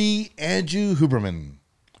 1683 Andrew Huberman.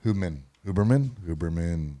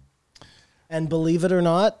 Huberman. And believe it or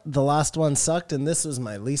not, the last one sucked, and this was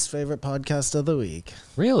my least favorite podcast of the week.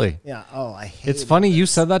 Really? Yeah. Oh, I hate It's funny. You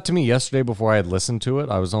said that to me yesterday before I had listened to it.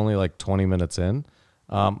 I was only like 20 minutes in.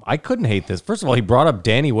 I couldn't hate this. First of all, he brought up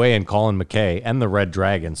Danny Way and Colin McKay and the Red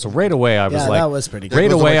Dragon. So right away, I was Yeah, like, that was pretty good. Right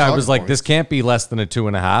Those are away, my I talking was like, points. this can't be less than a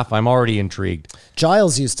 2.5. I'm already intrigued.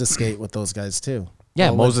 Giles used to skate with those guys too. Yeah,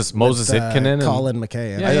 Well, Moses Itkinen and- Colin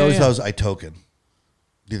McKay. Yeah, I always yeah. thought it was Itoken.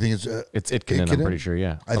 Do you think it's It's Itkinen, I'm pretty sure.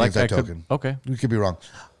 Yeah, I But think it's could- Itoken. Okay. We could be wrong.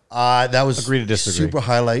 That was Agree to disagree. super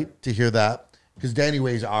highlight to hear that because Danny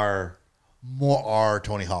Ways are more our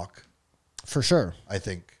Tony Hawk, For sure. I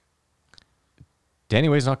think. Danny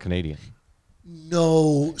Way's not Canadian.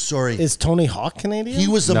 No, sorry. Is Tony Hawk Canadian? He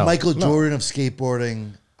was the No. Michael Jordan of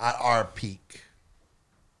skateboarding at our peak.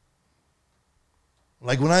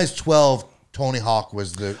 Like when I was 12, Tony Hawk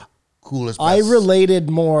was the coolest. I best. related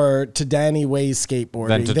more to Danny Way's skateboarding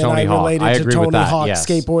Than to than Tony I Hawk. related I to agree with Tony that, Hawk yes.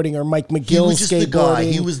 skateboarding or Mike He McGill was just the guy.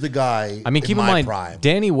 skateboarding. He was the guy. I mean, keep in my mind, prime.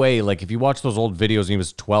 Danny Way, like, if you watch those old videos and he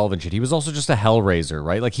was 12 and shit, he was also just a hellraiser,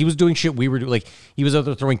 right? Like, he was doing shit we were doing. Like, he was out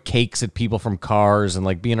there throwing cakes at people from cars and,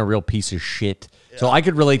 like, being a real piece of shit. So I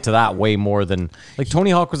could relate to that way more than, like, Tony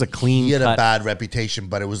Hawk was a clean He had cut. a bad reputation,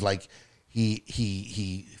 but it was like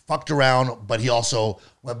he fucked around, but he also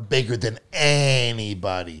went bigger than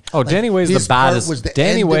anybody. Oh, Danny Way's his the baddest. part was the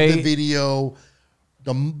Danny end Way, of the video,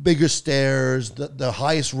 the bigger stairs, the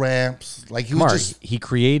highest ramps. Like he was Mark, just he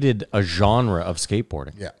created a genre of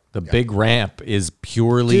skateboarding. Yeah. The Yeah. big ramp is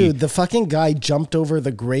purely Dude, the fucking guy jumped over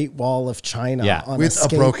the Great Wall of China Yeah. on with a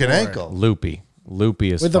broken skateboard. ankle. loopy.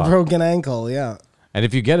 Loopy as With fuck. a broken ankle, yeah. And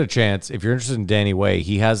if you get a chance, if you're interested in Danny Way,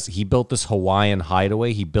 he built this Hawaiian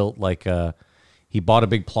hideaway. He built he bought a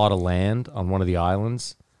big plot of land on one of the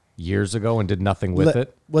islands years ago and did nothing with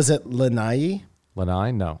it. Was it Lanai?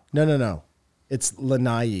 Lanai? No. No. It's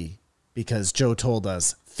Lanai because Joe told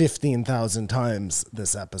us 15,000 times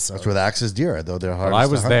this episode. That's where the Axis deer are, though they're hard. Well, I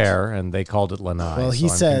was there and they called it Lanai. Well, he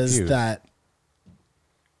so I'm says confused. that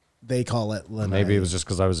they call it Lanai. Maybe it was just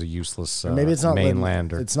because I was a useless Maybe it's not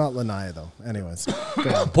mainlander. It's not Lanai though. Anyways, go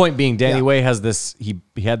on. Point being, Danny Yeah. Way has this. He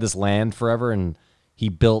had this land forever, and he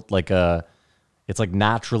built it's like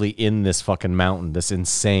naturally in this fucking mountain. This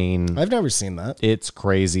insane. I've never seen that. It's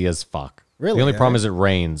crazy as fuck. Really, The only eh? problem is it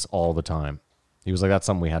rains all the time. He was like, that's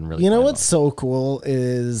something we hadn't really. You know planned what's so cool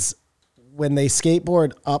is when they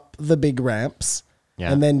skateboard up the big ramps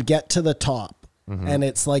Yeah. and then get to the top. And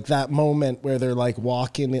it's like that moment where they're like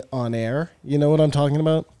walking on air. You know what I'm talking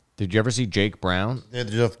about? on. Did you ever see Jake Brown? They're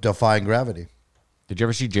defying gravity. Did you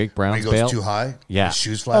ever see Jake When Brown's he goes bail? too high, Yeah. his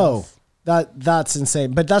shoes fly Oh, off. that's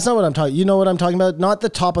insane. But that's not what I'm talking. You know what I'm talking about? Not the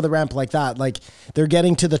top of the ramp like that. Like they're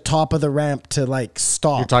getting to the top of the ramp to like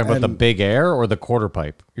stop. You're talking about the And big air or the quarter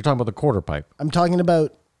pipe? You're talking about the quarter pipe. I'm talking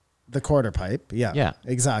about the quarter pipe. Yeah. Yeah.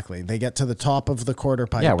 Exactly. They get to the top of the quarter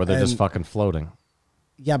pipe. Yeah, where they're just and- fucking floating.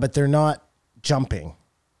 Yeah, but they're not jumping.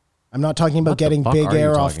 I'm not talking about What the getting fuck big are you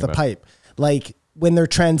air off talking the about? pipe. Like when they're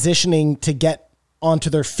transitioning to get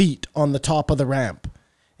onto their feet on the top of the ramp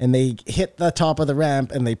and they hit the top of the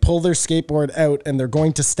ramp and they pull their skateboard out and they're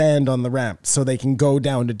going to stand on the ramp so they can go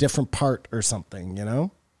down a different part or something, you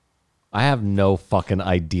know? I have no fucking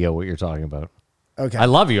idea what you're talking about. Okay. I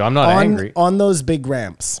love you. I'm not angry. On those big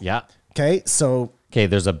ramps. Yeah. Okay. So Okay,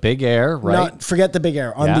 there's a big air, right? not forget the big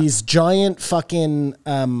air on Yeah. these giant fucking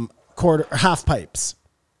half pipes.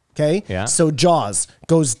 Okay. Yeah. So Jaws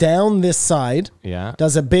goes down this side. Yeah.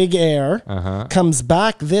 Does a big air. Comes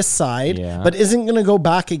back this side. Yeah. But isn't going to go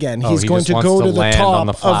back again. Oh, He's he going just to wants go to to the land top on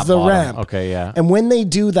the flat of the bottom. ramp. Okay, yeah. And when they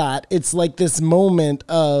do that, it's like this moment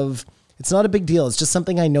of. It's not a big deal. It's just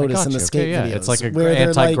something I notice got in the you. skate Okay, yeah. videos. It's like a where they're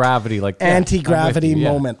anti-gravity, like, yeah, I'm with anti-gravity you,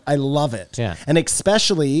 yeah. moment. I love it. Yeah. And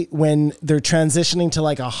especially when they're transitioning to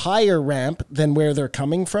like a higher ramp than where they're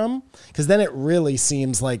coming from, because then it really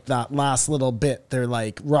seems like that last little bit they're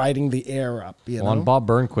like riding the air up. You Well, know, on Bob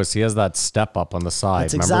Burnquist, he has that step up on the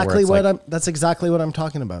side. that's Remember where exactly it's what like, That's exactly what I'm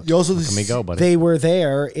talking about. You also Let me go, buddy. They were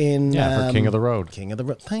there in Yeah, for King of the Road. King of the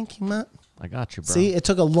Road. Thank you, Matt. I got you, bro. See, it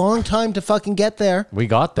took a long time to fucking get there. We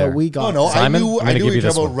got there. But we got Oh no, Simon, I knew I'm gonna what give you you're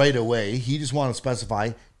this talking about one. right away. He just wanted to specify.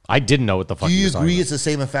 I didn't know what the fuck Do he you was talking agree about. it's the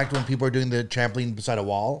same effect when people are doing the trampoline beside a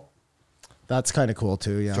wall? That's kind of cool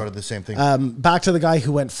too. Yeah. Sort of the same thing. Back to the guy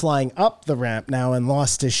who went flying up the ramp now and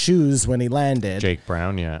lost his shoes when he landed. Jake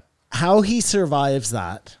Brown, yeah. How he survives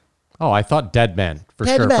that. Oh, I thought Dead Man for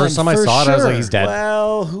Dead sure. Man, First time I for saw it, I was like, sure. he's dead.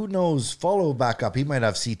 Well, who knows? Follow back up. He might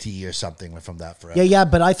have CTE or something from that forever. Yeah,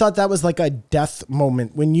 but I thought that was like a death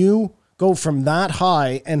moment when you go from that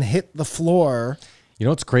high and hit the floor. You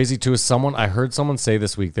know what's crazy too is I heard someone say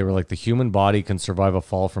this week, they were like, the human body can survive a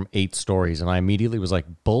fall from 8 stories. And I immediately was like,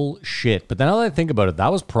 bullshit. But then now that I think about it,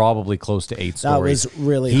 that was probably close to 8 stories. That was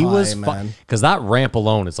really high, man. Because that ramp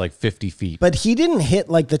alone is like 50 feet. But he didn't hit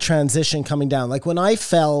like the transition coming down. Like when I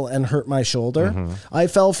fell and hurt my shoulder, I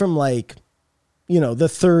fell from like, the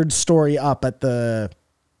 3rd story up at the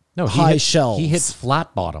high shelves. He hit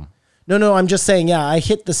flat bottom. No, I'm just saying, I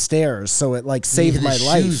hit the stairs, so it like saved Even my his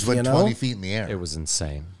life. shoes went 20 feet in the air. It was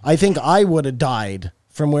insane. I think I would have died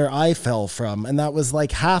from where I fell from, and that was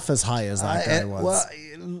like half as high as that guy was.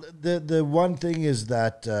 Well, the one thing is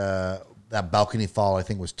that that balcony fall, I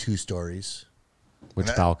think, was 2 stories. Which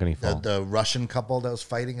balcony fall? The Russian couple that was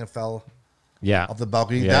fighting and fell Yeah. off the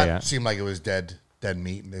balcony. Yeah, That seemed like it was dead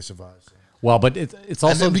meat, and they survived. So. Well, but it's And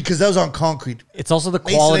also then because that was on concrete, it's also the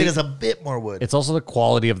masonite quality. is a bit more wood. It's also the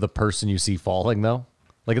quality of the person you see falling, though.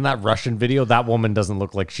 Like in that Russian video, that woman doesn't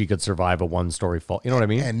look like she could survive a 1-story fall. You know what I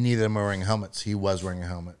mean? And neither of them are wearing helmets. He was wearing a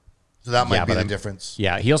helmet. So that might be the difference.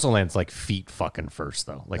 Yeah, he also lands like feet fucking first,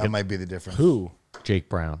 though. Like That might be the difference. Who? Jake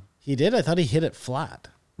Brown. He did? I thought he hit it flat.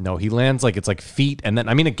 No, he lands like it's like feet. And then,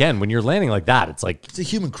 I mean, again, when you're landing like that, it's like, It's a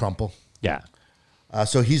human crumple. yeah,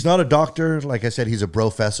 So he's not a doctor. Like I said, he's a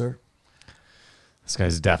professor. this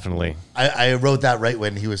guy's definitely. I wrote that right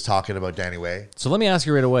when he was talking about Danny Way. So let me ask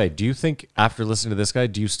you right away. Do you think, after listening to this guy,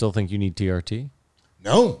 do you still think you need TRT?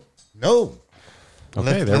 No.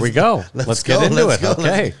 Okay, there we go. Let's get into it.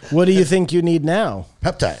 Okay. What do you think you need now?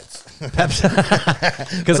 Peptides.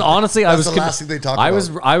 Because honestly, I was the last thing they talk I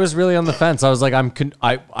about. was really on the fence. I was like,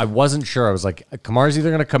 I wasn't sure. I was like, Kamar's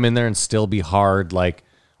either gonna come in there and still be hard, like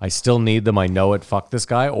I still need them. I know it. Fuck this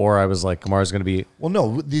guy. Or I was like, Kamar's gonna be. Well,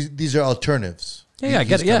 no, these are alternatives. Yeah, I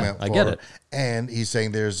get it. He's coming Yeah, out I get for. it. And he's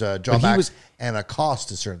saying there's drawbacks and a cost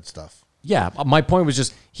to certain stuff. Yeah, my point was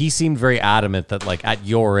just he seemed very adamant that like at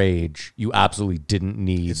your age you absolutely didn't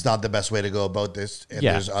need. It's not the best way to go about this. And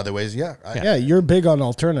Yeah. there's other ways. Yeah. Yeah, you're big on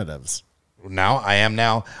alternatives. Now I am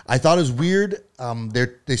now. I thought it was weird.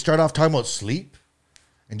 They start off talking about sleep.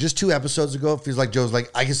 And just 2 episodes ago, it feels like Joe's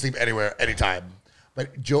like, I can sleep anywhere, anytime.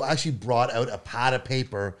 But Joe actually brought out a pad of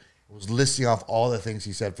paper and was listing off all the things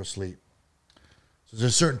he said for sleep. So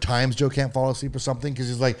there's certain times Joe can't fall asleep or something because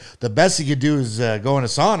he's like, the best he could do is go in a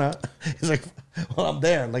sauna. He's like, well, I'm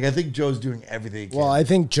there. Like, I think Joe's doing everything he can. Well, I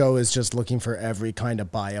think Joe is just looking for every kind of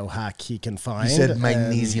biohack he can find. He said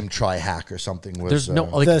magnesium trihack or something. Was, There's no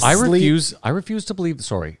like The I sleep- refuse to believe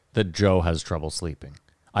that Joe has trouble sleeping.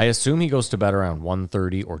 I assume he goes to bed around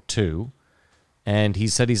 1:30 or 2, and he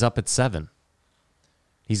said he's up at 7.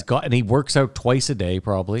 And he works out twice a day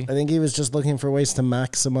probably. I think he was just looking for ways to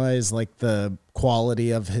maximize like the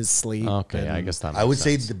quality of his sleep. Okay, I guess that makes I would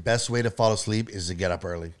say sense. the best way to fall asleep is to get up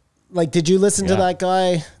early. Like, did you listen to Yeah. that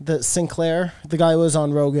guy, the Sinclair? The guy was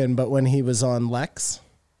on Rogan, but when he was on Lex,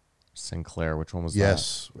 Sinclair, which one was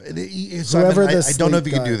Yes. Whoever Simon, the I don't know if sleep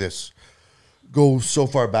you can guy- do this. Go so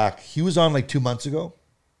far back. He was on like 2 months ago.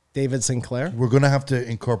 David Sinclair. We're going to have to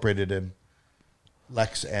incorporate it in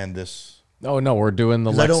Lex and this. that? Oh no, we're doing the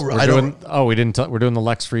 'Cause I Lex. don't- We're I doing. don't- Oh, we didn't. We're doing the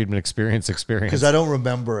Lex Friedman experience. Because I don't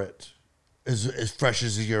remember it as fresh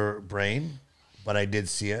as your brain, but I did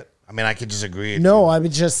see it. I mean, I could just agree. No, I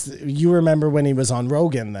would just, you remember when he was on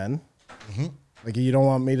Rogan then? Like, you don't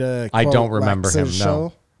want me to. I quote don't remember him. Lex's No,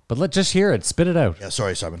 show? but let's just hear it. Spit it out. Yeah,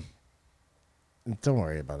 sorry, Simon. Don't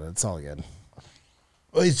worry about it. It's all good.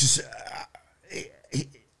 Well, it's just.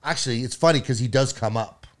 Actually, it's funny because he does come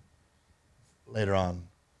up later on.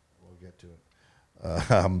 We'll get to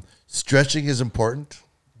it. Stretching is important.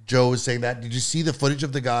 Joe was saying that. Did you see the footage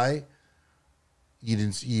of the guy? You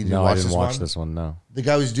didn't. You didn't No, watch I didn't this watch one? this one. No. The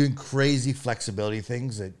guy was doing crazy flexibility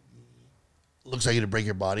things that looks like you to break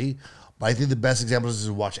your body. But I think the best example is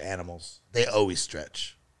to watch animals. They always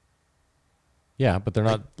stretch. Yeah, but they're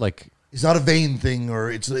not like. It's not a vain thing,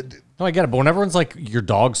 or it's. No, I get it. But when everyone's like, your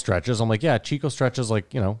dog stretches, I'm like, yeah, Chico stretches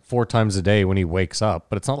like 4 times a day when he wakes up.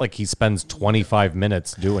 But it's not like he spends 25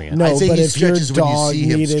 minutes doing it. No, I'd say but he if your stretches when you dog see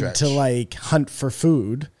him needed stretch. to like hunt for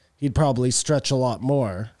food, he'd probably stretch a lot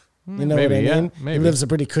more. You know maybe, what I yeah, mean? maybe. He lives a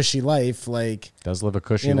pretty cushy life. Like, Does live a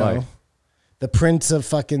cushy you know, life. the prince of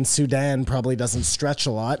fucking Sudan probably doesn't stretch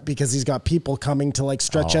a lot because he's got people coming to like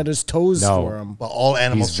stretch out his toes no. for him. But all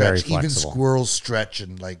animals He's very stretch. Even flexible. squirrels stretch,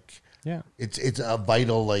 and like Yeah. it's a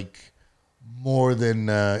vital, like more than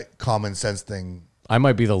common sense thing I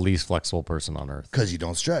might be the least flexible person on earth. because you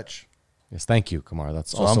don't stretch. Yes, thank you, Kumar.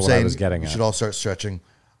 That's So also I'm what saying I was getting we at. should all start stretching.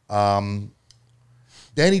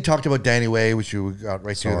 Danny talked about Danny Way, which you got right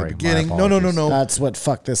there at Sorry, the my beginning. No. apologies. That's what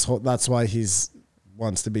fucked this whole. That's why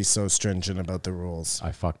wants to be so stringent about the rules.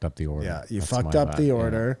 I fucked up the order. Yeah, you That's fucked my up bad. the Yeah.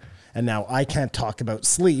 order. And now I can't talk about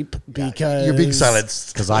sleep because You're being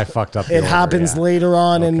silenced. Because I fucked up. The it order, happens yeah. later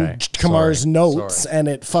on in Okay. Kamar's Sorry. notes, Sorry. and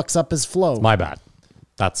it fucks up his flow. My bad.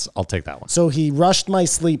 I'll take that one. So he rushed my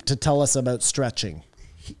sleep to tell us about stretching.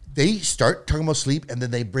 They start talking about sleep, and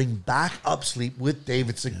then they bring back up sleep with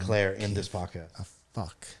David Sinclair in this podcast.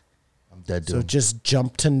 Fuck. I'm dead to So him. just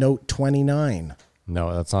jump to note 29.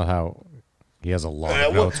 No, that's not how. He has a lot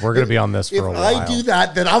of notes. We're going to be on this for If a while. I do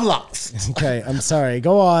that, then I'm lost. Okay, I'm sorry.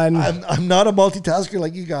 Go on. I'm not a multitasker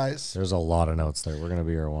like you guys. There's a lot of notes there. We're going to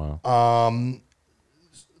be here a while.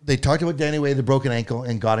 They talked about Danny Way, the broken ankle,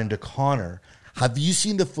 and got into Connor. Have you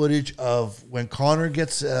seen the footage of when Connor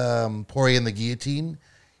gets Poirier in the guillotine?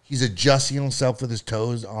 He's adjusting himself with his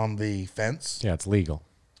toes on the fence. Yeah, it's legal.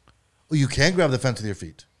 Oh, you can grab the fence with your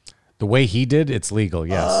feet. The way he did, it's legal.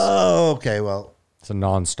 Yes, Oh, okay. Well, it's a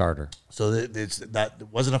non-starter. so that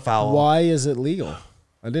wasn't a foul. Why is it legal?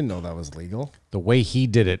 I didn't know that was legal. The way he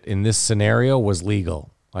did it in this scenario was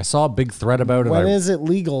legal. I saw a big thread about it. When is it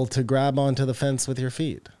legal to grab onto the fence with your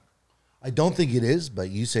feet? I don't think it is, but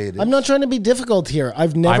you say it is. I'm not trying to be difficult here.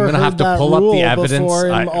 I've never gonna heard have to that pull up rule the evidence. before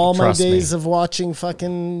in all my Trust me. days of watching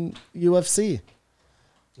fucking UFC.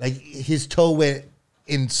 Like his toe went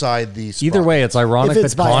inside the spot. Either way, it's ironic If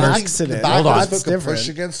it's that by Connor's. accident, The back Hold of on. his that's foot could different. push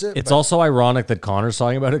against it. It's but also ironic that Connor's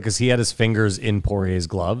talking about it because he had his fingers in Poirier's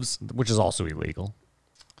gloves, which is also illegal.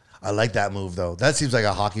 I like that move though. That seems like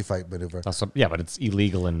a hockey fight maneuver. Yeah, but it's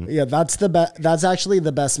illegal and Yeah, that's that's actually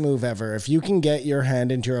the best move ever. If you can get your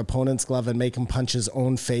hand into your opponent's glove and make him punch his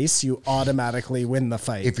own face, you automatically win the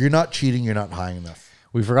fight. If you're not cheating, you're not high enough.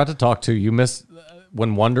 we forgot to talk to you. Missed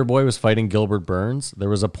when Wonder Boy was fighting Gilbert Burns. There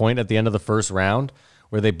was a point at the end of the first round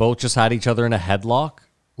where they both just had each other in a headlock,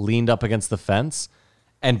 leaned up against the fence,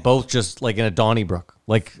 and both just like in a Donnybrook,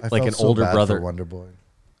 like I an felt so older bad brother. for Wonder Boy.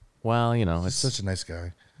 Well, you know, He's it's such a nice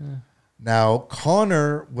guy. Now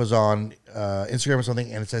Connor was on Instagram or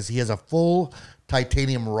something, and it says he has a full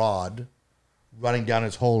titanium rod running down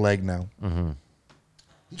his whole leg now. Mm-hmm.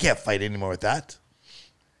 He can't fight anymore with that.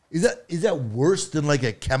 Is that worse than like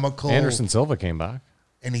a chemical? Anderson Silva came back.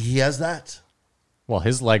 And he has that. Well,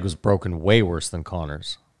 his leg was broken way worse than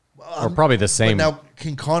Connor's, or probably the But same. now,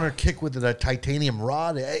 can Connor kick with a titanium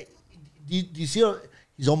rod? Do you see how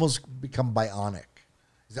he's almost become bionic?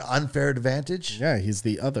 Is it an unfair advantage? yeah, he's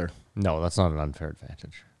the other. No, that's not an unfair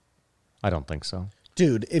advantage. I don't think so.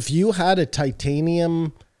 Dude, if you had a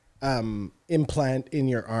titanium implant in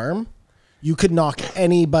your arm, you could knock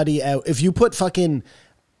anybody out. If you put fucking...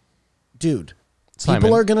 Dude, Simon,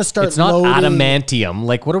 people are going to start It's not loading... adamantium.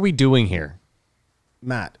 Like, what are we doing here?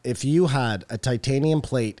 Matt, if you had a titanium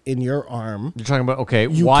plate in your arm, You're talking about, okay,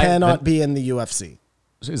 you why cannot be in the UFC.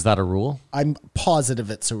 Is that a rule? I'm positive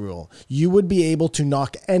it's a rule. You would be able to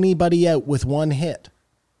knock anybody out with one hit.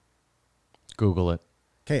 Google it.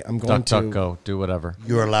 Okay, I'm going Duck, to... go. Do whatever.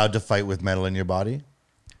 You're allowed to fight with metal in your body.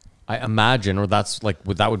 I imagine, or that's like,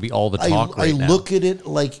 that would be all the talk I right now. look at it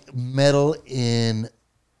like metal in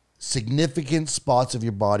significant spots of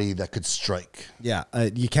your body that could strike. Yeah,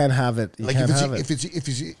 you can't have it. You Like can't if have it.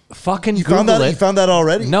 it's Fucking you Google found that it. you found that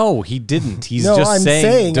already. No, he didn't. He's No, just I'm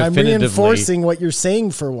saying I'm definitively. reinforcing what you're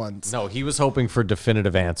saying for once. No, he was hoping for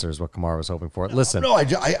definitive answers, what Kamar was hoping for. Listen, No,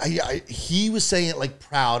 he was saying it like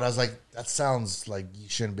proud. I was like, that sounds like you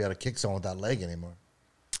shouldn't be able to kick someone with that leg anymore.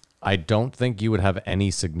 I don't think you would have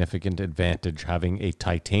any significant advantage having a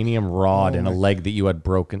titanium rod in a leg that you had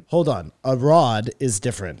broken. Hold on. A rod is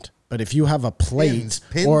different. But if you have a plate,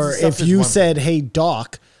 Pins or and stuff if is you one said, hey,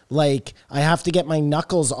 doc, like, I have to get my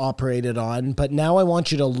knuckles operated on, but now I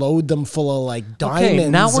want you to load them full of, like, diamonds Okay,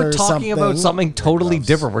 now we're or talking about something totally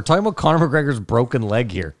different. We're talking about Conor McGregor's broken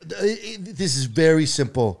leg here. This is very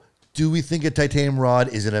simple. Do we think a titanium rod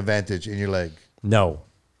is an advantage in your leg? No.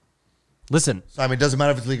 Listen, Simon, it doesn't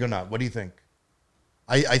matter if it's legal or not. What do you think?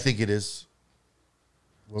 I think it is.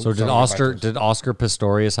 so did Oscar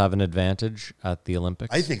Pistorius have an advantage at the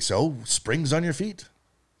Olympics? I think so. Springs on your feet.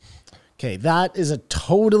 Okay, that is a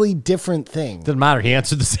totally different thing. Doesn't matter. He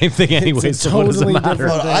answered the same thing anyway, a so what does it totally matter?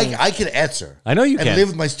 different- Well, I can answer. I know you and can. live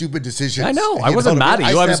with my stupid decisions. I know. And I you wasn't know mad what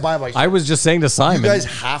at you. I stand by my I was just saying to Simon. You guys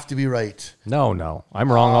have to be right. No.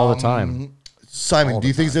 I'm wrong all the time. Simon, do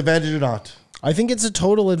you think it's an advantage or not? I think it's a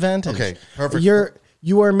total advantage. Okay, perfect.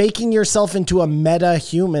 You are making yourself into a meta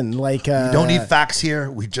human. Like, We don't need facts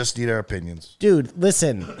here. We just need our opinions. dude,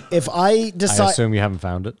 listen, if I I decide, assume you haven't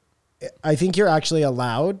found it. I think you're actually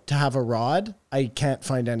allowed to have a rod. I can't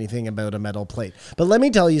find anything about a metal plate. But let me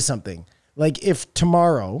tell you something. Like, if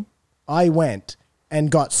tomorrow I went and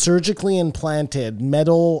got surgically implanted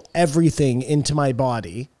metal everything into my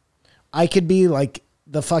body, I could be like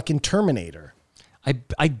the fucking Terminator.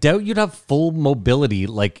 I doubt you'd have full mobility.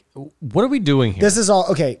 Like, what are we doing here? This is all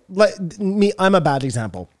okay. I'm a bad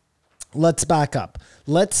example. Let's back up.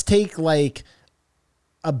 Let's take like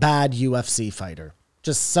a bad UFC fighter,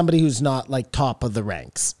 just somebody who's not like top of the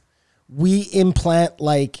ranks. We implant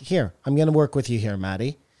like, here, I'm going to work with you here,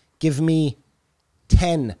 Maddie. Give me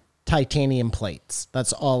 10 titanium plates.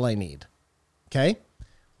 That's all I need. Okay.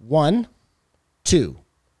 1, 2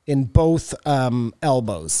 in both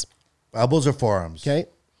elbows. Elbows or forearms? Okay.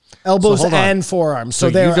 Elbows hold on. and forearms. So,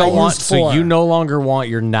 you there don't I want. used So four. you no longer want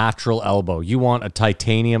your natural elbow. You want a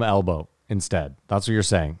titanium elbow instead. That's what you're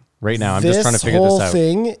saying right now. I'm just trying to figure whole this out.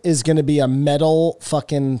 thing is going to be a metal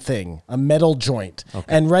fucking thing, a metal joint.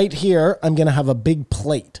 And right here, I'm going to have a big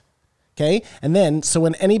plate. Okay. And then, so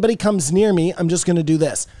when anybody comes near me, I'm just going to do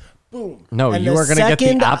this. Boom. No, And you the are going to get the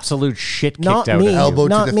second- absolute shit kicked Not out me. of you. Elbow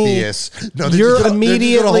Not to the me. theus. No, You're they're just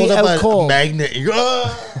immediately gonna hold out up a cold. magnet. You go,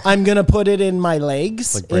 "Ah." I'm going to put it in my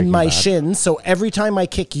legs, like in Breaking my Bad. shins. So every time I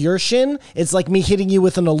kick your shin, it's like me hitting you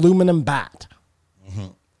with an aluminum bat.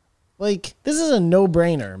 Like, this is a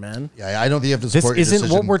no-brainer, man. Yeah, I don't think you have to This support your isn't what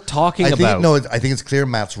decision. we're talking I think, about. No, I think it's clear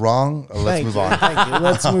Matt's wrong. Let's move on. Thank you.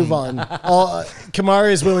 Let's move on.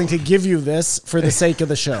 Kamara is willing to give you this for the sake of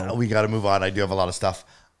the show. We got to move on. I do have a lot of stuff.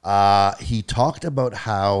 He talked about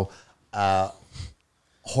how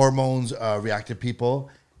hormones react to people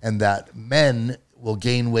and that men will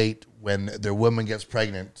gain weight when their woman gets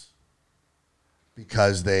pregnant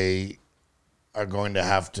because they are going to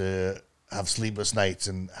have sleepless nights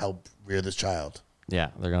and help rear this child. Yeah,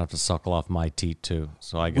 they're going to have to suckle off my teat too.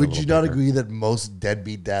 So I get. Would you not agree that most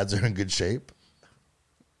deadbeat dads are in good shape?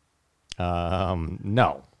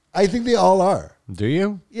 No. I think they all are. Do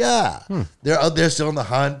you? Yeah. They're out there still on the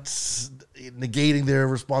hunt, negating their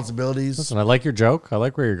responsibilities. Listen, I like your joke. I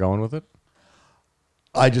like where you're going with it.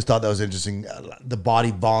 I just thought that was interesting. The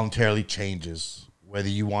body voluntarily changes, whether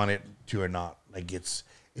you want it to or not. Like it's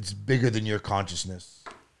bigger than your consciousness,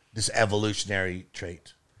 this evolutionary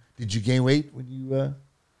trait. Did you gain weight when you...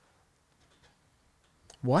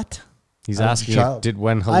 What? He's As a asking child. did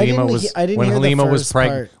when I Halima didn't was he- I didn't when hear the Halima was first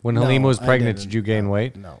pregnant part. when No, Halima was I pregnant, didn't. did you gain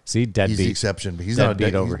weight? No. He's See, the deadbeat. exception, but he's not a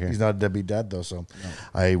Deadbeat over he's, here. he's not a deadbeat dad, though, so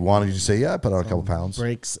I wanted you to say, yeah, I put on a couple pounds.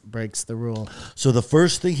 Breaks the rule. So the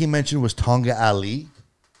first thing he mentioned was Tonga Ali,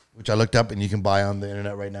 which I looked up and you can buy on the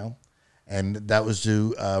internet right now. And that was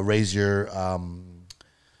to raise your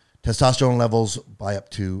testosterone levels by up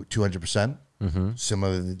to 200%.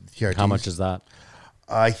 Similar to the TRTs. How much is that?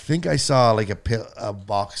 I think I saw like a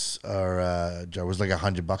box or a jar was like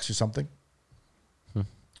 $100 or something.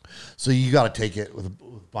 So you got to take it with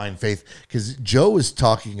blind faith because Joe was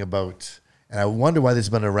talking about, and I wonder why this has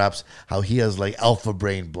been under wraps, how he has like Alpha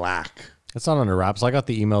Brain Black. It's not under wraps. I got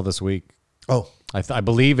the email this week. Oh, I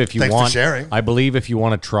believe if you Thanks for want, sharing. I believe if you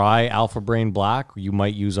want to try Alpha Brain Black, you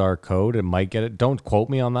might use our code and might get it. Don't quote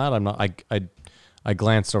me on that. I'm not. I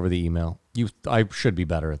glanced over the email. I should be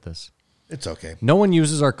better at this. it's okay. No one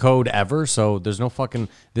uses our code ever, so there's no fucking.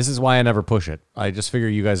 This is why I never push it. I just figure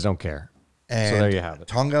you guys don't care. And so there you have it.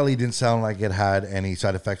 Tonga Ali didn't sound like it had any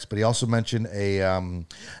side effects, but he also mentioned a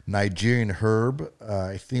Nigerian herb.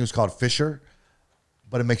 I think it was called Fisher,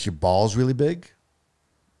 but it makes your balls really big.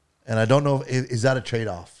 And I don't know, is that a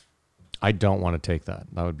trade-off? I don't want to take that.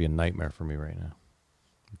 That would be a nightmare for me right now.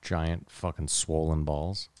 Giant fucking swollen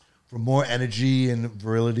balls. For more energy and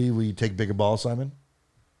virility, will you take bigger balls, Simon?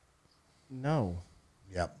 No.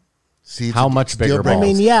 Yep. See, it's How a much deal bigger breaker. I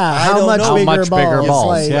mean, yeah. I How don't much know. bigger How much balls? bigger balls,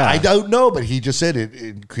 Like, yeah. I don't know, but he just said it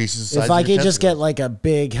increases the size. If I of your could just get testicles. like a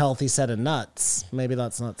big healthy set of nuts, maybe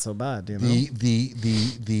that's not so bad. You know.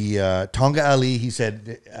 the Tonga Ali, he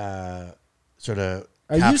said, sort of.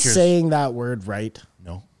 Are you captures- saying that word right?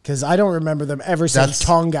 No? Because I don't remember them ever saying That's-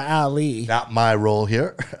 Tonga Ali. Not my role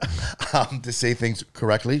here to say things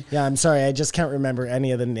correctly. Yeah, I'm sorry. I just can't remember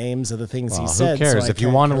any of the names of the things he Well, said. who cares? so I If you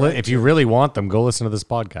can't want to, correct if you really want them, go listen to this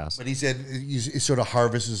podcast. But he said it sort of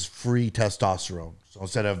harvests free testosterone. So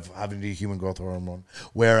instead of having the human growth hormone,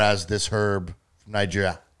 whereas this herb from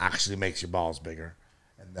Nigeria actually makes your balls bigger.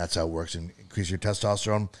 And that's how it works and increase your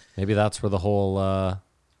testosterone. Maybe that's where the whole.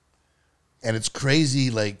 And it's crazy,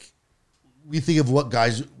 like, we think of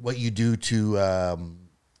what you do to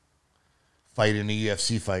fight in a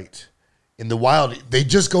UFC fight. In the wild, they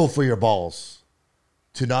just go for your balls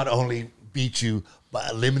to not only beat you, but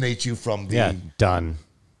eliminate you from the... Yeah, done.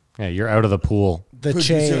 Yeah, you're out of the pool. the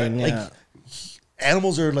chain. Like, Yeah.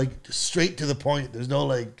 animals are, like, straight to the point. There's no,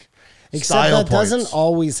 like, Except style that points. doesn't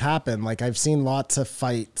always happen. Like I've seen lots of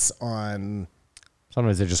fights on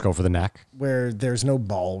Sometimes they just go for the neck. where there's no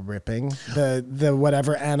ball ripping. The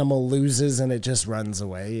whatever animal loses and it just runs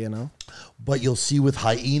away, you know? But you'll see with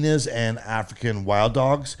hyenas and African wild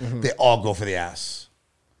dogs, they all go for the ass.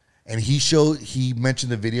 And he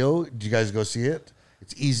mentioned the video. Did you guys go see it?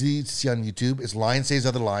 It's easy to see on YouTube. It's Lion Saves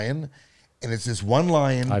Other Lion. And it's this one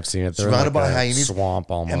lion. I've seen it. They're surrounded like by a hyenas. swamp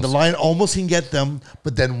almost. And the lion almost can get them,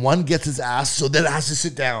 but then one gets his ass, so then it has to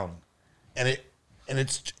sit down. And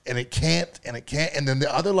it can't, and then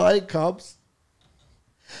the other lion comes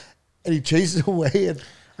and he chases it away, and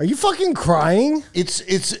Are you fucking crying?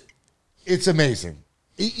 it's amazing.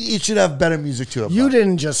 It should have better music to it. You but-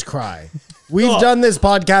 didn't just cry. We've No. done this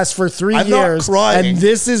podcast for 3 I'm not years, crying. and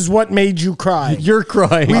this is what made you cry. You're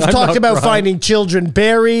crying. We've I'm talked not about crying. finding children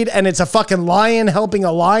buried, and it's a fucking lion helping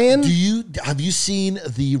a lion. Have you seen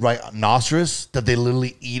the rhinoceros that they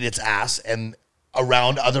literally eat its ass and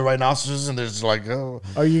around other rhinoceroses, and there's like, oh,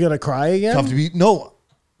 Are you gonna cry again? tough to be. No,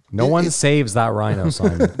 No one saves that rhino,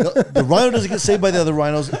 Simon. the rhino doesn't get saved by the other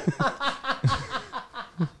rhinos.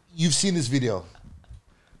 You've seen this video.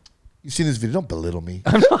 You've seen this video. Don't belittle me.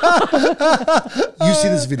 You've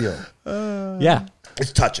seen this video. Yeah.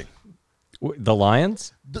 It's touching. The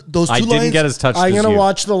lions? Those two I lions, didn't get as touched I'm as gonna you.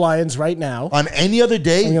 watch the lions right now. on any other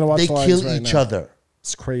day, I'm gonna watch they the lions kill right each now. other.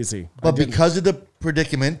 It's crazy. But because of the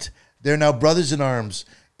predicament, they're now brothers in arms.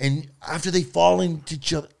 And after they fall into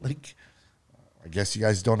each other, like, I guess you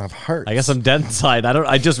guys don't have heart. I guess I'm dead inside.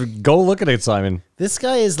 I just go look at it, Simon. This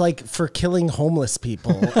guy is like for killing homeless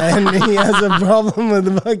people, and he has a problem with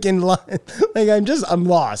the fucking lion. Like I'm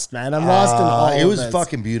lost, man. I'm lost in all. It of was this.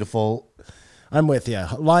 fucking beautiful. I'm with you.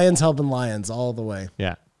 Lions helping lions all the way.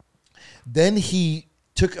 Yeah. Then he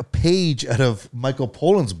took a page out of Michael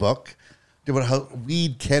Pollan's book about how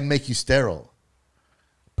weed can make you sterile.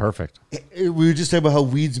 Perfect. We were just talking about how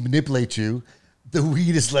weeds manipulate you. The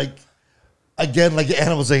weed is like, again, like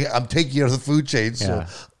animals saying, I'm taking you out of the food chain. So Yeah.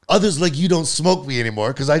 others like you don't smoke me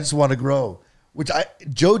anymore because I just want to grow.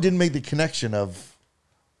 Joe didn't make the connection of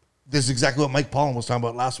this is exactly what Mike Pollan was talking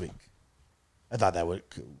about last week. I thought that would,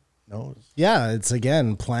 no, Yeah, it's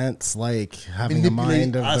again plants like having a manipulating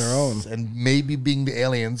mind of us their own. and maybe being the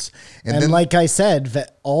aliens. And then like I said,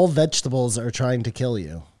 all vegetables are trying to kill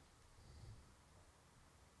you.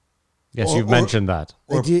 Yes, Or- you've or- mentioned that.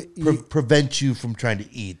 or Do you- prevent you from trying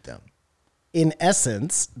to eat them. In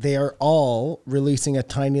essence, they are all releasing a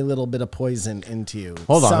tiny little bit of poison into you.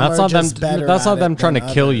 Hold on. Some That's are not them. just better That's at not them it trying to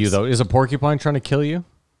than kill you, others. though. Is a porcupine trying to kill you?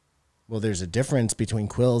 Well, there's a difference between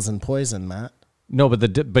quills and poison, Matt. No,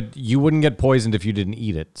 but you wouldn't get poisoned if you didn't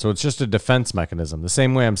eat it. So it's just a defense mechanism. The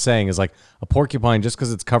same way I'm saying is like a porcupine, just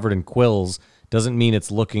because it's covered in quills, doesn't mean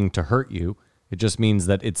it's looking to hurt you. It just means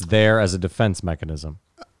that it's there as a defense mechanism.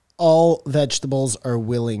 All vegetables are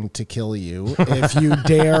willing to kill you if you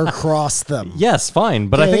dare cross them. Yes, fine,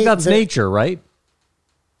 but I Okay, think that's they're- nature, right?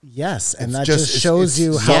 Yes, and It's that just- just it's- shows you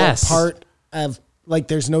it's- how Yes. part of like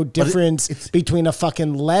there's no difference between a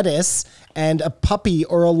fucking lettuce and a puppy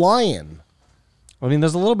or a lion. I mean,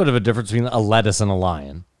 there's a little bit of a difference between a lettuce and a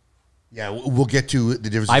lion. Yeah, we'll get to the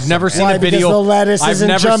difference. I've never seen Why? a video. Because the lettuce I've isn't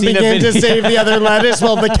never jumping seen a in to video. save the other lettuce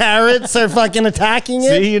while the carrots are fucking attacking it.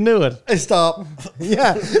 See, you knew it. Stop.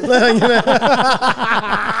 Yeah.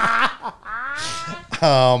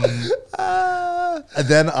 And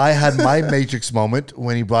then I had my Matrix moment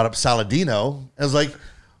when he brought up Saladino. I was like,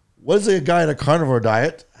 what is a guy in a carnivore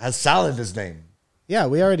diet has salad in his name? Yeah,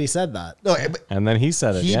 we already said that. No, And then he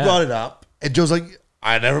said it. he yeah. brought it up, and Joe's like,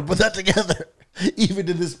 I never put that together, even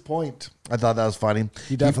to this point. I thought that was funny.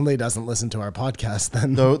 He definitely doesn't listen to our podcast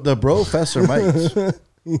then, The professor might.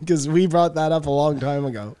 because we brought that up a long time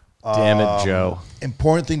ago. Damn it, Joe.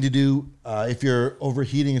 Important thing to do if you're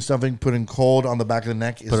overheating and something, putting cold on the back of the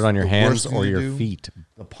neck. Is Put it on your the hands worst thing or to your do. feet.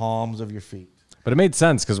 The palms of your feet. But it made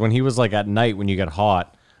sense because when he was like at night when you get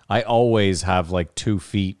hot, I always have like 2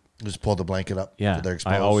 feet. Just pull the blanket up. Yeah, so they're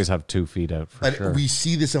exposed. I always have 2 feet out for But sure. we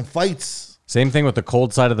see this in fights. Same thing with the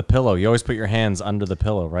cold side of the pillow. You always put your hands under the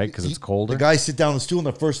pillow, right? Because it's colder. The guys sit down on the stool, and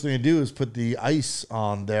the first thing they do is put the ice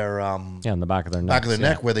on their yeah, on the back of their neck. back of their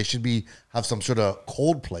neck, where they should have some sort of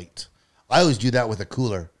cold plate. I always do that with a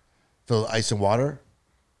cooler, fill ice and water.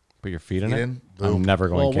 Put your feet in Feet it. in, I'm boom. never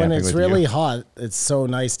going Well, camping when it's with really you. hot, it's so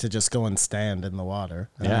nice to just go and stand in the water.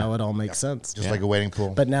 And Yeah. now it all makes sense. Just like a wading pool.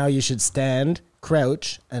 But now you should stand,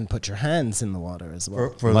 crouch, and put your hands in the water as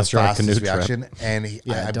well. for Unless the you're on a fastest canoe trip. reaction. And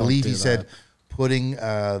Yeah, I don't believe do he said that. putting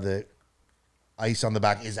the ice on the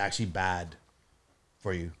back is actually bad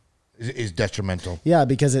for you. Is detrimental. Yeah,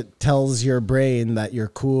 because it tells your brain that you're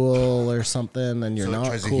cool or something, and you're So it not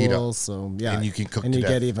tries to heat cool. up. So yeah, And you can cook and to you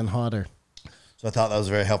death. get even hotter. So I thought that was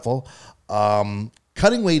very helpful.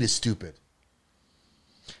 Cutting weight is stupid.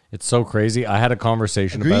 It's so crazy. I had a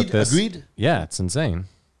conversation about this. Agreed? Yeah, it's insane.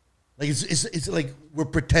 Like it's like we're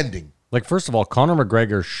pretending. Like, first of all, Conor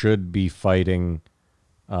McGregor should be fighting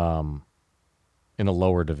in a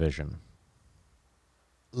lower division.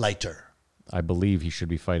 Lighter. I believe he should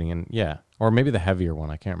be fighting in, or maybe the heavier one.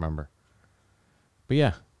 I can't remember. But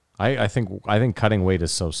yeah, I think cutting weight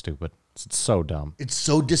is so stupid. It's so dumb. It's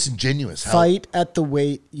so disingenuous. Fight at the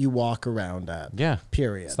weight you walk around at. Yeah.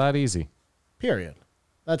 Period. It's that easy. Period.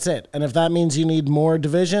 That's it. And if that means you need more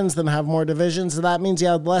divisions, then have more divisions. If that means you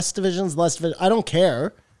have less divisions, I don't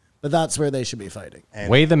care. But that's where they should be fighting.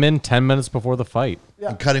 Weigh them in 10 minutes before the fight.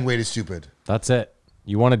 And cutting weight is stupid. That's it.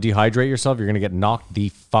 You want to dehydrate yourself, you're going to get knocked the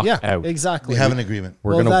fuck out. Exactly. We have an agreement.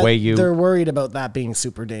 We're going to weigh you. They're worried about that being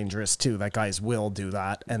super dangerous too. That guys will do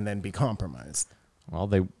that and then be compromised. Well,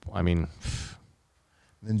 Then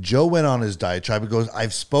Joe went on his diatribe and goes,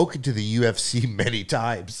 I've spoken to the UFC many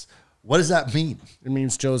times. What does that mean? It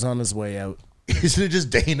means Joe's on his way out. Isn't it just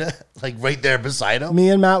Dana, like right there beside him? Me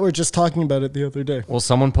and Matt were just talking about it the other day. Well,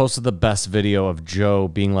 someone posted the best video of Joe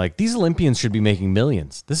being like, these Olympians should be making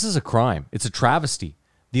millions. This is a crime. It's a travesty.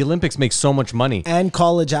 The Olympics make so much money. And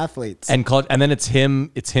college athletes. And then it's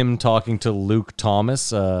him talking to Luke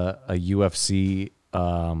Thomas, a UFC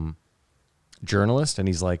journalist, and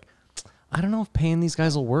he's like, I don't know if paying these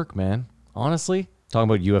guys will work, man. Honestly, talking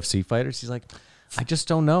about UFC fighters, he's like, I just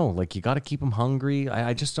don't know. Like, you got to keep them hungry.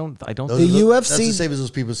 I don't. The UFC, that's the UFC, same as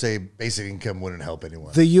those people say basic income wouldn't help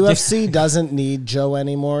anyone. the UFC doesn't need Joe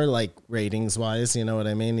anymore, like ratings wise. You know what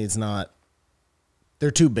I mean? He's not.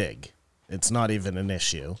 They're too big. It's not even an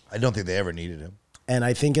issue. I don't think they ever needed him. And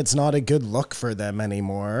I think it's not a good look for them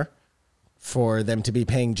anymore for them to be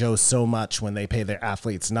paying Joe so much when they pay their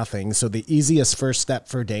athletes nothing. So the easiest first step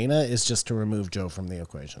for Dana is just to remove Joe from the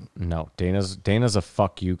equation. No, Dana's a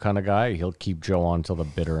fuck you kind of guy. He'll keep Joe on till the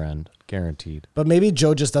bitter end, guaranteed. But maybe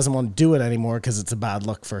Joe just doesn't want to do it anymore because it's a bad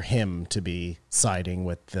look for him to be siding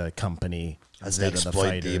with the company As they instead of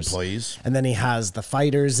exploit the employees. And then he has the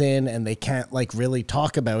fighters in and they can't like really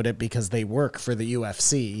talk about it because they work for the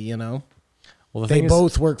UFC, you know? Well, They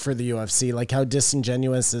both work for the UFC. Like, how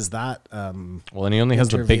disingenuous is that? Well, and he only has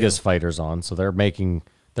the interview? biggest fighters on, so they're making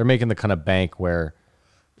the kind of bank where.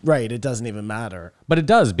 Right, it doesn't even matter. But it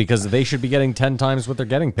does, because they should be getting 10 times what they're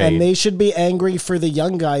getting paid. And they should be angry for the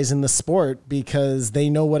young guys in the sport because they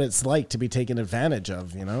know what it's like to be taken advantage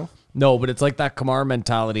of, you know? No, but it's like that Kamar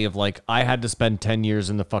mentality of like, I had to spend 10 years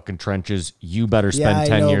in the fucking trenches. You better spend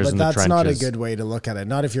 10 years in the trenches. But that's not a good way to look at it.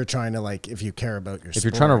 Not if you're trying to like, if you care about your sport. If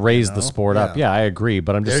you're trying to raise you the know? sport up. Yeah, I agree.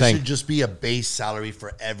 But I'm just There saying. should just be a base salary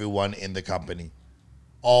for everyone in the company.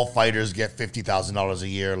 All fighters get $50,000 a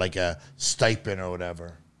year, like a stipend or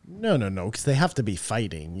whatever. No, because they have to be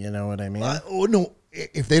fighting. You know what I mean? Oh no!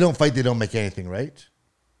 If they don't fight, they don't make anything, right?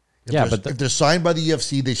 If they're signed by the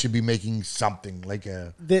UFC, they should be making something like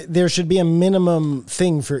a. There should be a minimum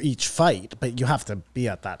thing for each fight, but you have to be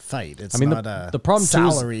at that fight. It's not the problem too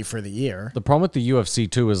is- salary for the year. The problem with the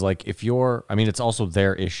UFC too is like it's also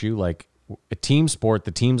their issue. Like a team sport,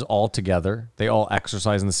 the teams all together, they all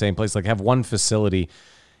exercise in the same place, like have one facility.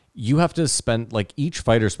 You have to spend, like, each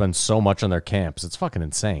fighter spends so much on their camps. It's fucking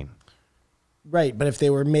insane. Right, but if they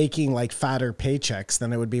were making like fatter paychecks,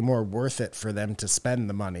 then it would be more worth it for them to spend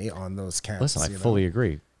the money on those camps. Listen, I fully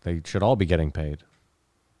agree. They should all be getting paid.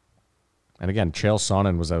 And again, Chael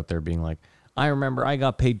Sonnen was out there being like, I remember I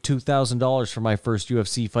got paid $2,000 for my first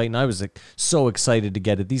UFC fight, and I was like so excited to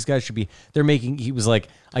get it. These guys should be, he was like,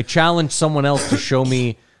 I challenged someone else to show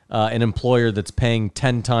me an employer that's paying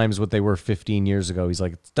 10 times what they were 15 years ago. He's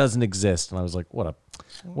like, it doesn't exist. And I was like, what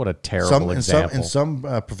a terrible example. In some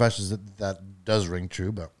professions that does ring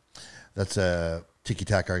true, but that's a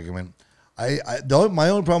ticky-tack argument. My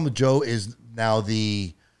only problem with Joe is now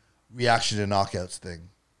the reaction to knockouts thing.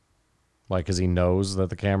 Like, because he knows that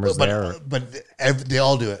the camera's there? But they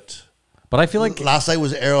all do it. But I feel like last night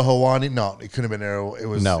was Ariel Helwani. No, it couldn't have been Ariel.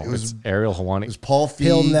 It's Ariel Helwani. It was Paul Feig.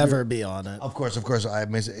 He'll never be on it. Of course. I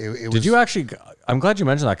miss it. It Did you actually? I'm glad you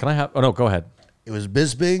mentioned that. Can I have? Oh no, go ahead. It was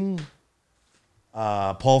Bisping,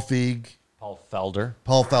 Paul Feig, Paul Felder.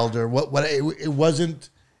 It wasn't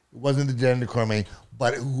the Daniel Cormier,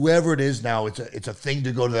 but whoever it is now, it's a thing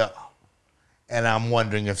to go to the. And I'm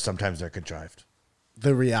wondering if sometimes they're contrived.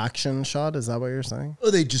 The reaction shot, is that what you're saying?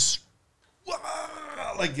 Or they just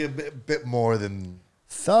like a bit more than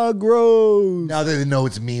Thug Rose. now that they know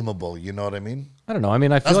it's memeable. You know what I mean? I don't know. I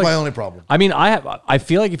mean, I feel That's like my only problem. I mean, I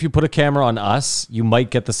feel like if you put a camera on us, you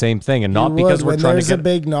might get the same thing, and not because we're when trying to there's get a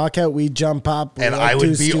big knockout, we jump up. And like, I would do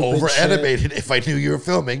be stupid over shit. animated if I knew you were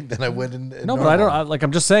filming. Then I wouldn't. No, but I don't.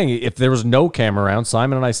 I'm just saying, if there was no camera around,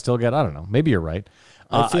 Simon and I still get. I don't know. Maybe you're right.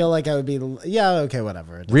 I feel like I would be. Yeah, okay,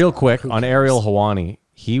 whatever. Real quick on Ariel Hawani,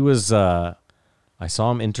 he was. I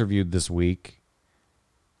saw him interviewed this week.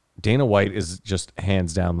 Dana White is just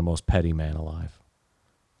hands down the most petty man alive.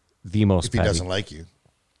 The most If he petty. doesn't like you,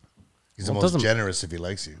 he's Well, the doesn't- most generous if he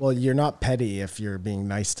likes you. Well, you're not petty if you're being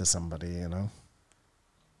nice to somebody, you know?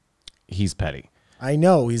 He's petty. I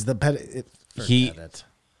know he's the petty. He- Forget it.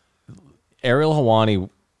 Ariel Hawani,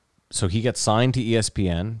 so he gets signed to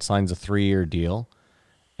ESPN, signs a 3-year deal,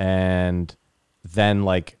 and then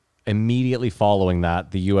like immediately following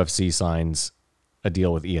that, the UFC signs a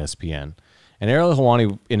deal with ESPN. And Ariel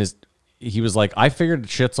Hawani he was like, I figured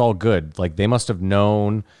shit's all good. Like they must have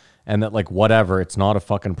known, and that like whatever, it's not a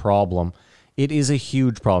fucking problem. It is a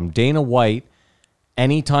huge problem. Dana White,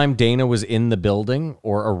 anytime Dana was in the building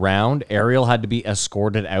or around, Ariel had to be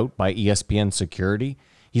escorted out by ESPN security.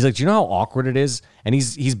 He's like, do you know how awkward it is? And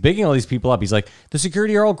he's bigging all these people up. He's like, the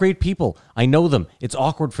security are all great people. I know them. It's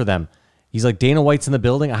awkward for them. He's like, Dana White's in the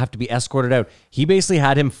building. I have to be escorted out. He basically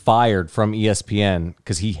had him fired from ESPN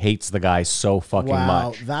because he hates the guy so fucking Wow,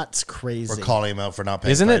 much. that's crazy. We're calling him out for not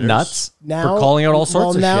paying Isn't it fighters. nuts? Now, for calling out all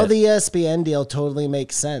sorts of now shit. the ESPN deal totally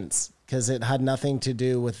makes sense because it had nothing to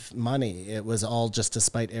do with money. It was all just to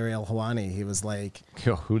spite Ariel Hawani. He was like,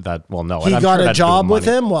 Who that? Well, no. he I'm got sure it a had to do job with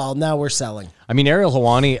money. him. Well, now we're selling. I mean, Ariel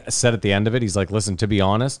Hawani said at the end of it, he's like, listen, to be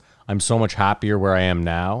honest, I'm so much happier where I am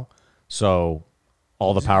now. So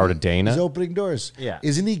all the power to He's Dana. opening doors. Yeah.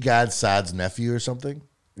 Isn't he Gad Saad's nephew or something?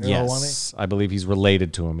 Ariel Hawani? Yes, I believe he's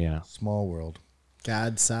related to him. Yeah, Small world.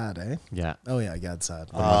 Gad Saad, eh? yeah. Oh yeah, Gad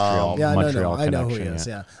Saad. Montreal, Yeah, no, Montreal I know who he connection, is.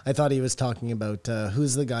 Yeah, I thought he was talking about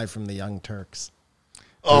who's the guy from the Young Turks.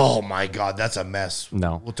 Oh my God, that's a mess.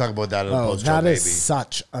 No. We'll talk about that in the Oh, post show, that maybe. is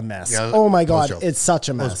such a mess. Yeah, Oh my God, post-show. it's such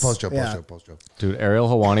a mess. Post show, Yeah. post show. Dude, Ariel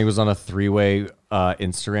Hawani was on a 3-way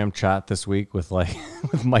Instagram chat this week with like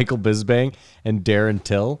with Michael Bisbang and Darren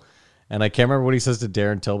Till, and I can't remember what he says to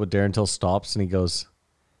Darren Till, but Darren Till stops and he goes,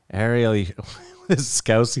 "Ariel," this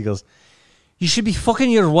scouse, he goes, "You should be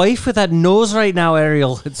fucking your wife with that nose right now,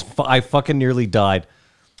 Ariel." I fucking nearly died.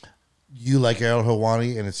 You like Ariel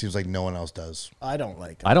Hawani, and it seems like no one else does. I don't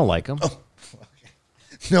like him. I don't like him.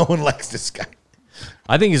 No one likes this guy.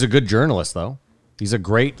 I think he's a good journalist, though. He's a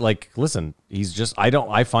great listen. He's just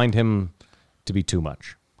I find him to be too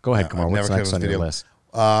much. Go ahead, Kumar. I've What's never next come on to this your video. list?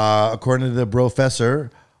 According to the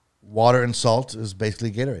professor, water and salt is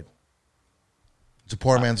basically Gatorade. It's a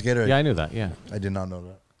poor man's Gatorade. Yeah, I knew that. Yeah, I did not know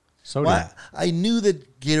that. sodium. Well, I knew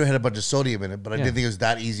that Gatorade had a bunch of sodium in it, but I Yeah. didn't think it was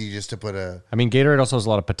that easy just to put I mean, Gatorade also has a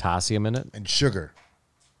lot of potassium in it. and sugar.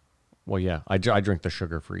 Well, yeah, I drink the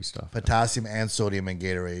sugar-free stuff. Potassium and sodium in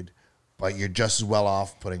Gatorade, but you're just as well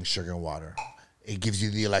off putting sugar and water. It gives you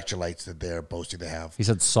the electrolytes that they're boasting they have. He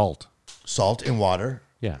said salt. Salt in water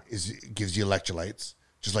Yeah. gives you electrolytes,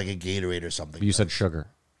 just like a Gatorade or something. But you said sugar.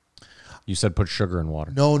 You said put sugar in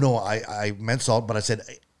water. No, I meant salt, but I said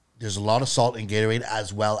there's a lot of salt in Gatorade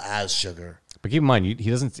as well as sugar. But keep in mind, he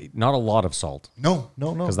doesn't. Not a lot of salt No.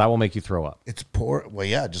 because that will make you throw up. It's poor. Well,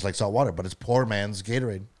 yeah, just like salt water, but it's poor man's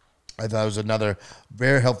Gatorade. I thought it was another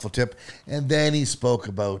very helpful tip. And then he spoke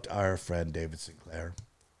about our friend David Sinclair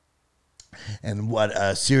and what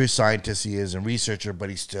a serious scientist he is and researcher, but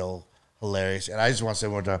he's still hilarious. And I just want to say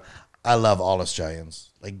one more time, I love all Australians.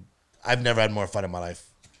 Like, I've never had more fun in my life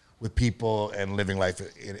with people and living life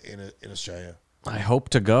in Australia. I hope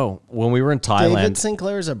to go. When we were in David Thailand,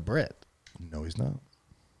 Sinclair's a Brit. No, he's not.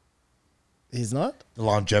 He's not? The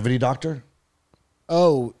longevity doctor?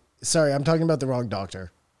 Oh, sorry, I'm talking about the wrong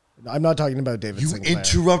doctor. I'm not talking about David You Sinclair.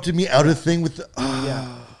 interrupted me out of thing with the...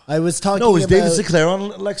 Yeah. I was talking no, it was about David Sinclair on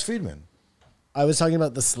Lex Friedman. I was talking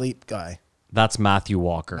about the sleep guy, that's Matthew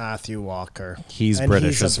Walker. Matthew Walker. He's And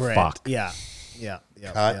British a as Brit. fuck. Yeah.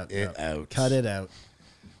 Cut it out. Cut it out.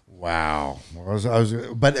 Wow.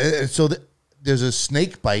 But there's a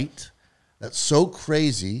snake bite that's so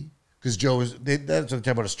crazy because Joe was, that's what I talk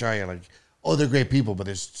about Australia. Like, oh, they're great people, but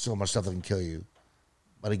there's so much stuff that can kill you.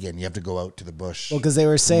 But again, you have to go out to the bush. Well, because they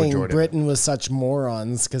were saying majority of it. Britain was such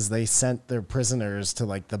morons because they sent their prisoners to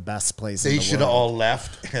like the best place in They the should have world. all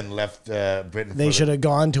left Britain. They should have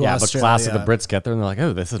gone to Yeah, but Australia. class of the Brits get there and they're like,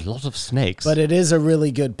 oh, this is a lot of snakes. But it is a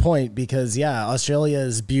really good point because Australia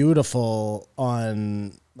is beautiful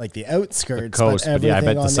on like the outskirts, The coast, but but yeah, I everything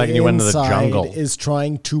bet the on second the you went into the inside jungle- is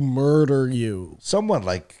trying to murder you. Somewhat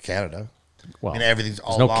like Canada. well, And everything's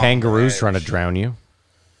all there's no long kangaroos range. trying to drown you.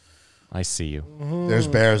 I see you. There's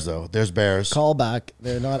bears, though. There's bears. Call back.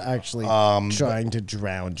 They're not actually trying to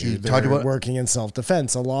drown you. you They're talked about- working in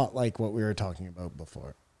self-defense, a lot like what we were talking about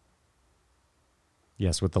before.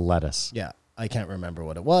 Yes, with the lettuce. Yeah, I can't remember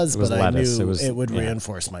what it was, was but lettuce. I knew It was- it would yeah.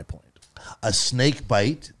 reinforce my point. a snake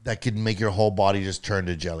bite that could make your whole body just turn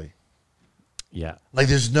to jelly. Yeah. Like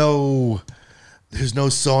there's no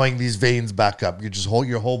sewing these veins back up.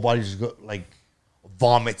 Your whole body just like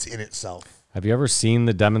vomits in itself. Have you ever seen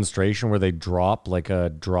the demonstration where they drop like a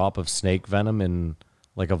drop of snake venom in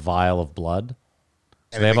like a vial of blood?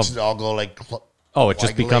 So And they it have makes a it all go like it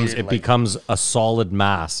just becomes coagulated, like- becomes a solid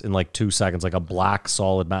mass in like 2 seconds, like a black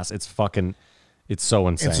solid mass. It's so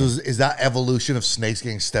insane. And so is that evolution of snakes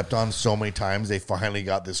getting stepped on so many times they finally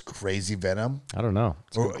got this crazy venom? I don't know.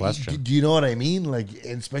 It's a good question. Do you know what I mean? Like,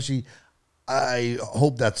 and especially, I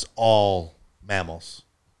hope that's all mammals.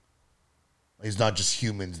 It's not just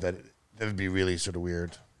humans. That'd be really sort of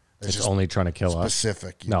weird. It's just only trying to kill us.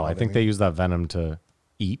 specific. No, I think they use that venom to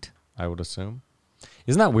eat, I would assume.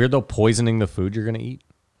 Isn't that weird, though, poisoning the food you're going to eat?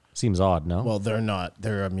 Seems odd, no? Well, they're not.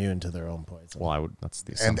 They're immune to their own poison. Well, that's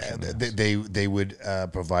the And assumption. they would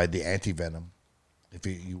provide the anti venom if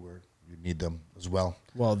you need them as well.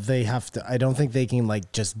 Well, they have to. I don't think they can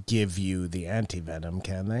like just give you the anti-venom,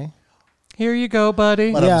 can they? Here you go,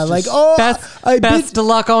 buddy. But I Yeah, was like, just- oh, I Best of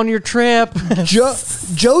luck on your trip.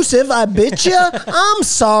 Joseph, I bit you. I'm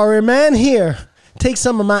sorry, man. Here, take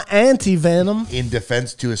some of my anti-venom. In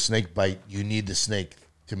defense to a snake bite, you need the snake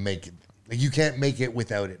to make it. Like you can't make it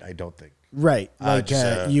without it. I don't think. Right, like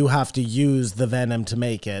just, you have to use the venom to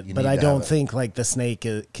make it, You but need I to don't have it. think like the snake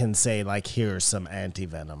can say like, "Here's some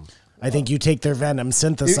anti-venom." I think you take their venom,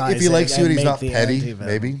 synthesize If he likes it, you and and he's make not the petty, anti-venom.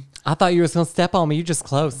 maybe. I thought you were going to step on me. You just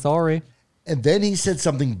close. Sorry. And then he said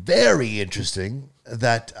something very interesting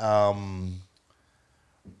that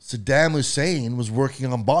Saddam Hussein was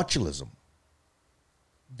working on botulism.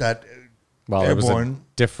 That Well, it was a airborne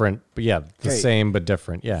different, but yeah, the Okay. same but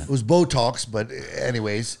different. Yeah. it was Botox, but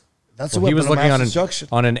anyways, that's Well, a he weapon was of looking mass on destruction.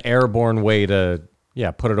 on an airborne way to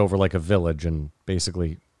put it over like a village and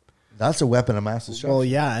basically That's a weapon of mass destruction. Well,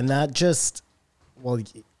 yeah, and that just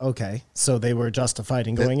okay. So they were justified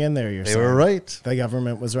in going in there. You're they saying were right. The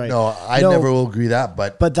government was right. No, I never will agree that,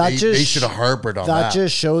 but But that they just should have harbored on that that.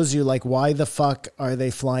 just shows you like why the fuck are they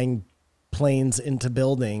flying planes into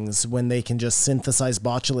buildings when they can just synthesize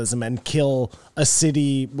botulism and kill a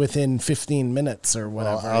city within 15 minutes or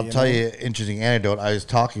whatever. I'll tell you an interesting anecdote. I was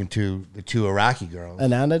talking to the two Iraqi girls.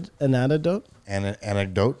 An antidote?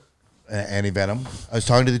 Anecdote, anti-venom. I was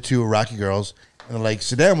talking to the two Iraqi girls, and like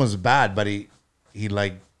Saddam was bad, but he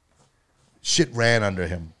like shit ran under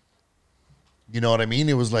him. You know what I mean?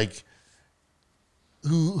 It was like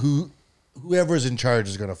whoever's in charge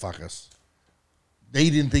is gonna fuck us. They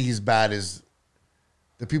didn't think he's bad as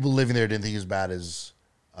the people living there didn't think he's bad as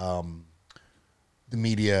the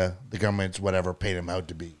media, the governments, whatever, paid him out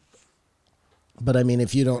to be. But I mean,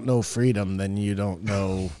 if you don't know freedom, then you don't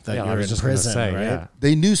know that I you're was in just gonna prison, say, right? yeah.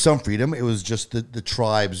 They knew some freedom. It was just the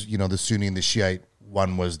tribes, you know, the Sunni and the Shiite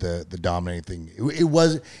one was the dominating thing. It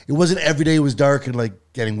wasn't every day it was dark and like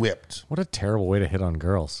getting whipped. What a terrible way to hit on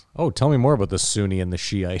girls. Oh, tell me more about the Sunni and the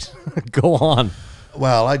Shiite. Go on.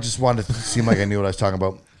 Well, I just wanted to seem like I knew what I was talking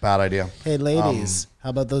about. Bad idea. Hey, ladies,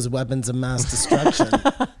 how about those weapons of mass destruction?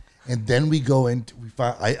 And then we go into we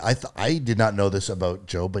find I did not know this about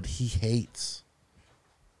Joe, but he hates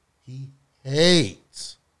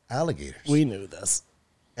alligators. We knew this.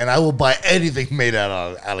 And I will buy anything made out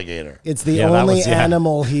of alligator. It's the Yeah, that only was- yeah.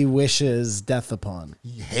 animal he wishes death upon.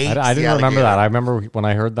 He hates I the didn't remember alligator. that. I remember when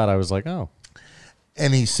I heard that, I was like, oh.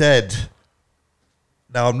 And he said,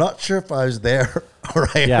 now I'm not sure if I was there or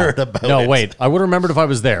I Yeah. heard about it. No, wait. I would have remembered if I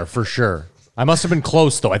was there for sure. I must have been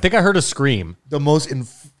close, though. I think I heard a scream. The most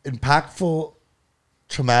impactful,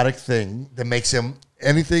 traumatic thing that makes him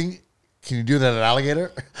anything. Can you do that at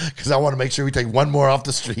alligator? Because I want to make sure we take one more off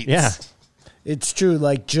the streets. Yeah. It's true.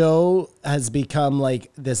 Like Joe has become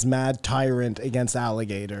like this mad tyrant against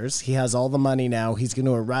alligators. He has all the money now. He's going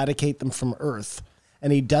to eradicate them from Earth.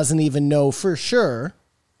 And he doesn't even know for sure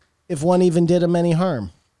if one even did him any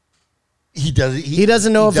harm. He doesn't. He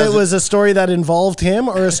doesn't know if it was a story that involved him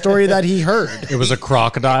or a story that he heard. It was a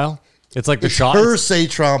crocodile. It's like the shot. per se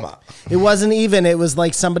trauma. It wasn't even. It was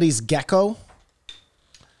like somebody's gecko.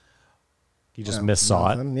 He just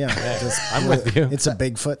missaw it. Yeah. Just, I'm with you. It's a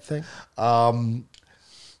Bigfoot thing.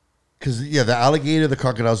 Because the alligator, the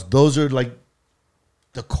crocodiles, those are like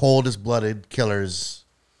the coldest blooded killers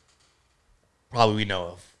probably we know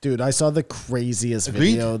of. Dude, I saw the craziest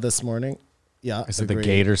Agreed? video this morning. Yeah. Is it the agreed.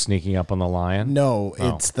 gator sneaking up on the lion? No,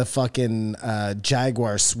 Oh. it's the fucking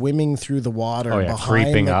jaguar swimming through the water Oh, yeah, behind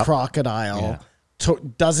creeping the up. crocodile.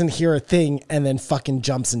 Doesn't hear a thing and then fucking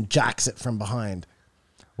jumps and jacks it from behind.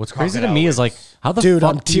 What's crazy to me is like, how the Dude,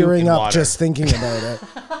 fuck I'm do you- tearing in up water. just thinking about it.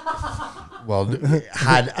 Well,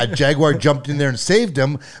 had a jaguar jumped in there and saved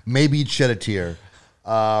him, maybe he'd shed a tear.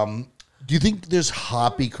 Do you think there's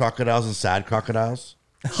happy crocodiles and sad crocodiles?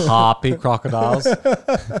 Hoppy crocodiles.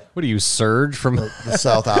 What are you, Surge from The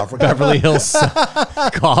South Africa. Beverly Hills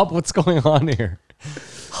Cop? What's going on here?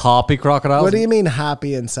 Hoppy crocodiles. What do you mean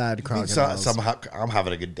happy and sad I think crocodiles? somehow I'm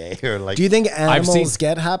having a good day. Or like, Do you think seen- animals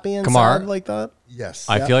get happy and Kamar. sad like that? yes.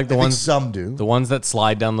 I feel like the I think ones some do. the ones that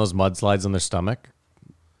slide down those mudslides on their stomach,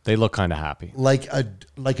 they look kind of happy. Like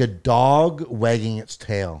a dog wagging its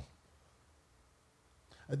tail.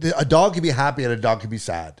 A dog can be happy and a dog can be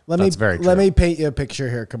sad. That's very Let true. me paint you a picture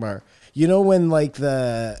here, Kamar. You know when like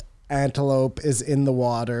the antelope is in the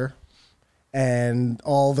water and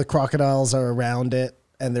all the crocodiles are around it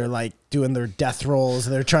and they're like doing their death rolls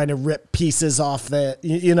and they're trying to rip pieces off the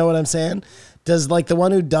you know what I'm saying? Does like the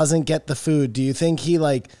one who doesn't get the food, do you think he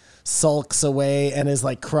like sulks away and is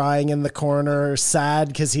like crying in the corner sad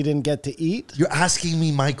because he didn't get to eat? You're asking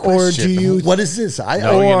me my question. do you- What is this? No,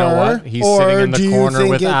 you know what? He's or sitting in do the you corner think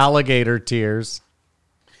with it's- alligator tears.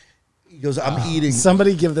 He goes, I'm eating.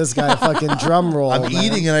 Somebody give this guy a fucking drum roll. I'm man.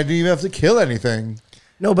 eating and I didn't even have to kill anything.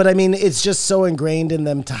 No, but I mean, it's just so ingrained in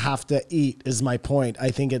them to have to eat, is my point.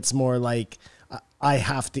 I think it's more like, I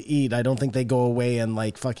have to eat. I don't think they go away and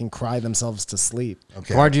like fucking cry themselves to sleep.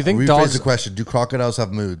 Okay. Kamar, do you think Rephrase dogs- the question. Do crocodiles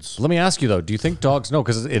have moods? Let me ask you though, do you think dogs? No,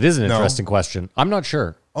 because it is an No. interesting question. I'm not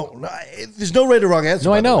sure. Oh, no, there's no right or wrong answer.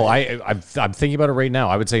 No, by I the know. way. I'm thinking about it right now.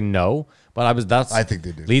 I would say no, but I think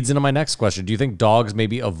they do. Leads into my next question. Do you think dogs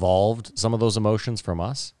maybe evolved some of those emotions from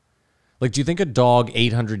us? Like, do you think a dog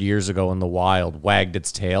 800 years ago in the wild wagged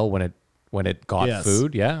its tail when it got Yes.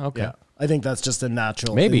 food? Yeah, okay. Yeah. I think that's just a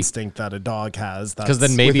natural Maybe. instinct that a dog has. Because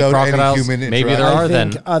then maybe Without any crocodiles, human maybe there interaction. are I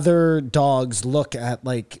then. think other dogs look at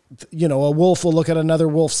like, you know, a wolf will look at another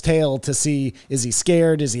wolf's tail to see, is he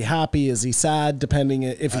scared? Is he happy? Is he sad? Depending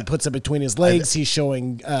if he puts it between his legs, he's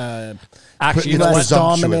showing Actually, you know less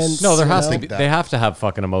what? presumptuous. dominance. No, there you has know? to be. They have to have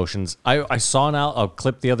fucking emotions. I saw a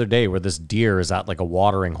clip the other day where this deer is at like a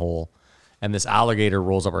watering hole, and this alligator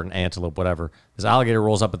rolls up, or an antelope, whatever. This alligator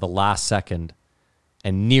rolls up at the last second,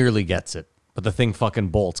 and nearly gets it, but the thing fucking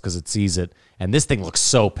bolts because it sees it, and this thing looks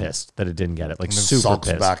so pissed that it didn't get it, like And then super sulks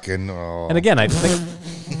pissed. back in. Oh. And again, I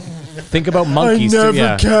think about monkeys. never too.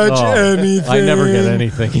 Yeah. catch I never get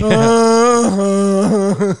anything. Yeah.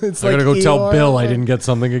 It's I gotta like go tell Eeyore. Bill I didn't get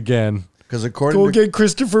something again. Because according Go to get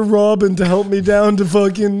Christopher Robin to help me down to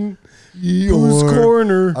fucking Boo's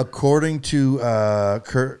Corner. According to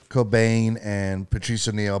Kurt Cobain and Patrice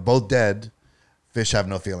O'Neill, both dead, fish have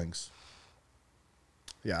no feelings.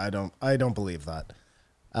 Yeah, I don't believe that.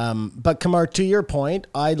 But Kamar, to your point,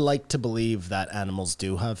 I'd like to believe that animals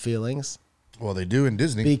do have feelings Well, they do in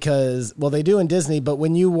Disney. because, well, they do in Disney, but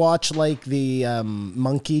when you watch like the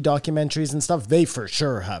monkey documentaries and stuff, they for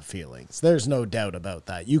sure have feelings. There's no doubt about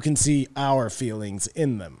that. You can see our feelings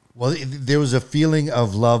in them. Well, there was a feeling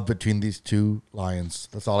of love between these two lions.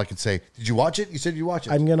 That's all I can say. Did you watch it? You said you watched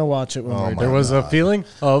it. I'm going to watch it when we're my done. There was a feeling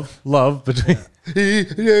of love between.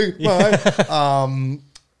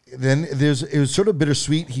 Then it was sort of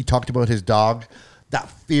bittersweet. He talked about his dog, that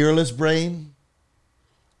fearless brain.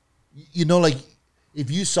 You know, like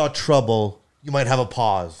if you saw trouble, you might have a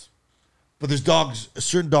pause. But there's dogs,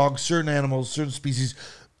 certain animals, certain species,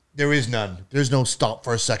 there is none. There's no stop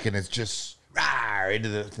for a second. It's just rawr, into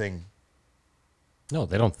the thing. No,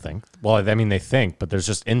 they don't think. Well, I mean, they think, but there's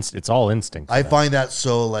just it's all instinct. I find that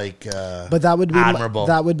so like But that would be admirable.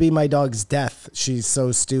 that would be my dog's death. She's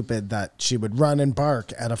so stupid that she would run and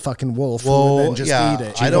bark at a fucking wolf and well, then just yeah, eat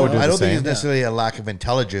it. I Chico would don't do the think same. it's necessarily a lack of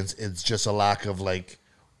intelligence. It's just a lack of like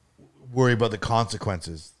worry about the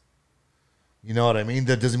consequences. You know what I mean?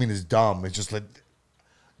 That doesn't mean it's dumb. It's just like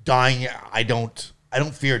dying. I don't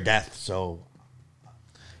fear death. So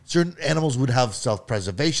certain animals would have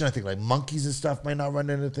self-preservation. I think like monkeys and stuff might not run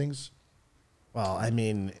into things. Well, I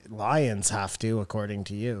mean, lions have to, according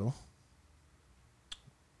to you.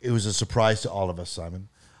 It was a surprise to all of us, Simon.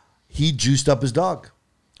 He juiced up his dog.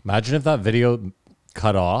 Imagine if that video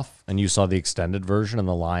cut off and you saw the extended version and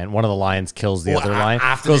one of the lions kills the Well, other lion,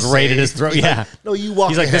 after goes they right say- at his throat. he's Yeah. like, "No, you walk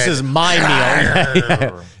He's like, this ahead." is my meal.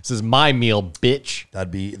 Yeah. This is my meal, bitch.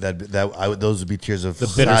 Those would be tears of The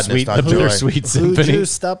sadness, bittersweet, not the joy. bittersweet Who symphony.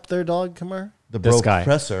 juiced up their dog, Kamar? The This broke guy.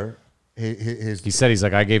 presser. His He said, he's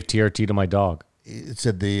like, I gave TRT to my dog. it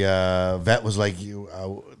said the vet was like,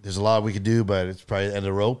 there's a lot we could do, but it's probably the end of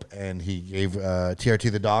the rope. And he gave TRT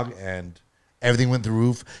the dog, and everything went through the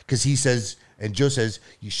roof because he says, and Joe says,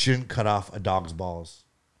 you shouldn't cut off a dog's balls,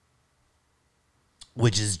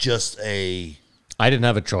 which is just a I didn't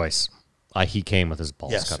have a choice. He came with his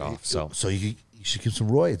balls cut off. So you should give some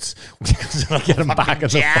roids. get him back in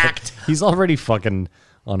the fuck. He's already fucking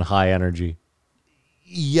on high energy.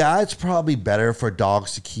 Yeah, it's probably better for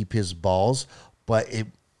dogs to keep his balls, but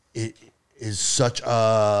it is such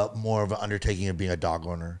a more of an undertaking of being a dog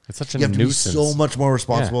owner. It's such a you have nuisance. to be so much more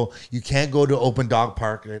responsible. You can't go to open dog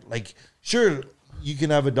park. Like, sure, you can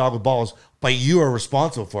have a dog with balls, but you are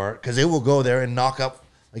responsible for it because it will go there and knock up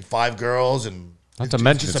like 5 girls and Not to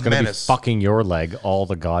mention, just it's a going to be menace. fucking your leg all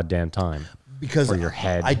the goddamn time. Because or your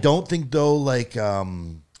head. I don't think though like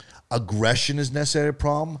aggression is necessarily a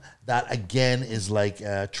problem. That again is like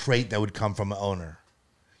a trait that would come from an owner.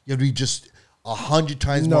 You have to be just 100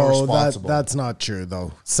 times more No, responsible. that's not true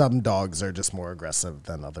though. Some dogs are just more aggressive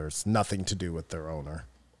than others. Nothing to do with their owner.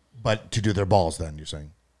 But to do their balls, then you're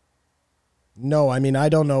saying. No, I mean I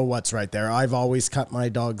don't know what's right there. I've always cut my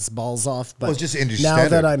dog's balls off, but Well, it's just industry now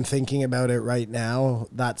standard. that I'm thinking about it right now,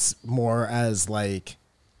 that's more as like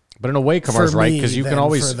But in a way, Kamar's For right, me because you can than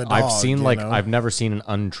always. for the I've dog, seen you like know? I've never seen an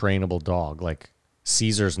untrainable dog. Like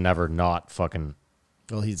Caesar's never not fucking.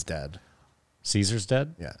 well, he's dead. Caesar's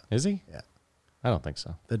dead. Yeah. Is he? Yeah. I don't think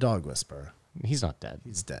so. The dog whisperer. He's not dead.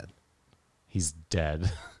 He's dead. He's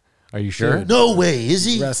dead. Are you sure? No way, is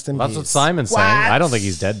he? Rest in That's peace. what Simon's saying. I don't think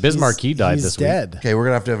he's dead. Bismarcky died He's this dead. Okay, we're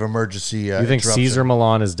gonna have to have emergency. week. You think interruption. Caesar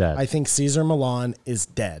Milan is dead? I think Caesar Milan is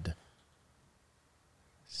dead.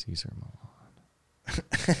 Caesar Milan.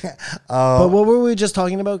 But what were we just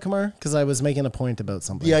talking about, Kamar? Because I was making a point about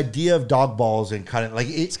something. The idea of dog balls and cutting like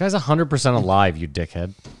This it. guy's 100% alive. You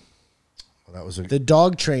dickhead. That was a, The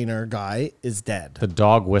dog trainer guy is dead. The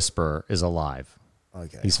dog whisperer is alive.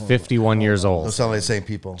 Okay. He's hold 51 years those old. sound like the same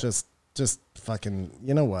people. on. Just fucking,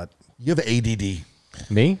 you know what? You have ADD.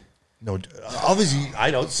 Me? No, obviously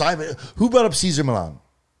I don't. Simon, who brought up Caesar Milan?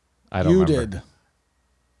 I don't You remember. did.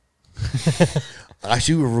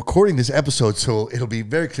 Actually, we're recording this episode, so it'll be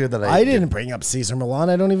very clear that I didn't bring up Caesar Milan.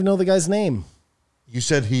 I don't even know the guy's name. You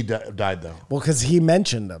said he died though. Well, because he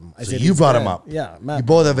mentioned him. I So said you he's brought him dead. up. Yeah, Matt. You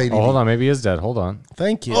both have ADD. Oh, hold on. Maybe he is dead. Hold on.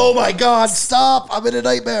 Thank you. Oh my God! Stop! I'm in a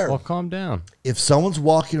nightmare. Well, calm down. If someone's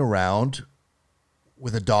walking around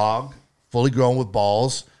with a dog fully grown with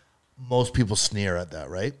balls, most people sneer at that,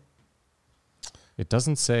 right? It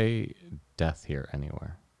doesn't say death here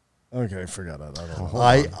anywhere. Okay, forgot it. I don't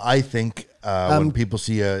know. I think when people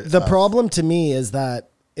see The problem to me is that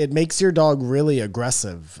it makes your dog really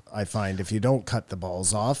aggressive, I find, if you don't cut the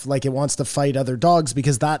balls off. Like it wants to fight other dogs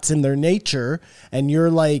because that's in their nature. And you're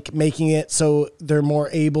like making it so they're more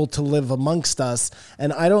able to live amongst us.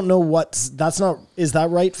 And I don't know is that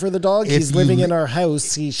right for the dog? If He's living you- in our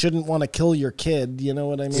house. He shouldn't want to kill your kid. You know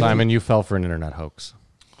what I mean? Simon, you fell for an internet hoax.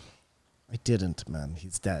 I didn't, man.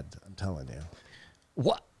 He's dead. I'm telling you.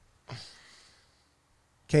 What?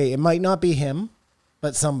 Okay, it might not be him,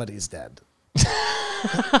 but somebody's dead.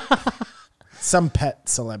 Some pet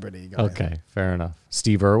celebrity guy. Okay, fair enough.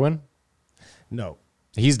 Steve Irwin? No,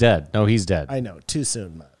 He's dead. No, he's dead. I know. Too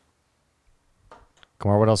soon, Matt.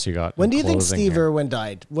 Kumar, what else you got? When in do you think closing Steve here? Irwin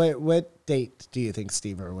died? What date do you think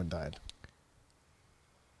Steve Irwin died?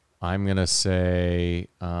 I'm going to say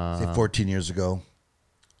say 14 years ago,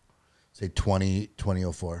 say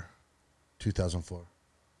 2004, 2004.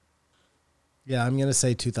 Yeah, I'm gonna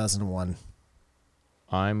say 2001.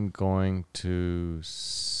 I'm going to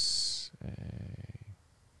say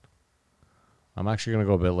I'm actually going to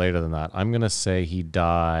go a bit later than that. I'm going to say he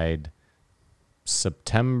died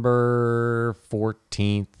September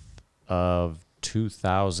 14th of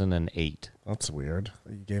 2008. That's weird.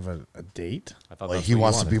 You gave a date. I thought Like that's he what you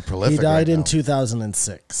wants to wanted. be prolific. He died right in now.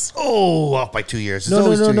 2006. Oh, off by 2 years. It's No,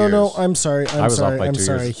 always 2 years. no. I'm sorry. I was off by I'm 2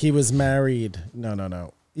 sorry. years. He was married.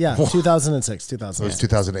 No. Yeah, 2006. So it was 2006.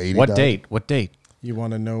 2008. What date? What date? You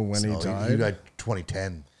want to know when he He died? died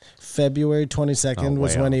 2010. February 22nd Oh,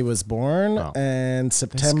 was way when off. he was born, Oh. and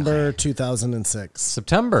September 2006.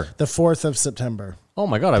 September. The 4th of September. Oh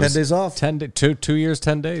my God. 10 days off. 2 years,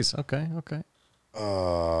 10 days. Okay.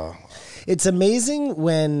 It's amazing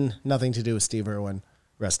when, nothing to do with Steve Irwin,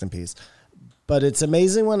 rest in peace, but it's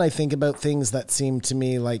amazing when I think about things that seem to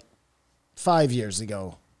me like 5 years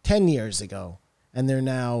ago, 10 years ago, and they're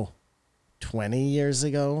now 20 years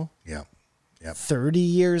ago, Yeah. Yep. 30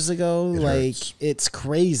 years ago. Like, hurts. it's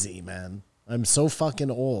crazy, man. I'm so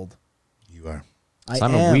fucking old. You are. I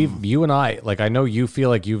Simon, am. you and I, like, I know you feel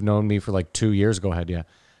like you've known me for like 2 years. Go ahead. Yeah.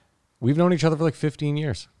 We've known each other for like 15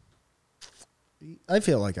 years. I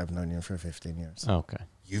feel like I've known you for 15 years. Okay.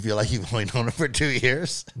 You feel like you've only known him for 2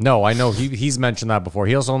 years? No, I know he's mentioned that before.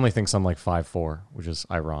 He also only thinks I'm like 5'4", which is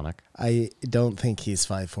ironic. I don't think he's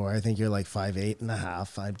 5'4". I think you're like 5'8 and a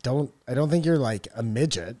half. I don't think you're like a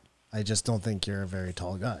midget. I just don't think you're a very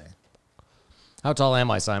tall guy. How tall am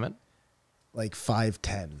I, Simon? Like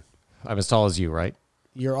 5'10". I'm as tall as you, right?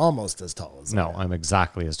 You're almost as tall as No, I'm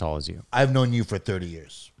exactly as tall as you. I've known you for 30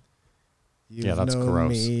 years. You've Yeah, that's known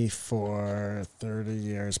gross. me for 30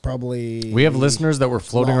 years, probably. We have listeners that were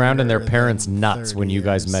floating around in their longer parents' than nuts 30 when you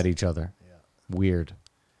guys years. met each other. Weird.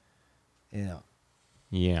 Yeah.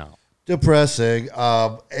 Yeah. Depressing.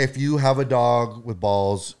 If you have a dog with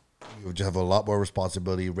balls, you would have a lot more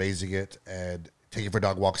responsibility raising it and taking it for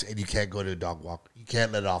dog walks, and you can't go to a dog walk. You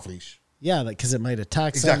can't let it off leash. Yeah, because it might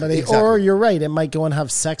attack Exactly, somebody. exactly. Or you're right, it might go and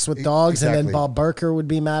have sex with dogs, and then exactly. Bob Barker would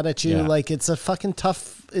be mad at you. Yeah. Like, it's a fucking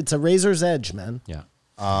tough, it's a razor's edge, man. Yeah.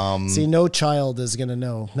 See, no child is going to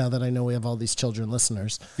know, now that I know we have all these children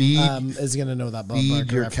listeners, is going to know that Bob Feed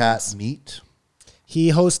Barker your reference. cat meat.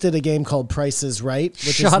 He hosted a game called Price is Right, which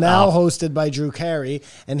is Shut now up. hosted by Drew Carey.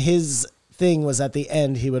 And his thing was at the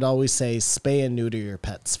end, he would always say, spay and neuter your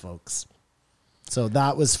pets, folks. So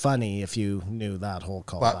that was funny if you knew that whole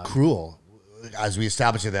call. But cruel. As we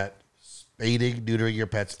established that spading, neutering your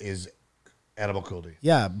pets is animal cruelty.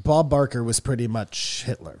 Yeah, Bob Barker was pretty much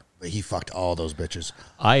Hitler. He fucked all those bitches.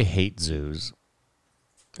 I hate zoos.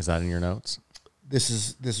 Is that in your notes? This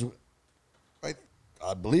is right,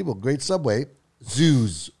 unbelievable. Great subway.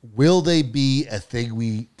 Zoos. Will they be a thing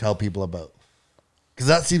we tell people about? Because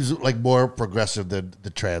that seems like more progressive than the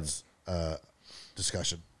trans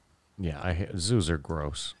discussion. Yeah, zoos are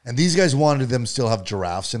gross. And these guys wanted them still have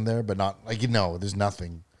giraffes in there, but not there's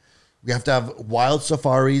nothing. We have to have wild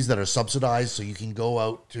safaris that are subsidized so you can go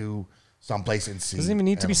out to someplace and see. Doesn't even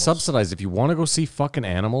need to be animals. subsidized. If you want to go see fucking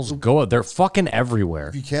animals, go out. They're fucking everywhere.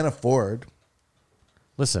 If you can't afford,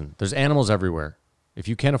 Listen, there's animals everywhere. If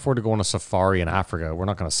you can't afford to go on a safari in Africa, we're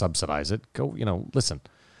not going to subsidize it. Go, listen.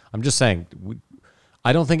 I'm just saying,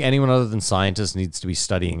 I don't think anyone other than scientists needs to be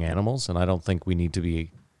studying animals, and I don't think we need to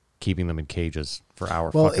be keeping them in cages for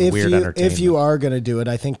our fucking weird entertainment. if you are going to do it,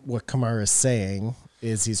 I think what Kamar is saying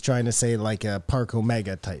is he's trying to say like a Park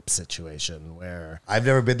Omega type situation where I've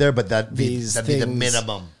never been there, but that'd be these the things,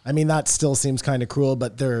 minimum. I mean, that still seems kind of cruel,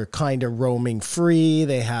 but they're kind of roaming free.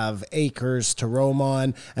 They have acres to roam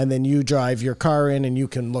on, and then you drive your car in and you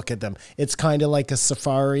can look at them. It's kind of like a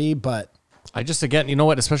safari, but I just, again, you know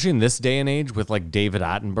what, especially in this day and age with like David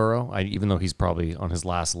Attenborough, even though he's probably on his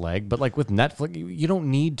last leg, but like with Netflix, you don't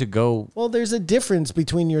need to go. well, there's a difference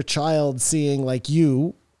between your child seeing like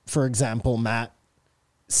you, for example, Matt,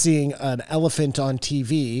 seeing an elephant on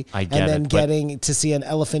TV I get and then it, but- getting to see an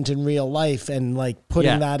elephant in real life and like putting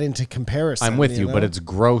Yeah. that into comparison. I'm with you, but know? it's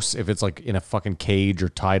gross if it's like in a fucking cage or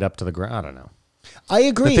tied up to the ground. I don't know. I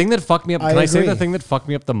agree. The thing that fucked me up, can I say agree. the thing that fucked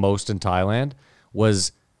me up the most in Thailand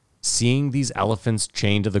was seeing these elephants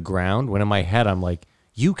chained to the ground when in my head I'm like,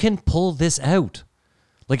 you can pull this out.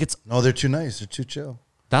 Like No, they're too nice. They're too chill.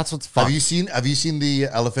 that's what's fucked. Have you seen the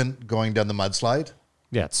elephant going down the mudslide?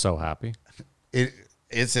 Yeah, it's so happy.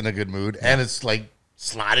 It's in a good mood, and it's like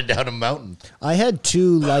sliding down a mountain. I had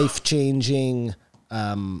two life-changing,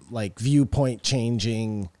 like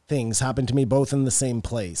viewpoint-changing things happen to me both in the same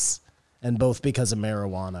place, and both because of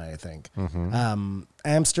marijuana, I think.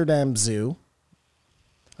 Amsterdam Zoo.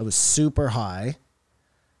 I was super high.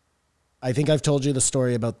 I think I've told you the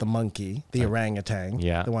story about the monkey, the orangutan,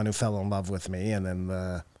 Yeah. the one who fell in love with me, and then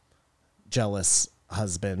the jealous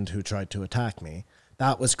husband who tried to attack me.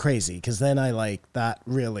 That was crazy because then that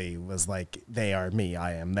really was like, they are me,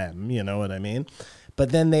 I am them. You know what I mean?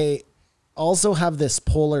 But then they also have this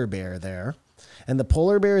polar bear there. And the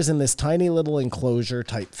polar bear is in this tiny little enclosure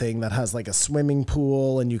type thing that has like a swimming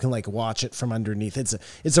pool and you can like watch it from underneath.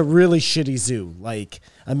 It's a really shitty zoo. Like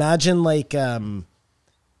imagine like the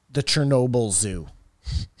Chernobyl Zoo.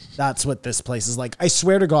 That's what this place is like. I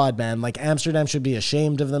swear to God, man, like Amsterdam should be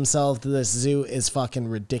ashamed of themselves. This zoo is fucking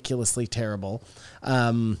ridiculously terrible.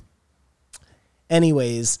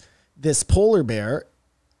 Anyways, this polar bear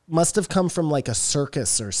must have come from like a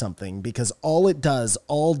circus or something because all it does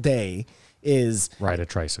all day is Ride a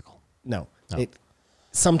tricycle. no. It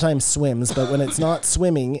sometimes swims, but when it's not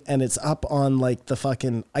swimming and it's up on like the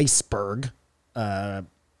fucking iceberg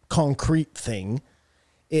concrete thing,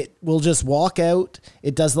 it will just walk out.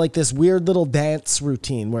 It does like this weird little dance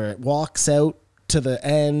routine where it walks out to the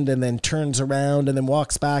end and then turns around and then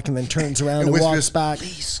walks back and then turns around and walks back.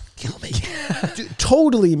 Please kill me. Dude,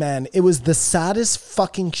 totally, man. It was the saddest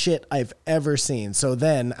fucking shit I've ever seen. So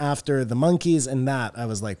then after the monkeys and that, I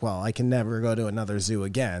was like, well, I can never go to another zoo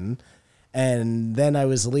again. And then I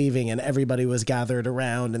was leaving and everybody was gathered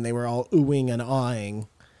around and they were all oohing and awing.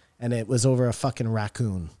 And it was over a fucking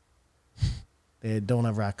raccoon. They don't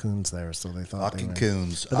have raccoons there, so they thought Fucking they were.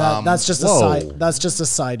 coons. But that's just a whoa. side. That's just a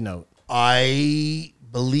side note. I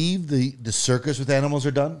believe the circus with animals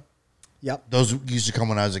are done. Yep. Those used to come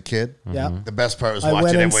when I was a kid. Yep. The best part was I watching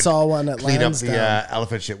went and everyone saw one at clean up the Lansdowne.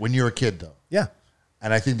 elephant shit when you were a kid, though. Yeah.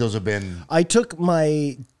 And I think those have been. I took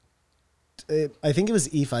my, I think it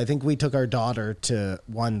was Aoife. I think we took our daughter to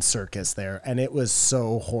one circus there, and it was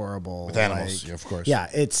so horrible. With animals, yeah, of course. Yeah,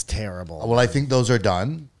 it's terrible. Well, I think those are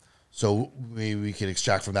done. So we can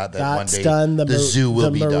extract from that That's one day done. the zoo will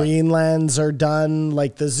the be done. marine lands are done.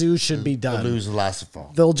 Like the zoo should be The done. lose the last of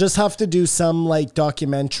fall. They'll just have to do some like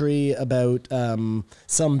documentary about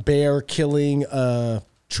some bear killing a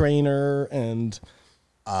trainer and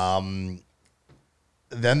Then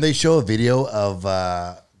they show a video of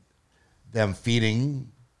them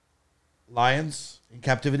feeding lions in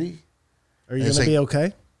captivity. are you It's going to be like-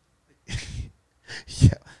 okay?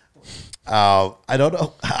 Yeah. I don't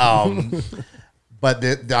know. But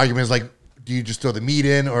the argument is like, do you just throw the meat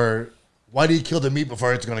in, or why do you kill the meat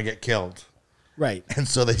before it's going to get killed? Right. And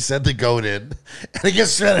so they send the goat in, and it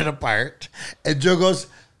gets shredded apart. And Joe goes,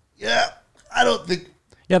 "Yeah, I don't think."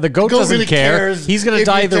 Yeah, the goat Goat doesn't really care. cares He's going to if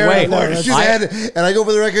die you either tear way. it apart. Shoot I- the head, and I go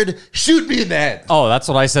for the record, shoot me in the head. Oh, that's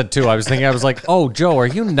what I said too. I was like, oh, Joe, are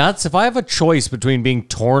you nuts? If I have a choice between being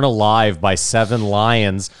torn alive by 7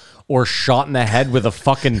 lions or shot in the head with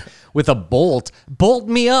a bolt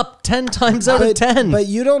me up 10 times out of 10. But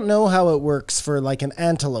you don't know how it works for like an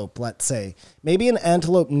antelope, let's say. Maybe an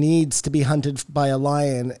antelope needs to be hunted by a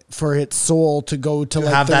lion for its soul to go to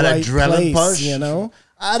like Have the that right adrenaline place, push, you know?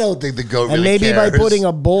 I don't think the goat really And maybe cares. by putting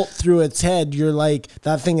a bolt through its head, you're like,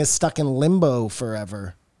 that thing is stuck in limbo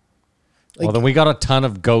forever. Well, then we got a ton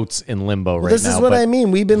of goats in limbo right now. This is what but I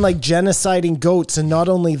mean. We've been like genociding goats, and not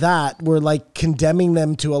only that, we're like condemning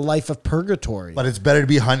them to a life of purgatory. But it's better to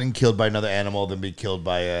be hunted and killed by another animal than be killed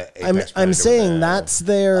by a apex I'm predator saying with, that's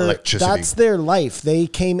their electricity. life. They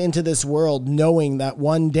came into this world knowing that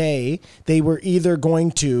one day they were either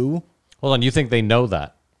going to. Hold on, you think they know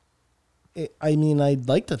that? I mean, I'd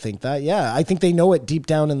like to think that. Yeah, I think they know it deep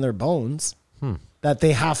down in their bones that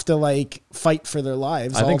they have to like fight for their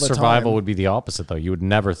lives. I think all the survival time. would be the opposite, though. You would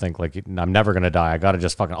never think like, I'm never gonna die. I gotta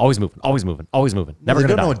just fucking always moving, never They gonna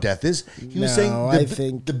don't die. know what death is. He was No, saying I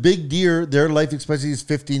think- the big deer, their life expectancy is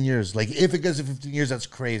 15 years. Like if it gets to 15 years, that's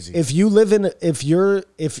crazy. If you live in, if here,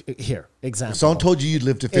 example. If someone told you you'd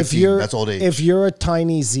live to 15, that's old age. If you're a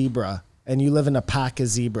tiny zebra and you live in a pack of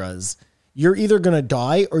zebras, you're either going to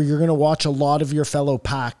die or you're going to watch a lot of your fellow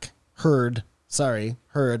herd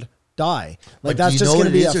die. Like but that's do you just know going what to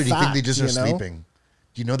it be is, a or do you think fact, they just you are know? sleeping?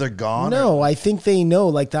 Do you know they're gone? No, or- I think they know.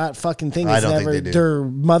 Like that fucking thing I is don't think never. they do. Their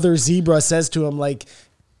mother zebra says to him, like,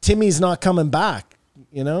 "Timmy's not coming back."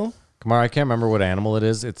 You know. Kamar, I can't remember what animal it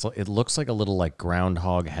is. It looks like a little like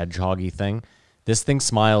groundhog, hedgehoggy thing. This thing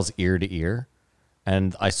smiles ear to ear.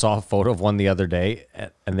 And I saw a photo of one the other day,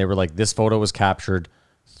 and they were like, this photo was captured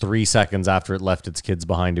 3 seconds after it left its kids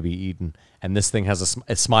behind to be eaten. And this thing has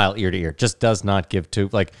a smile ear to ear. Just does not give two.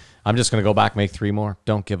 Like, I'm just going to go back, make 3 more.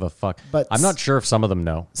 Don't give a fuck. But I'm not sure if some of them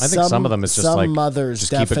know. I think some of them is just like, mothers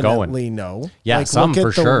just keep it going. definitely know. Yeah, like, some look at for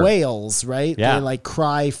the sure. whales, right? Yeah. They like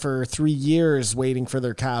cry for 3 years waiting for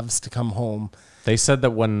their calves to come home. They said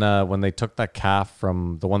that when they took that calf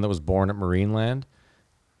from the one that was born at Marineland,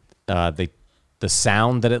 the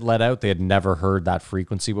sound that it let out, they had never heard that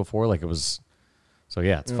frequency before. Like it was, so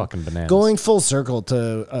yeah, it's fucking bananas. Going full circle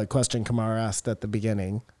to a question Kamar asked at the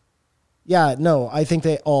beginning. Yeah, no, I think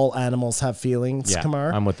all animals have feelings, Yeah,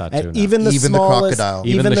 Kamar. I'm with that And too now. even the Even the smallest, crocodile.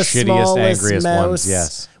 Even the shittiest, smallest angriest mouse, ones,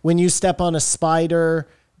 yes. When you step on a spider,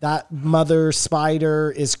 that mother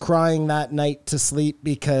spider is crying that night to sleep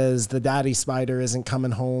because the daddy spider isn't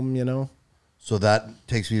coming home, you know? So that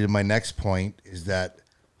takes me to my next point: is that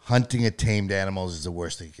hunting a tamed animals is the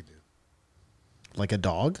worst thing you could do. Like a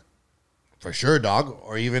dog? For sure, dog,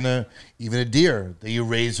 or even a deer that you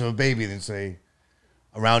raise from a baby and say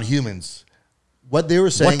around humans. What they were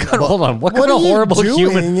saying. What kind about- hold on. What What kind of are you horrible doing?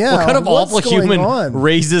 human? Yeah, what kind of what's awful going human on?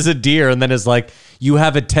 raises a deer and then is like, you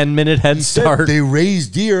have a 10-minute head He said start? they raise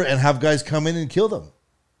deer and have guys come in and kill them.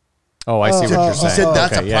 Oh, I see what you're he saying. said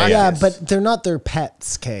that's a yeah, practice. Yeah, Yes. but they're not their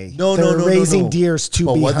pets, Kay. No, they're no. raising deers to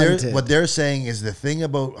But be what hunted. what they're saying is the thing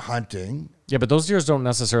about hunting. Yeah, but those deers don't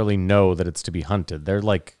necessarily know that it's to be hunted. They're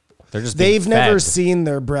just They've being never fed. seen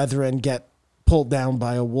their brethren get pulled down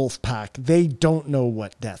by a wolf pack. They don't know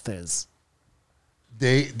what death is.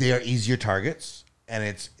 They are easier targets,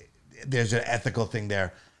 and there's an ethical thing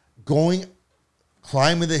there.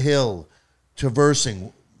 Climbing the hill,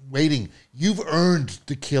 traversing, waiting. You've earned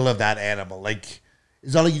the kill of that animal. Like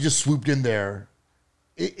it's not like you just swooped in there.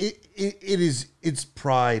 It's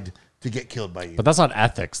pride to get killed by you. But that's not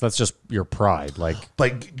ethics. That's just your pride. Like,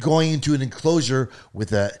 But going into an enclosure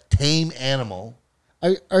with a tame animal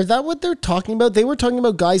Are that what they're talking about? They were talking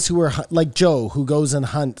about guys who were like Joe, who goes and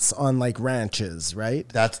hunts on like ranches, right?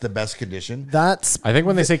 That's the best condition. That's I think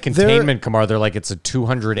when they say containment, Kamar, they're like it's a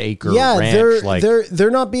 200-acre yeah. ranch. They're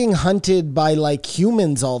not being hunted by like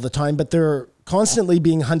humans all the time, but they're constantly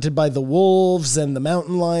being hunted by the wolves and the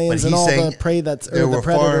mountain lions and all the prey that's there or were the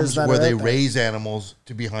predators farms that where are they out there. raise animals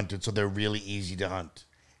to be hunted, so they're really easy to hunt.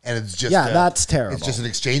 And it's just that's terrible. It's just an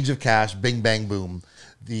exchange of cash, bing bang boom.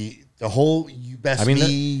 The whole you best I mean,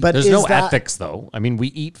 me. But there's is no that- ethics though. I mean, we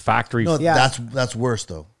eat factory. no, yeah. that's worse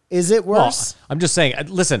though. Is it Well, worse? I'm just saying.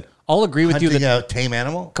 Listen, I'll agree with you Hunting that a tame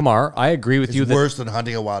animal Kamar. I agree with is you that worse than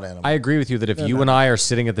hunting a wild animal. I agree with you that if you and I are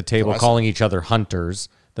sitting at the table I calling each other hunters,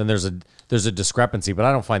 then there's a discrepancy. But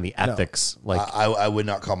I don't find the ethics like. I would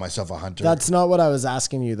not call myself a hunter. That's not what I was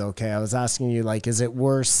asking you, though. Okay, I was asking you like, is it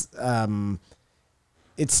worse?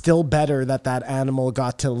 It's still better that animal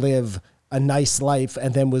got to live a nice life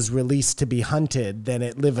and then was released to be hunted than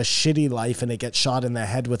it live a shitty life and it gets shot in the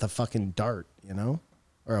head with a fucking dart,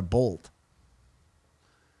 or a bolt.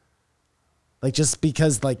 Like just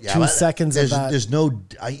because like Yeah, 2 but seconds of that. There's no.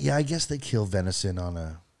 I guess they kill venison on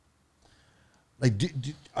a. Like,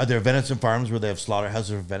 are there venison farms where they have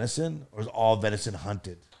slaughterhouses of venison, or is all venison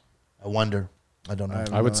hunted? I wonder. I don't know.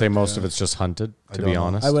 I would say most of it's just hunted. To don't be know.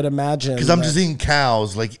 honest, I would imagine Because I'm that- just eating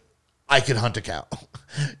cows. Like, I could hunt a cow.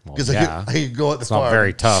 Because yeah. I could go at the It's not farm very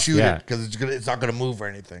and tough, shoot yeah. it because it's not going to move or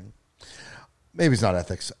anything. Maybe it's not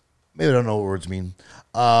ethics. Maybe I don't know what words mean.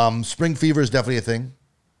 Spring fever is definitely a thing.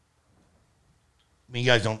 I mean, you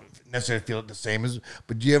guys don't necessarily feel it the same as,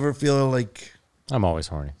 but do you ever feel like I'm always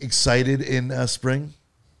horny. excited in spring?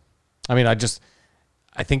 I mean,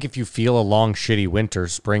 I think if you feel a long shitty winter,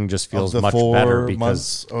 spring just feels Of the much 4 better because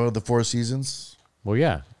months or the 4 seasons? well,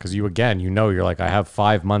 yeah, because you're like I have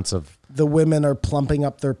 5 months of the women are plumping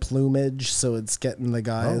up their plumage, so it's getting the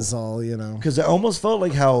guys Oh. all, Because I almost felt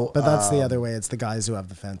like how But that's the other way. It's the guys who have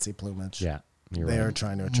the fancy plumage. yeah. You're They right. are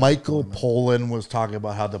trying to attract Michael the women. Pollan was talking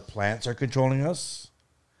about how the plants are controlling us.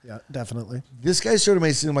 Yeah, definitely. This guy sort of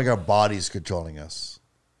makes it seem like our body's controlling us.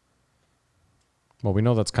 Well, we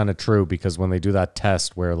know that's kind of true because when they do that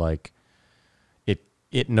test where like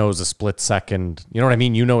it knows a split second, you know what I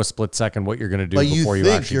mean? You know a split second what you're going to do But you before you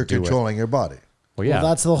think actually you're do controlling your body. it. Well, yeah. Well,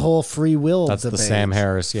 that's the whole free will That's the debate. Sam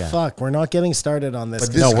Harris, yeah. Fuck, we're not getting started on this. But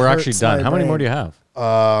 'cause this no, it we're hurts actually done. my How many more do brain.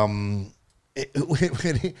 you have?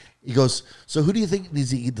 He goes, so who do you think needs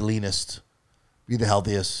to eat the leanest, be the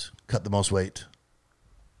healthiest, cut the most weight?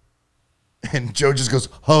 And Joe just goes,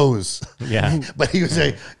 hose. Yeah. but he's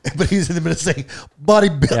in the middle of saying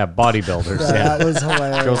bodybuilding. Yeah, bodybuilders. Yeah. That was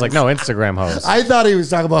hilarious. Joe's like, no, Instagram host. I thought he was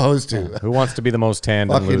talking about hose too. Who wants to be the most tanned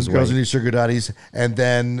and Fucking lose girls who weight? need sugar daddies. And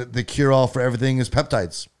then the cure-all for everything is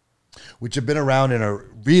peptides, which have been around and are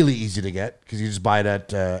really easy to get because you just buy it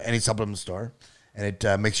at any supplement store. And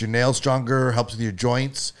it makes your nails stronger, helps with your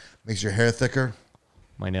joints, makes your hair thicker.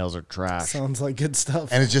 My nails are trash. Sounds like good stuff.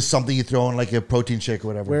 And it's just something you throw in like a protein shake or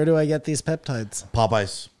whatever. Where do I get these peptides?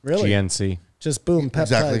 Popeyes. Really? GNC. Just boom, peptides.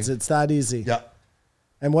 Exactly. It's that easy. Yeah.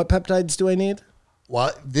 And what peptides do I need?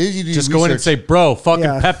 Well, you do Just go in and say, research. bro, fucking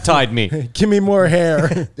Yeah. peptide me. Give me more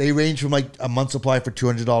hair. They range from like a month's supply for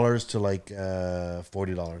 $200 to like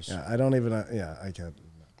 $40. yeah, I don't even. I can't.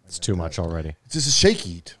 It's too much already. It's just a shake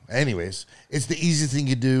eat. Anyways, it's the easiest thing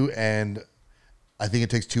you do, and I think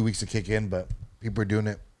it takes 2 weeks to kick in, but people are doing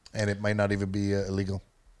it, and it might not even be illegal.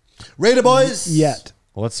 Rate it, boys. Yet.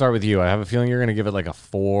 Well, let's start with you. I have a feeling you're going to give it like a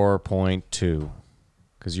 4.2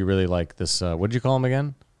 because you really like this. What did you call him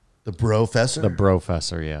again? The Brofessor. The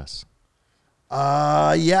Brofessor, yes.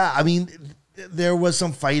 Yeah. I mean, there was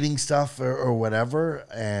some fighting stuff or whatever,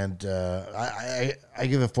 and I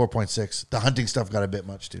give it 4.6. The hunting stuff got a bit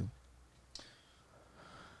much too.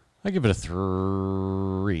 I give it a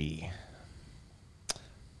 3.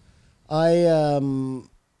 I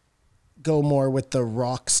go more with the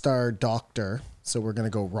Rockstar Doctor, so we're gonna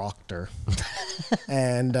go Rockter.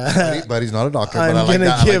 And But he's not a doctor. I'm but I like gonna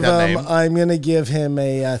that. I like give that him. name. I'm gonna give him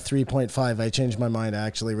a 3.5. I changed my mind. I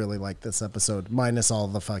actually really like this episode, minus all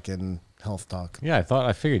the fucking health talk. Yeah,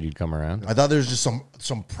 I figured you'd come around. I thought there was just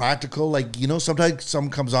some practical, like, you know, sometimes some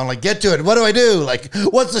comes on like, get to it. What do I do? Like,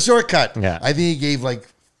 what's the shortcut? Yeah. I think he gave like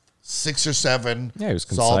 6 or 7. Yeah, it was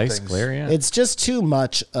solid concise, things. clear, yeah. It's just too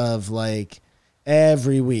much of like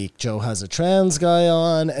every week Joe has a trans guy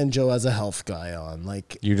on and Joe has a health guy on.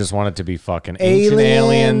 Like You just want it to be fucking ancient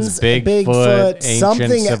aliens, Bigfoot, ancient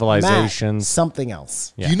something, civilizations. Matt, something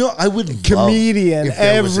else. Yeah. You know, I would love Comedian if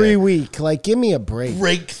there was every a week. Like, give me a break.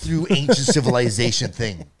 breakthrough ancient civilization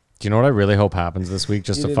thing. Do you know what I really hope happens this week,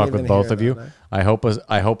 just You to didn't fuck with even both hear of you? that, eh?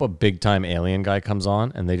 I hope a big time alien guy comes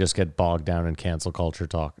on and they just get bogged down in cancel culture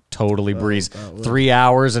talk. Totally breeze 3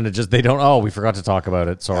 hours and they don't. Oh, we forgot to talk about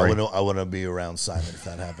it. Sorry. I want to be around Simon if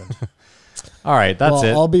that happened. All right, that's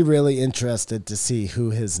it. I'll be really interested to see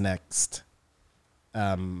who his next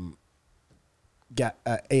alien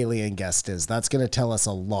guest is. That's going to tell us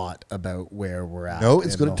a lot about where we're at. No,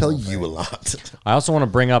 it's in going the to tell whole you thing. a lot. I also want to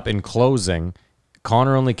bring up in closing,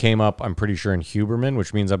 Connor only came up, I'm pretty sure, in Huberman,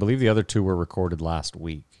 which means I believe the other two were recorded last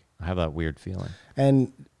week. I have that weird feeling.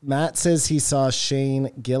 And Matt says he saw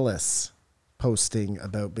Shane Gillis posting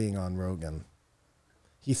about being on Rogan.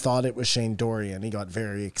 He thought it was Shane Dorian. He got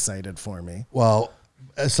very excited for me. Well,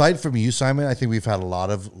 aside from you, Simon, I think we've had a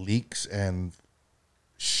lot of leaks and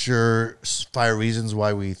surefire reasons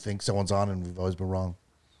why we think someone's on, and we've always been wrong.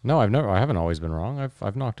 No, I haven't always been wrong.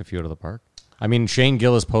 I've knocked a few out of the park. I mean, Shane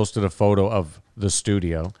Gillis posted a photo of the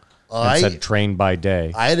studio and said trained by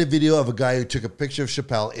day. I had a video of a guy who took a picture of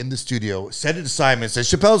Chappelle in the studio, sent it to Simon, said,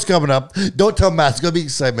 Chappelle's coming up. Don't tell Matt, it's going to be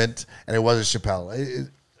excitement. And it wasn't Chappelle.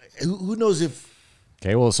 Who knows if...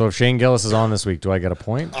 Okay, well, so if Shane Gillis is on this week, do I get a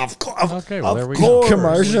point? Of course. Okay, well, there we go.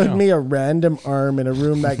 Kamar showed me a random arm in a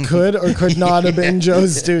room that could or could not have been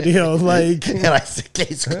Joe's studio. Like, And I said,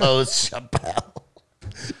 case closed, Chappelle.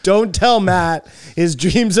 don't tell Matt. His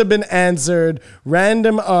dreams have been answered.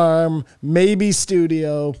 Random arm, maybe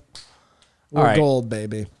studio. We're All right. gold,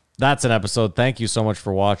 baby. That's an episode. Thank you so much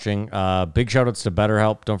for watching. Big shout outs to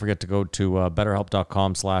BetterHelp. Don't forget to go to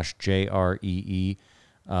betterhelp.com/JREE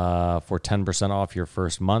for 10% off your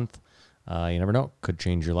first month. You never know. Could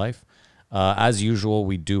change your life. As usual,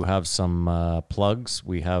 we do have some plugs.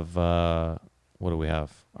 We have, what do we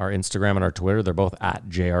have? Our Instagram and our Twitter. They're both at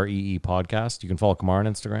JREE Podcast. You can follow Kamar on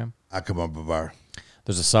Instagram. Come on, Babar.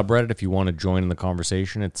 There's a subreddit if you want to join in the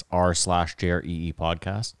conversation. It's r/JREE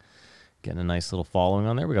Podcast. Getting a nice little following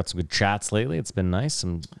on there. We got some good chats lately. It's been nice.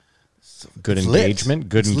 Some good It's lit. engagement.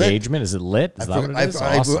 Good It's lit. engagement. Is it lit? Is that what it is?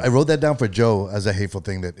 Awesome. I wrote that down for Joe as a hateful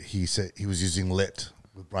thing that he said he was using lit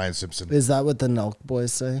with Brian Simpson. Is that what the Nelk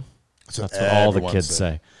boys say? So That's what all the everyone kids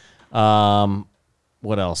said. say.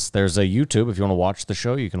 What else? There's a YouTube. If you want to watch the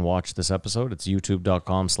show, you can watch this episode. It's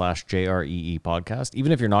youtube.com/JREE Podcast.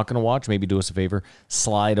 Even if you're not going to watch, maybe do us a favor.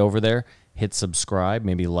 Slide over there. Hit subscribe.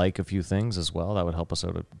 Maybe like a few things as well. That would help us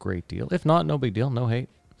out a great deal. If not, no big deal. No hate.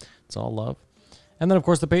 It's all love. And then, of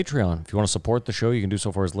course, the Patreon. If you want to support the show, you can do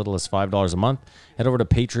so for as little as $5 a month. Head over to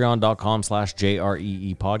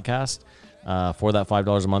patreon.com/JREE Podcast. For that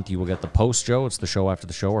 $5 a month, you will get the post show. It's the show after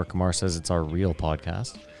the show where Kamar says it's our real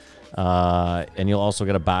podcast. And you'll also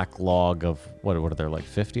get a backlog of, what are there, like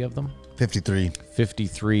 50 of them? 53.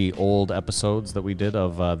 53 old episodes that we did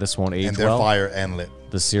of This Won't Age And they're Well. fire and lit.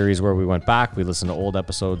 The series where we went back, we listened to old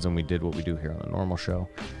episodes, and we did what we do here on the normal show.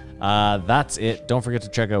 That's it. Don't forget to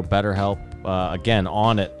check out BetterHelp. Again,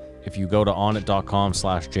 on it. If you go to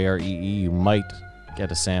onit.com/JREE, you might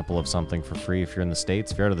get a sample of something for free if you're in the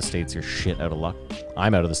States. If you're out of the States, you're shit out of luck.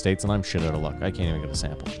 I'm out of the States, and I'm shit out of luck. I can't even get a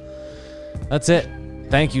sample. That's it.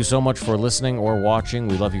 Thank you so much for listening or watching.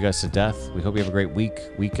 We love you guys to death. We hope you have a great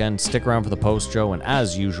weekend. Stick around for the post, Joe, and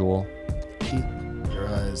as usual, Keep your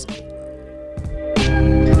eyes